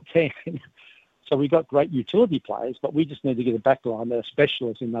 centre, 10. So we've got great utility players, but we just need to get a backline that are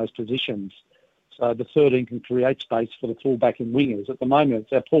specialists in those positions. So the 13 can create space for the fullback and wingers. At the moment,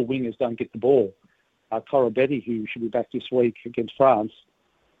 our poor wingers don't get the ball. Koroibete, who should be back this week against France,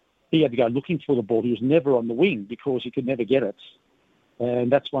 he had to go looking for the ball. He was never on the wing because he could never get it.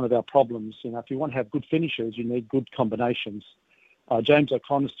 And that's one of our problems. If you want to have good finishers, you need good combinations. James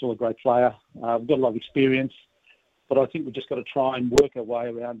O'Connor's still a great player. We've got a lot of experience. But I think we've just got to try and work our way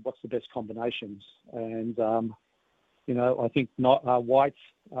around what's the best combinations. And, I think White's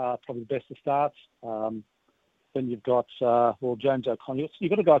probably the best to start. Then you've got, James O'Connor. You've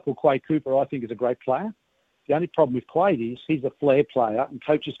got a guy called Quade Cooper, I think is a great player. The only problem with Quade is he's a flair player, and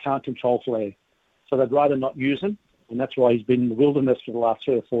coaches can't control flair. So they'd rather not use him, and that's why he's been in the wilderness for the last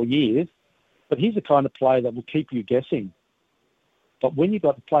 3 or 4 years. But he's the kind of player that will keep you guessing. But when you've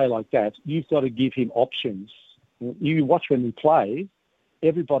got a player like that, you've got to give him options. You watch when he plays,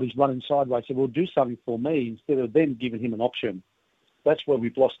 everybody's running sideways, so do something for me instead of them giving him an option. That's where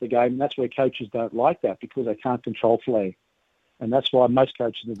we've lost the game, and that's where coaches don't like that because they can't control flair. And that's why most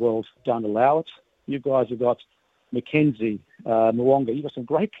coaches in the world don't allow it. You guys have got McKenzie, Mwanga. You've got some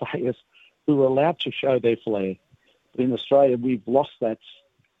great players who are allowed to show their flair. But in Australia, we've lost that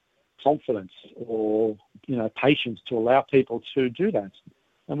confidence or, patience to allow people to do that.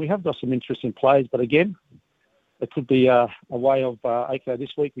 And we have got some interesting players, but again, it could be a way of,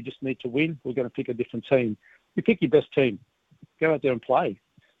 this week we just need to win. We're going to pick a different team. You pick your best team. Go out there and play.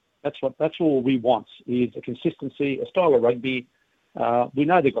 That's all we want is a consistency, a style of rugby. We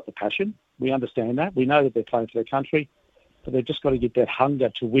know they've got the passion. We understand that. We know that they're playing for their country, but they've just got to get that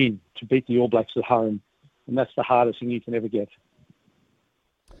hunger to win, to beat the All Blacks at home. And that's the hardest thing you can ever get.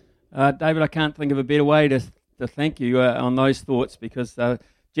 David, I can't think of a better way to thank you on those thoughts because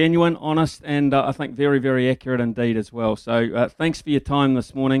genuine, honest, and I think very, very accurate indeed as well. So thanks for your time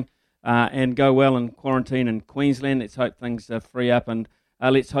this morning. and go well in quarantine in Queensland. Let's hope things free up, and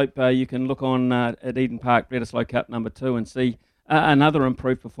let's hope you can look on at Eden Park Bledisloe Cup number 2 and see another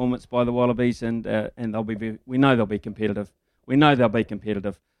improved performance by the Wallabies, and they'll be. We know they'll be competitive.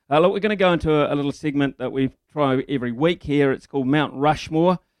 Look, we're going to go into a little segment that we try every week here. It's called Mount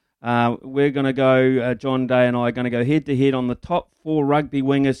Rushmore. We're going to go, John Day and I are going to go head-to-head on the top 4 rugby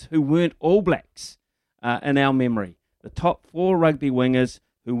wingers who weren't All Blacks in our memory. The top 4 rugby wingers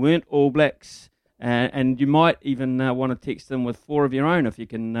who weren't All Blacks. And you might even want to text them with 4 of your own if you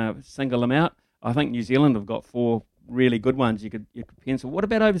can single them out. I think New Zealand have got 4 really good ones you could pencil. What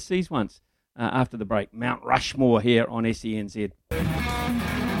about overseas ones? After the break, Mount Rushmore here on SENZ.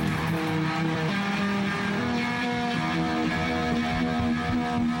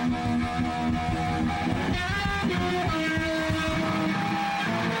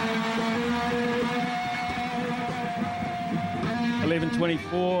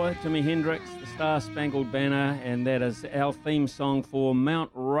 11:24, Jimi Hendrix, The Star-Spangled Banner, and that is our theme song for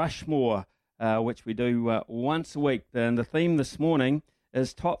Mount Rushmore, which we do once a week. And the theme this morning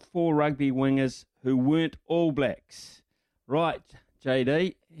is top 4 rugby wingers who weren't All Blacks. Right,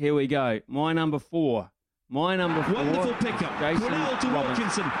 JD, here we go. My number 4. Wonderful pickup. Jason Quinnell to Robinson.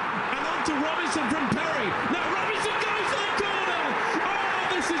 Watkinson. And on to Robinson from Perry. Now Robinson goes to the corner. Oh,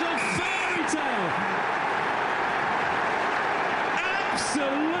 this is a fairy tale.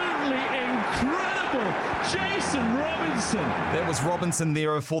 Absolutely incredible. Jason Robinson. That was Robinson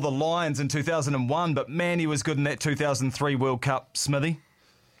there for the Lions in 2001, but man, he was good in that 2003 World Cup, Smithy.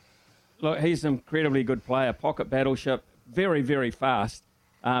 Look, he's an incredibly good player. Pocket battleship, very, very fast.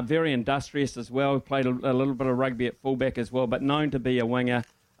 Very industrious as well. Played a little bit of rugby at fullback as well, but known to be a winger.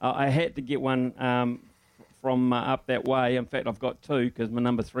 I had to get one from up that way. In fact, I've got 2 because my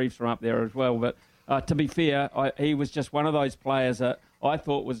number 3's from up there as well. But to be fair, he was just one of those players that I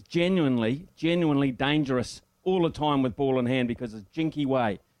thought was genuinely dangerous all the time with ball in hand because of his jinky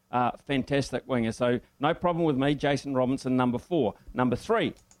way. Fantastic winger. So no problem with me. Jason Robinson, number 4. Number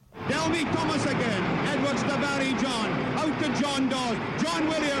 3. Delmy Thomas again. Edwards to Barry John. Out to John Dawes. John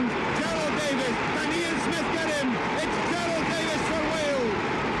Williams. Gerald Davis. Can Ian Smith get him? It's Gerald Davis for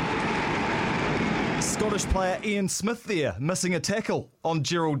Wales. Scottish player Ian Smith there, missing a tackle on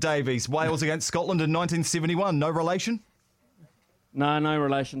Gerald Davies. Wales against Scotland in 1971. No relation? No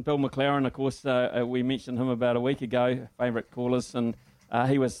relation. Bill McLaren, of course, we mentioned him about a week ago, favourite callers, and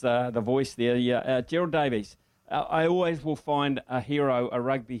he was the voice there. Yeah, Gerald Davies. I always will find a hero, a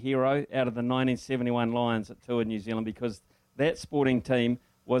rugby hero, out of the 1971 Lions that toured New Zealand because that sporting team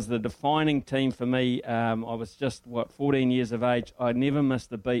was the defining team for me. I was just, 14 years of age. I never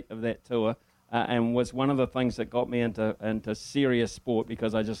missed a beat of that tour and was one of the things that got me into serious sport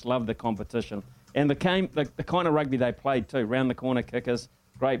because I just loved the competition. And the kind of rugby they played too, round the corner kickers,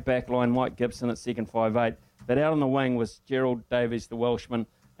 great backline, Mike Gibson at second 5'8". But out on the wing was Gerald Davies, the Welshman,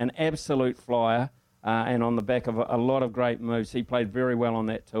 an absolute flyer. And on the back of a lot of great moves. He played very well on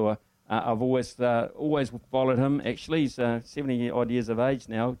that tour. I've always followed him. Actually, he's 70-odd years of age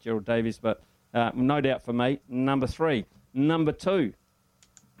now, Gerald Davies, but no doubt for me. Number 3. Number 2.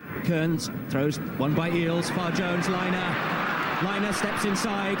 Kearns throws one by Eales. Far Jones, Liner steps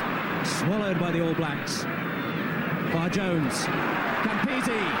inside. Swallowed by the All Blacks. Far Jones.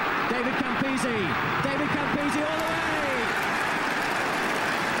 Campese. David Campese all the way.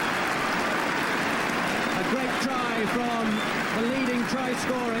 Great try from the leading try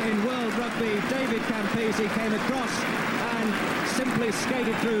scorer in world rugby, David Campese, came across and simply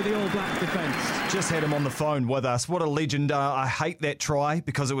skated through the All Black defence. Just had him on the phone with us. What a legend. I hate that try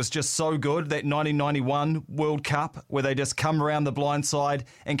because it was just so good, that 1991 World Cup where they just come around the blind side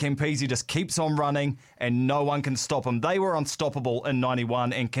and Campese just keeps on running and no one can stop him. They were unstoppable in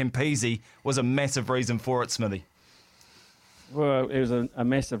 91 and Campese was a massive reason for it, Smithy. Well, it was a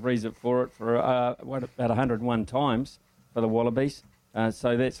massive reason for it for about 101 times for the Wallabies.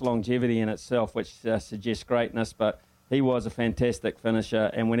 So that's longevity in itself, which suggests greatness. But he was a fantastic finisher,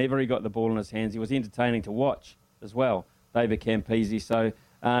 and whenever he got the ball in his hands, he was entertaining to watch as well, David Campese. So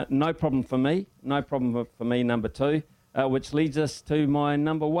no problem for me. Number 2, which leads us to my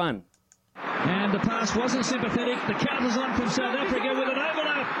number 1. And the pass wasn't sympathetic. The counter's on from South Africa with an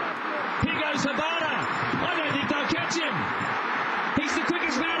overlap. Here goes Habana. I don't think they'll catch him. He's the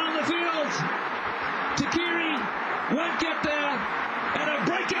quickest man on the field. Takiri won't get there. And a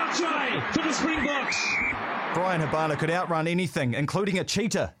breakout try for the Springboks. Brian Habana could outrun anything, including a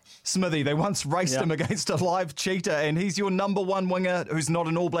cheetah. Smithy, they once raced him against a live cheetah, and he's your number 1 winger who's not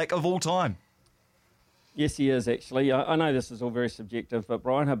an All Black of all time. Yes, he is, actually. I know this is all very subjective, but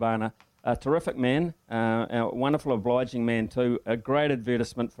Brian Habana, A terrific man, a wonderful, obliging man too. A great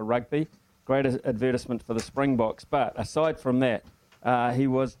advertisement for rugby, great advertisement for the Springboks. But aside from that, he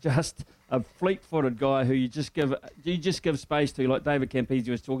was just a fleet-footed guy who you just give space to, like David Campese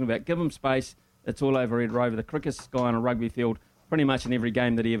was talking about. Give him space, it's all over Red Rover. The quickest guy on a rugby field, pretty much in every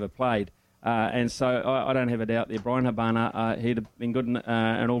game that he ever played. And so I don't have a doubt there. Brian Habana, he'd have been good in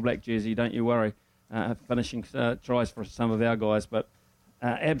an All Black jersey, don't you worry, finishing tries for some of our guys. But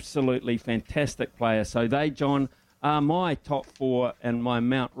absolutely fantastic player. So they, John, are my top 4 and my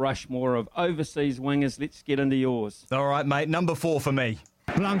Mount Rushmore of overseas wingers. Let's get into yours. All right, mate. Number 4 for me.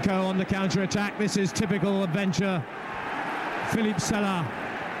 Blanco on the counter-attack. This is typical adventure. Philippe Sella.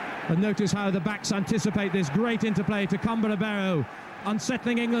 But notice how the backs anticipate this great interplay to Combarabero.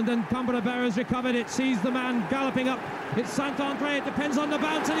 Unsettling England, and Combarabero recovered it, sees the man galloping up. It's Saint-André, it depends on the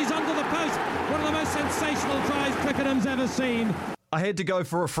bounce, and he's under the post. One of the most sensational tries Twickenham's ever seen. I had to go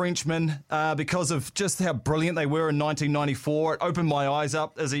for a Frenchman because of just how brilliant they were in 1994. It opened my eyes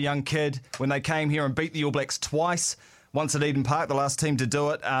up as a young kid when they came here and beat the All Blacks twice. Once at Eden Park, the last team to do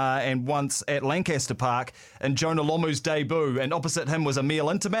it, and once at Lancaster Park in Jonah Lomu's debut. And opposite him was Emile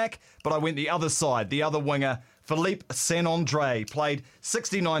Intermac, but I went the other side, the other winger, Philippe Saint-André. Played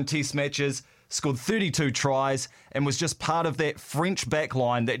 69 test matches, scored 32 tries, and was just part of that French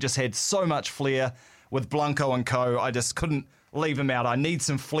backline that just had so much flair with Blanco and co. I just couldn't leave him out. I need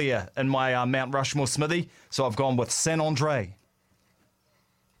some flair in my Mount Rushmore Smithy, so I've gone with Saint-André.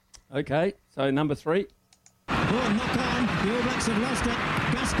 Okay, so number 3. Oh, knock on. The All Blacks have lost it.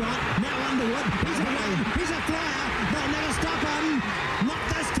 Gascon, now Underwood. He's away. He's a flyer. They'll never stop him.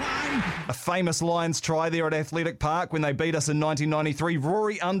 Not this time. A famous Lions try there at Athletic Park when they beat us in 1993.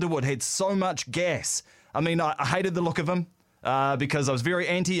 Rory Underwood had so much gas. I mean, I hated the look of him because I was very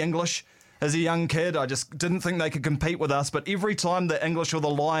anti-English. As a young kid, I just didn't think they could compete with us. But every time the English or the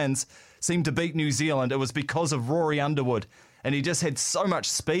Lions seemed to beat New Zealand, it was because of Rory Underwood. And he just had so much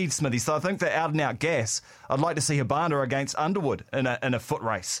speed, Smithy. So I think they're out-and-out gas. I'd like to see Habana against Underwood in a foot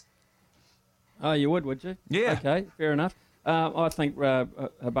race. Oh, you would you? Yeah. Okay, fair enough. I think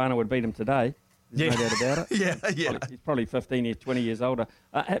Habana would beat him today. There's no doubt about it. Yeah. He's probably 15 20 years older.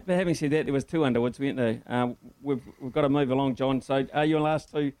 Having said that, there was 2 Underwoods, weren't there? We've got to move along, John. So are your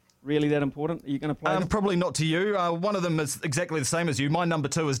last 2 really that important? Are you going to play them? Probably not to you. One of them is exactly the same as you. My number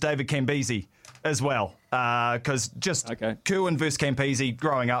 2 is David Campese as well. Because Kerwin versus Campese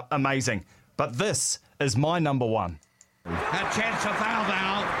growing up, amazing. But this is my number 1. A chance for foul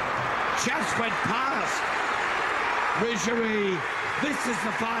now. Just went past. Rougerie. This is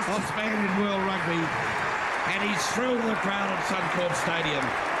the fastest man in world rugby. And he's thrilled the crowd at Suncorp Stadium.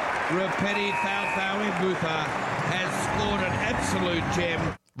 Rupeni Thautau Mbutha has scored an absolute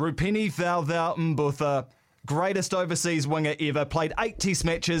gem. Rupeni Thautau Mbutha, greatest overseas winger ever, played 8 test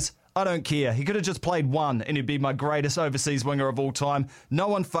matches. I don't care. He could have just played 1 and he'd be my greatest overseas winger of all time. No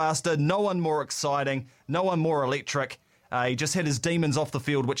one faster, no one more exciting, no one more electric. He just had his demons off the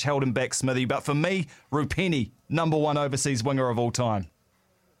field, which held him back, Smithy. But for me, Rupeni, number 1 overseas winger of all time.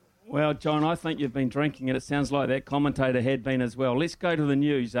 Well, John, I think you've been drinking it. It sounds like that commentator had been as well. Let's go to the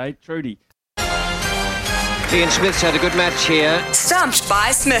news, Trudy. Ian Smith's had a good match here. Stumped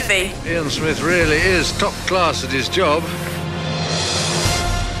by Smithy. Ian Smith really is top class at his job.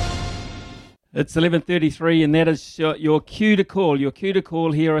 It's 11:33, and that is your cue to call. Your cue to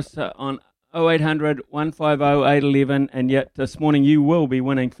call here is on 0800 150 811, and yet this morning you will be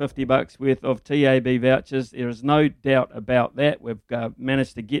winning $50 worth of TAB vouchers. There is no doubt about that. We've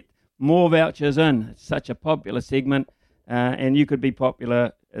managed to get more vouchers in. It's such a popular segment, and you could be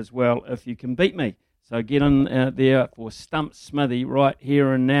popular as well if you can beat me. So get in there for Stump Smithy right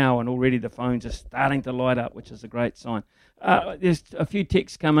here and now, and already the phones are starting to light up, which is a great sign. There's a few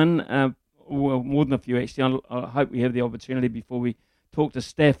texts come in, well, more than a few actually. I hope we have the opportunity before we talk to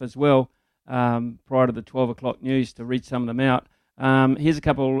staff as well, prior to the 12 o'clock news, to read some of them out. Here's a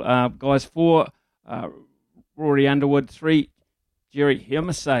couple guys. 4, Rory Underwood. 3, Jerry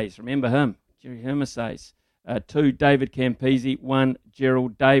Hermasays. Remember him, Jerry Hermasays. 2, David Campese. 1,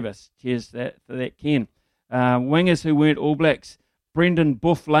 Gerald Davis. Cheers for that, Ken. Wingers who weren't All Blacks: Brendan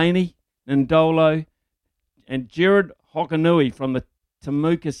Bufflaney, Ndolo, and Jared Hokanui from the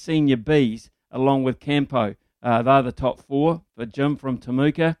Temuka Senior Bs, along with Campo. They're the top 4 for Jim from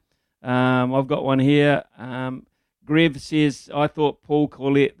Temuka. I've got one here. Grev says, I thought Paul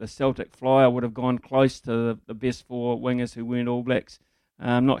Corlett, the Celtic flyer, would have gone close to the best 4 wingers who weren't All Blacks.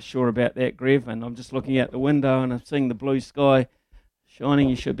 I'm not sure about that, Grev, and I'm just looking out the window and I'm seeing the blue sky shining.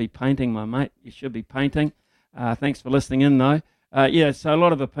 You should be painting, my mate. You should be painting. Thanks for listening in, though. So a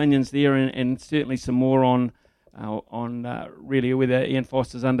lot of opinions there, and certainly some more on on really whether Ian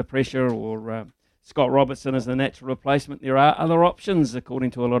Foster's under pressure or Scott Robertson is the natural replacement. There are other options,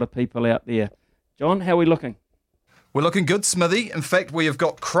 according to a lot of people out there. John, how are we looking? We're looking good, Smithy. In fact, we have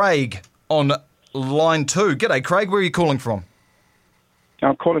got Craig on line 2. G'day, Craig. Where are you calling from?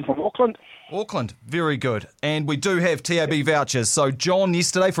 I'm calling from Auckland. Auckland. Very good. And we do have TAB vouchers. So John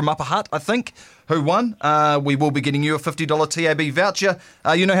yesterday from Upper Hutt, I think, who won. We will be getting you a $50 TAB voucher.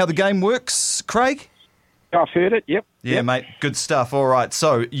 You know how the game works, Craig? I've heard it, yep. Yeah, yep. mate. Good stuff. All right.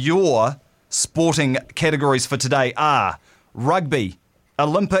 So your sporting categories for today are rugby,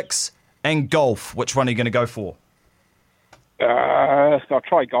 Olympics and golf. Which one are you going to go for? I'll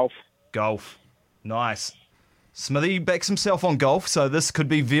try golf. Golf. Nice. Smithy backs himself on golf, so this could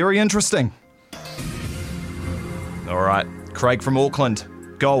be very interesting. All right. Craig from Auckland.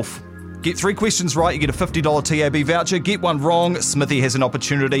 Golf. Get 3 questions right, you get a $50 TAB voucher. Get one wrong, Smithy has an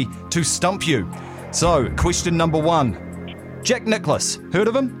opportunity to stump you. So, question number 1. Jack Nicklaus. Heard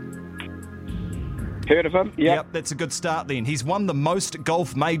of him? Heard of him, Yep, that's a good start then. He's won the most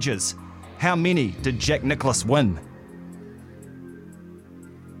golf majors. How many did Jack Nicklaus win?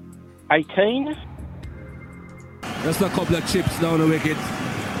 18. Just a couple of chips down the wicket,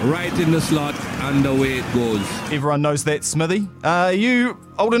 right in the slot, and away it goes. Everyone knows that, Smithy. Are you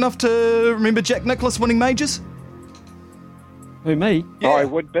old enough to remember Jack Nicklaus winning majors? Who, me? Yeah. I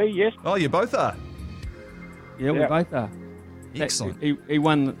would be, yes. Oh, you both are? Yeah, we both are. Excellent. He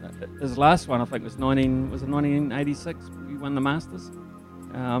won his last one, I think, was 1986. He won the Masters.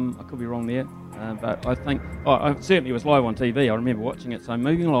 I could be wrong there. But I think, certainly it was live on TV. I remember watching it. So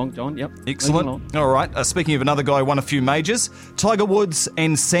moving along, John. Yep. Excellent. All right. Speaking of another guy who won a few majors, Tiger Woods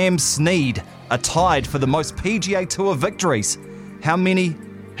and Sam Snead are tied for the most PGA Tour victories. How many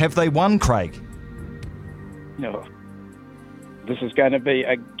have they won, Craig? No. This is going to be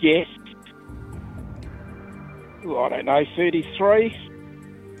a guess. I don't know, 33.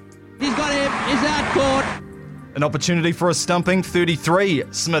 He's got him. He's out court. An opportunity for a stumping. 33.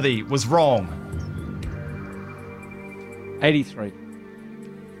 Smithy was wrong. 83.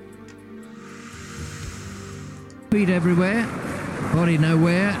 Feet everywhere, body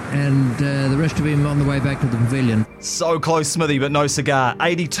nowhere, and the rest of him on the way back to the pavilion. So close, Smithy, but no cigar.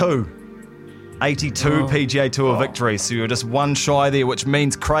 82. 82 PGA Tour victories. So you're just one shy there, which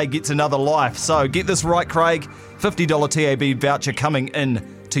means Craig gets another life. So get this right, Craig. $50 TAB voucher coming in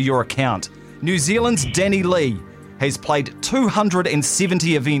to your account. New Zealand's Danny Lee has played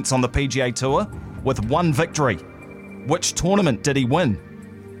 270 events on the PGA Tour with 1 victory. Which tournament did he win?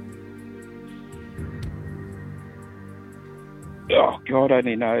 Oh, God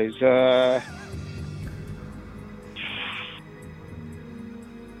only knows. The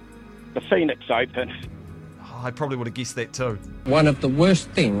Phoenix Open. I probably would have guessed that too. One of the worst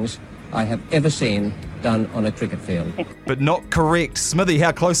things I have ever seen done on a cricket field. But not correct. Smithy,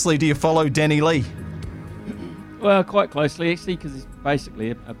 how closely do you follow Danny Lee? Well, quite closely, actually, because he's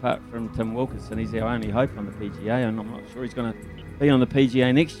basically, apart from Tim Wilkinson, he's our only hope on the PGA, and I'm not sure he's going to be on the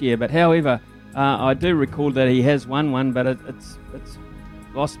PGA next year. But however, I do recall that he has won one, but it's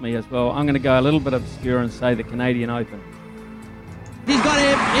lost me as well. I'm going to go a little bit obscure and say the Canadian Open. He's got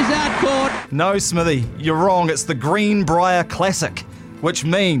him. He's out court. No, Smithy, you're wrong. It's the Greenbrier Classic, which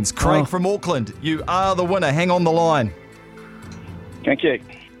means, Craig from Auckland, you are the winner. Hang on the line. Thank you.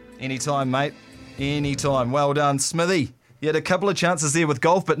 Anytime, mate. Anytime. Well done, Smithy. You had a couple of chances there with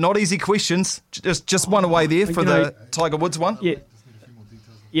golf, but not easy questions. Just one away there for the Tiger Woods one.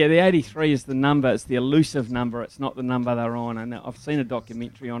 Yeah, the 83 is the number. It's the elusive number. It's not the number they're on. And I've seen a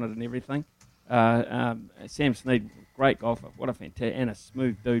documentary on it and everything. Sam Snead, great golfer. What a fantastic and a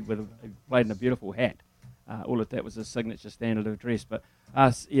smooth dude who played in a beautiful hat. All of that was his signature standard of dress. But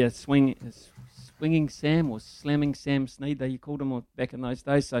swinging Sam or slamming Sam Snead, they called him back in those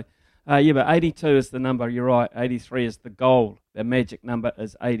days. So. But 82 is the number, you're right. 83 is the goal. The magic number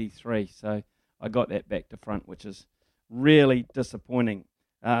is 83. So I got that back to front, which is really disappointing.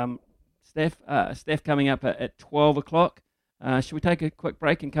 Staff coming up at 12 o'clock. Should we take a quick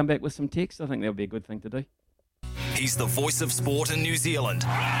break and come back with some text? I think that would be a good thing to do. He's the voice of sport in New Zealand.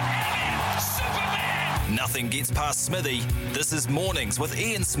 Nothing gets past Smithy. This is Mornings with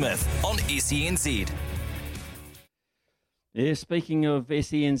Ian Smith on SENZ. Yeah, speaking of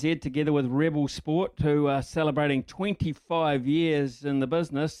SENZ, together with Rebel Sport, who are celebrating 25 years in the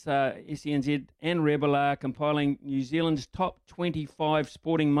business, SENZ and Rebel are compiling New Zealand's top 25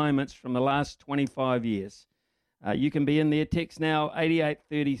 sporting moments from the last 25 years. You can be in there. Text now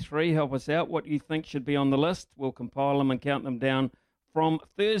 8833. Help us out. What you think should be on the list. We'll compile them and count them down from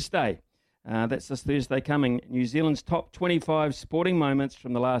Thursday. That's this Thursday coming. New Zealand's top 25 sporting moments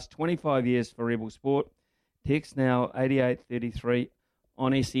from the last 25 years for Rebel Sport. Text now 8833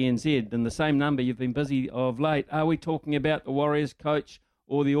 on SENZ. And the same number, you've been busy of late. Are we talking about the Warriors coach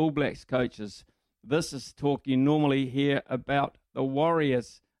or the All Blacks coaches? This is talk you normally hear about the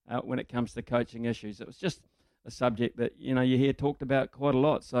Warriors when it comes to coaching issues. It was just a subject that, you hear talked about quite a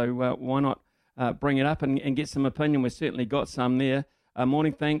lot. So why not bring it up and get some opinion? We've certainly got some there.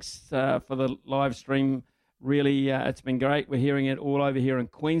 Morning, thanks for the live stream. Really, it's been great. We're hearing it all over here in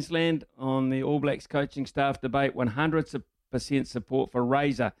Queensland on the All Blacks coaching staff debate. 100% support for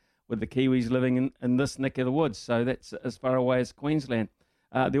Razor with the Kiwis living in this neck of the woods. So that's as far away as Queensland.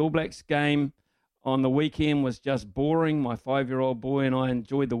 The All Blacks game on the weekend was just boring. My 5-year-old boy and I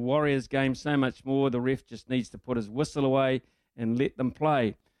enjoyed the Warriors game so much more. The ref just needs to put his whistle away and let them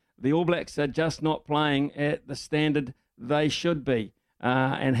play. The All Blacks are just not playing at the standard they should be.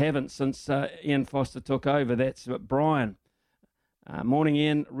 And haven't since Ian Foster took over. That's Brian. Morning,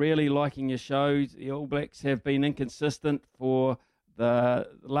 Ian. Really liking your shows. The All Blacks have been inconsistent for the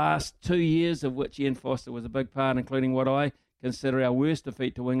last 2 years, of which Ian Foster was a big part, including what I consider our worst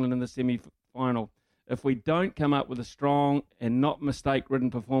defeat to England in the semi-final. If we don't come up with a strong and not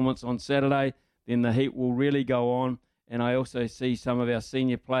mistake-ridden performance on Saturday, then the heat will really go on. And I also see some of our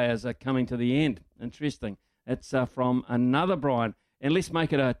senior players are coming to the end. Interesting. It's from another Brian. And let's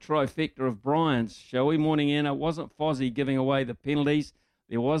make it a trifecta of Brian's, shall we? Morning, Ian. It wasn't Fozzie giving away the penalties.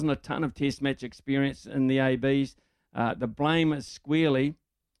 There wasn't a ton of test match experience in the ABs. The blame is squarely,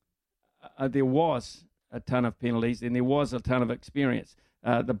 there was a ton of penalties and there was a ton of experience.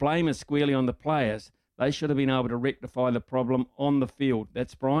 The blame is squarely on the players. They should have been able to rectify the problem on the field.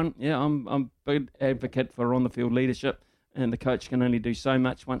 That's Brian. Yeah, I'm a big advocate for on-the-field leadership, and the coach can only do so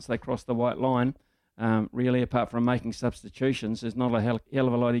much once they cross the white line. Really, apart from making substitutions, there's not a hell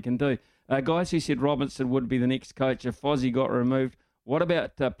of a lot he can do. Guys who said Robinson would be the next coach if Fozzie got removed, what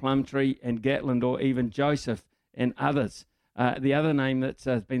about Plumtree and Gatland or even Joseph and others? The other name that's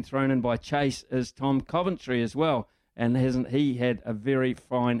been thrown in by Chase is Tom Coventry as well, and hasn't he had a very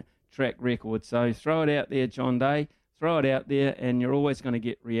fine track record? So throw it out there, John Day, throw it out there, and you're always going to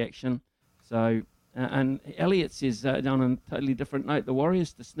get reaction. So, and Elliot says, on a totally different note, the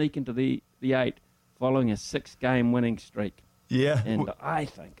Warriors to sneak into the 8 following a 6-game winning streak. Yeah. And I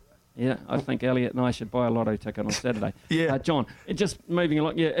think Elliot and I should buy a lotto ticket on Saturday. Yeah. John, just moving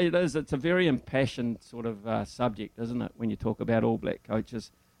along, yeah, it is. It's a very impassioned sort of subject, isn't it, when you talk about All Black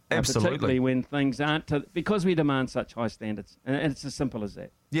coaches? Absolutely. Particularly when things aren't, because we demand such high standards. And it's as simple as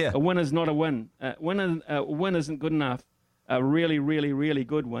that. Yeah. A win is not a win. A win isn't good enough. A really, really, really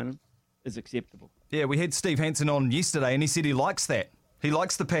good win is acceptable. Yeah, we had Steve Hansen on yesterday and he said he likes that. He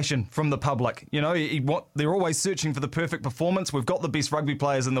likes the passion from the public. They're always searching for the perfect performance. We've got the best rugby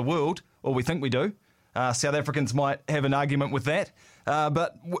players in the world, or we think we do. South Africans might have an argument with that,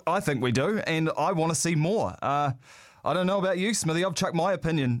 but I think we do, and I want to see more. I don't know about you, Smithy. I've chucked my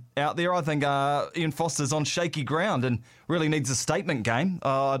opinion out there. I think Ian Foster's on shaky ground and really needs a statement game.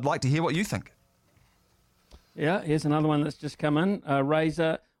 I'd like to hear what you think. Yeah, here's another one that's just come in.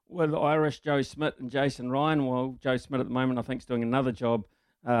 Razor with Irish Joe Smith and Jason Ryan. Well, Joe Smith at the moment I think is doing another job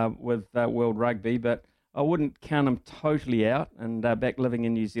with World Rugby, but I wouldn't count him totally out, and back living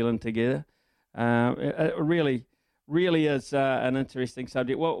in New Zealand together. It really is an interesting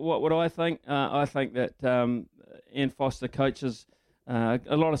subject. What would I think? I think that Ian Foster coaches a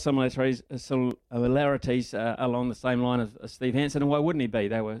lot of similarities along the same line as Steve Hansen, and why wouldn't he be?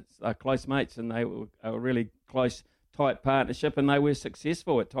 They were close mates, and they were a really close, tight partnership, and they were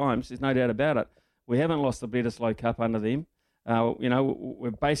successful at times. There's no doubt about it. We haven't lost the Bledisloe Cup under them.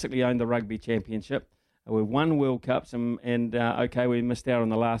 We've basically owned the Rugby Championship. We've won World Cups, and we missed out on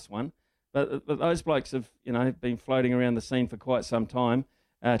the last one. But those blokes have, been floating around the scene for quite some time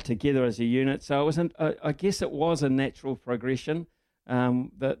together as a unit. So I guess it was a natural progression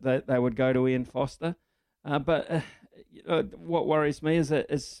that they would go to Ian Foster. But what worries me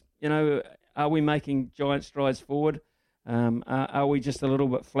is are we making giant strides forward? Are we just a little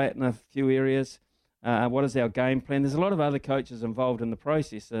bit flat in a few areas? What is our game plan? There's a lot of other coaches involved in the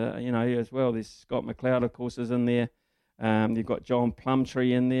process, as well. There's Scott McLeod, of course, is in there. You've got John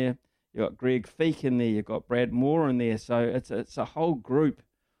Plumtree in there. You've got Greg Feek in there. You've got Brad Moore in there. So it's a whole group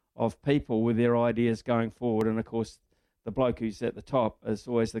of people with their ideas going forward. And, of course, the bloke who's at the top is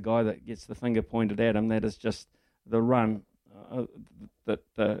always the guy that gets the finger pointed at him. That is just the run, or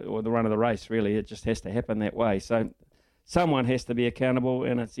the run of the race, really. It just has to happen that way. So someone has to be accountable,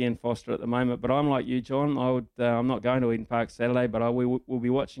 and it's Ian Foster at the moment. But I'm like you, John. I'm not going to Eden Park Saturday, but we'll be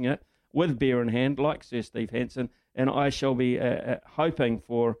watching it with beer in hand, like Sir Steve Hansen, and I shall be hoping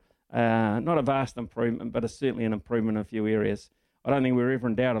for not a vast improvement, but certainly an improvement in a few areas. I don't think we were ever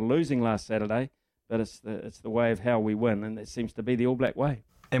in doubt of losing last Saturday, but it's the way of how we win, and that seems to be the All Black way.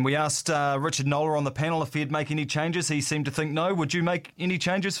 And we asked Richard Nola on the panel if he'd make any changes. He seemed to think no. Would you make any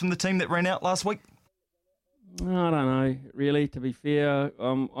changes from the team that ran out last week? I don't know, really, to be fair.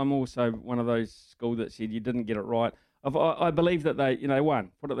 I'm also one of those school that said you didn't get it right. I believe that they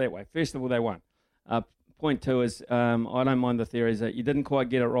won. Put it that way. First of all, they won. Point two is I don't mind the theories that you didn't quite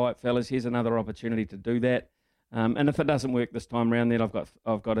get it right, fellas. Here's another opportunity to do that. And if it doesn't work this time around, then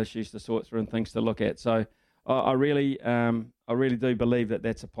I've got issues to sort through and things to look at. So I really do believe that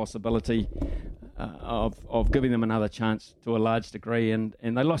that's a possibility of giving them another chance to a large degree. And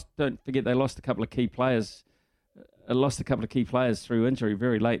they lost. Don't forget they lost a couple of key players. Through injury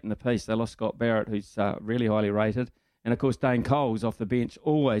very late in the piece. They lost Scott Barrett, who's really highly rated. And, of course, Dane Coles off the bench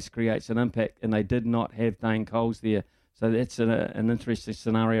always creates an impact, and they did not have Dane Coles there. So that's an interesting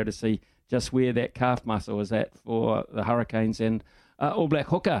scenario to see just where that calf muscle is at for the Hurricanes. And All Black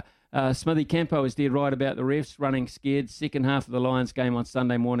hooker, Smithy Campo is dead right about the refs running scared. Second half of the Lions game on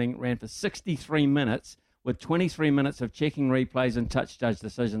Sunday morning ran for 63 minutes with 23 minutes of checking replays and touch judge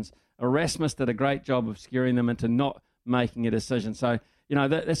decisions. Erasmus did a great job of scaring them into not making a decision. So,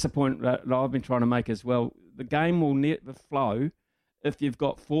 that's the point that I've been trying to make as well. The game will never flow if you've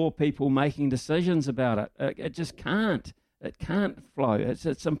got 4 people making decisions about it. It just can't. It can't flow.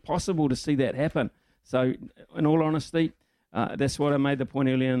 It's impossible to see that happen. So, in all honesty, that's what I made the point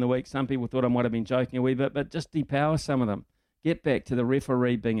earlier in the week. Some people thought I might have been joking a wee bit, but just depower some of them. Get back to the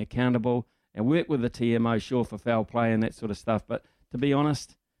referee being accountable and work with the TMO, sure, for foul play and that sort of stuff. But to be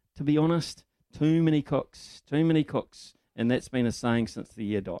honest, too many cooks. And that's been a saying since the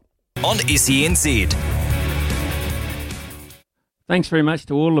year dot. On SENZ. Thanks very much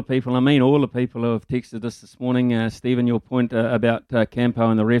to all the people who have texted us this morning. Stephen, your point about Campo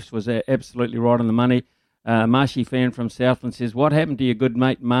and the refs was absolutely right on the money. Marshy fan from Southland says, what happened to your good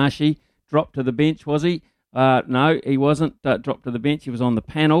mate Marshy? Dropped to the bench, was he? No, he wasn't dropped to the bench. He was on the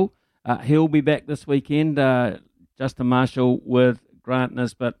panel. He'll be back this weekend. Justin Marshall with Grant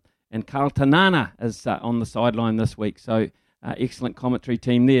Nisbet and Carl Tanana is on the sideline this week. So excellent commentary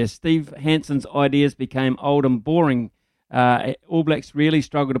team there. Steve Hansen's ideas became old and boring. All Blacks really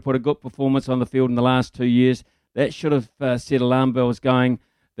struggled to put a good performance on the field in the last 2 years. That should have set alarm bells going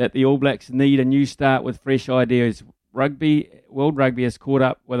that the All Blacks need a new start with fresh ideas. World Rugby has caught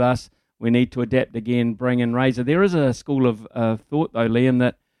up with us. We need to adapt again, bring in Razor. There is a school of thought, though, Liam,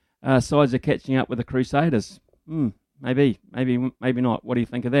 that sides are catching up with the Crusaders. Maybe not. What do you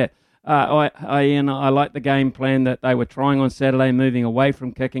think of that? I like the game plan that they were trying on Saturday, moving away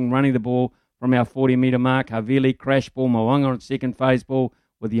from kicking, running the ball from our 40-metre mark. Havili, crash ball, Mo'unga on second phase ball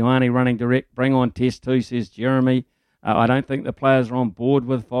with Ioane running direct. Bring on Test 2, says Jeremy. I don't think the players are on board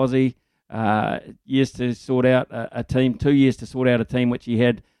with Fozzie. 2 years to sort out a team which he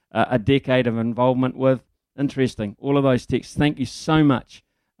had a decade of involvement with. Interesting. All of those texts. Thank you so much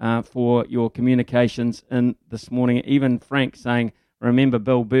for your communications in this morning. Even Frank saying, remember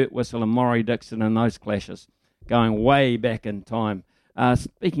Bill Birtwistle and Maury Dixon and those clashes, going way back in time.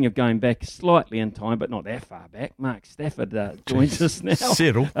 Speaking of going back slightly in time, but not that far back, Mark Stafford joins us now.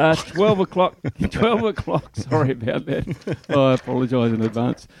 Settle. 12 o'clock. Sorry about that. I apologise in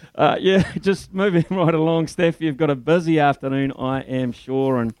advance. Just moving right along, Steph. You've got a busy afternoon, I am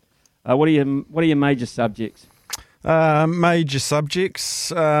sure. And what are your major subjects? Major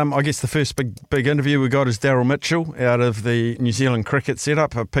subjects. I guess the first big interview we got is Daryl Mitchell out of the New Zealand cricket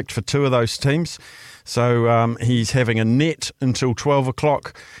setup. I picked for 2 of those teams. So he's having a net until 12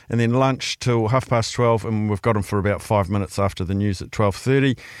 o'clock and then lunch till 12:30, and we've got him for about 5 minutes after the news at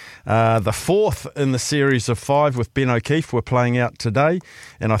 12:30. The 4th in the series of 5 with Ben O'Keefe we're playing out today,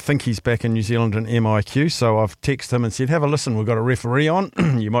 and I think he's back in New Zealand in MIQ, so I've texted him and said, have a listen, we've got a referee on,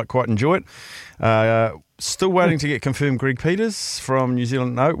 you might quite enjoy it. Still waiting to get confirmed Greg Peters from New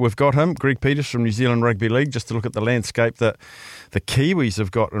Zealand. No, we've got him, Greg Peters from New Zealand Rugby League, just to look at the landscape that the Kiwis have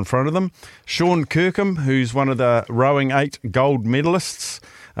got in front of them. Sean Kirkham, who's one of the rowing 8 gold medalists,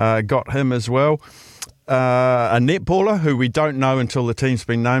 got him as well. A netballer who we don't know until the team's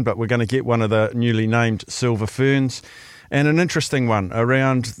been named, but we're going to get one of the newly named Silver Ferns. And an interesting one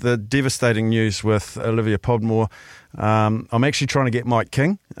around the devastating news with Olivia Podmore. I'm actually trying to get Mike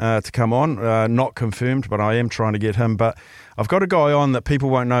King to come on. Not confirmed, but I am trying to get him. But I've got a guy on that people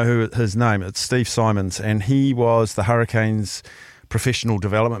won't know his name. It's Steve Simons, and he was the Hurricanes professional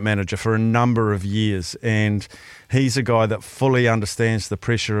development manager for a number of years. And he's a guy that fully understands the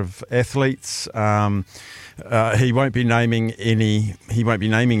pressure of athletes. He won't be naming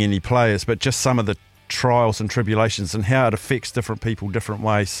any players, but just some of the trials and tribulations and how it affects different people different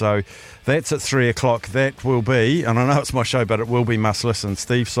ways. So that's at 3 o'clock. That will be, and I know it's my show, but it will be must listen.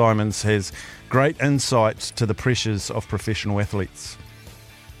 Steve Simons has great insights to the pressures of professional athletes.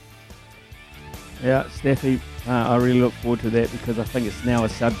 Yeah, Steffi, I really look forward to that because I think it's now a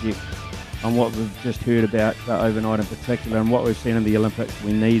subject on what we've just heard about overnight in particular and what we've seen in the Olympics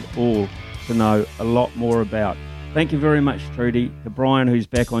we need all to know a lot more about. Thank you very much, Trudy, to Brian, who's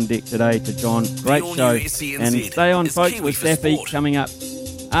back on deck today, to John. Great show. And stay on, folks, with Steffi coming up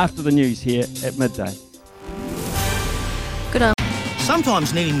after the news here at midday. Good.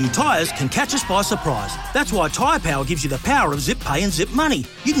 Sometimes needing new tyres can catch us by surprise. That's why Tyre Power gives you the power of Zip Pay and Zip Money.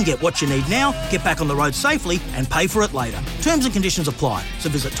 You can get what you need now, get back on the road safely and pay for it later. Terms and conditions apply. So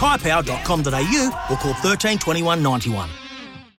visit tyrepower.com.au or call 13 21 91.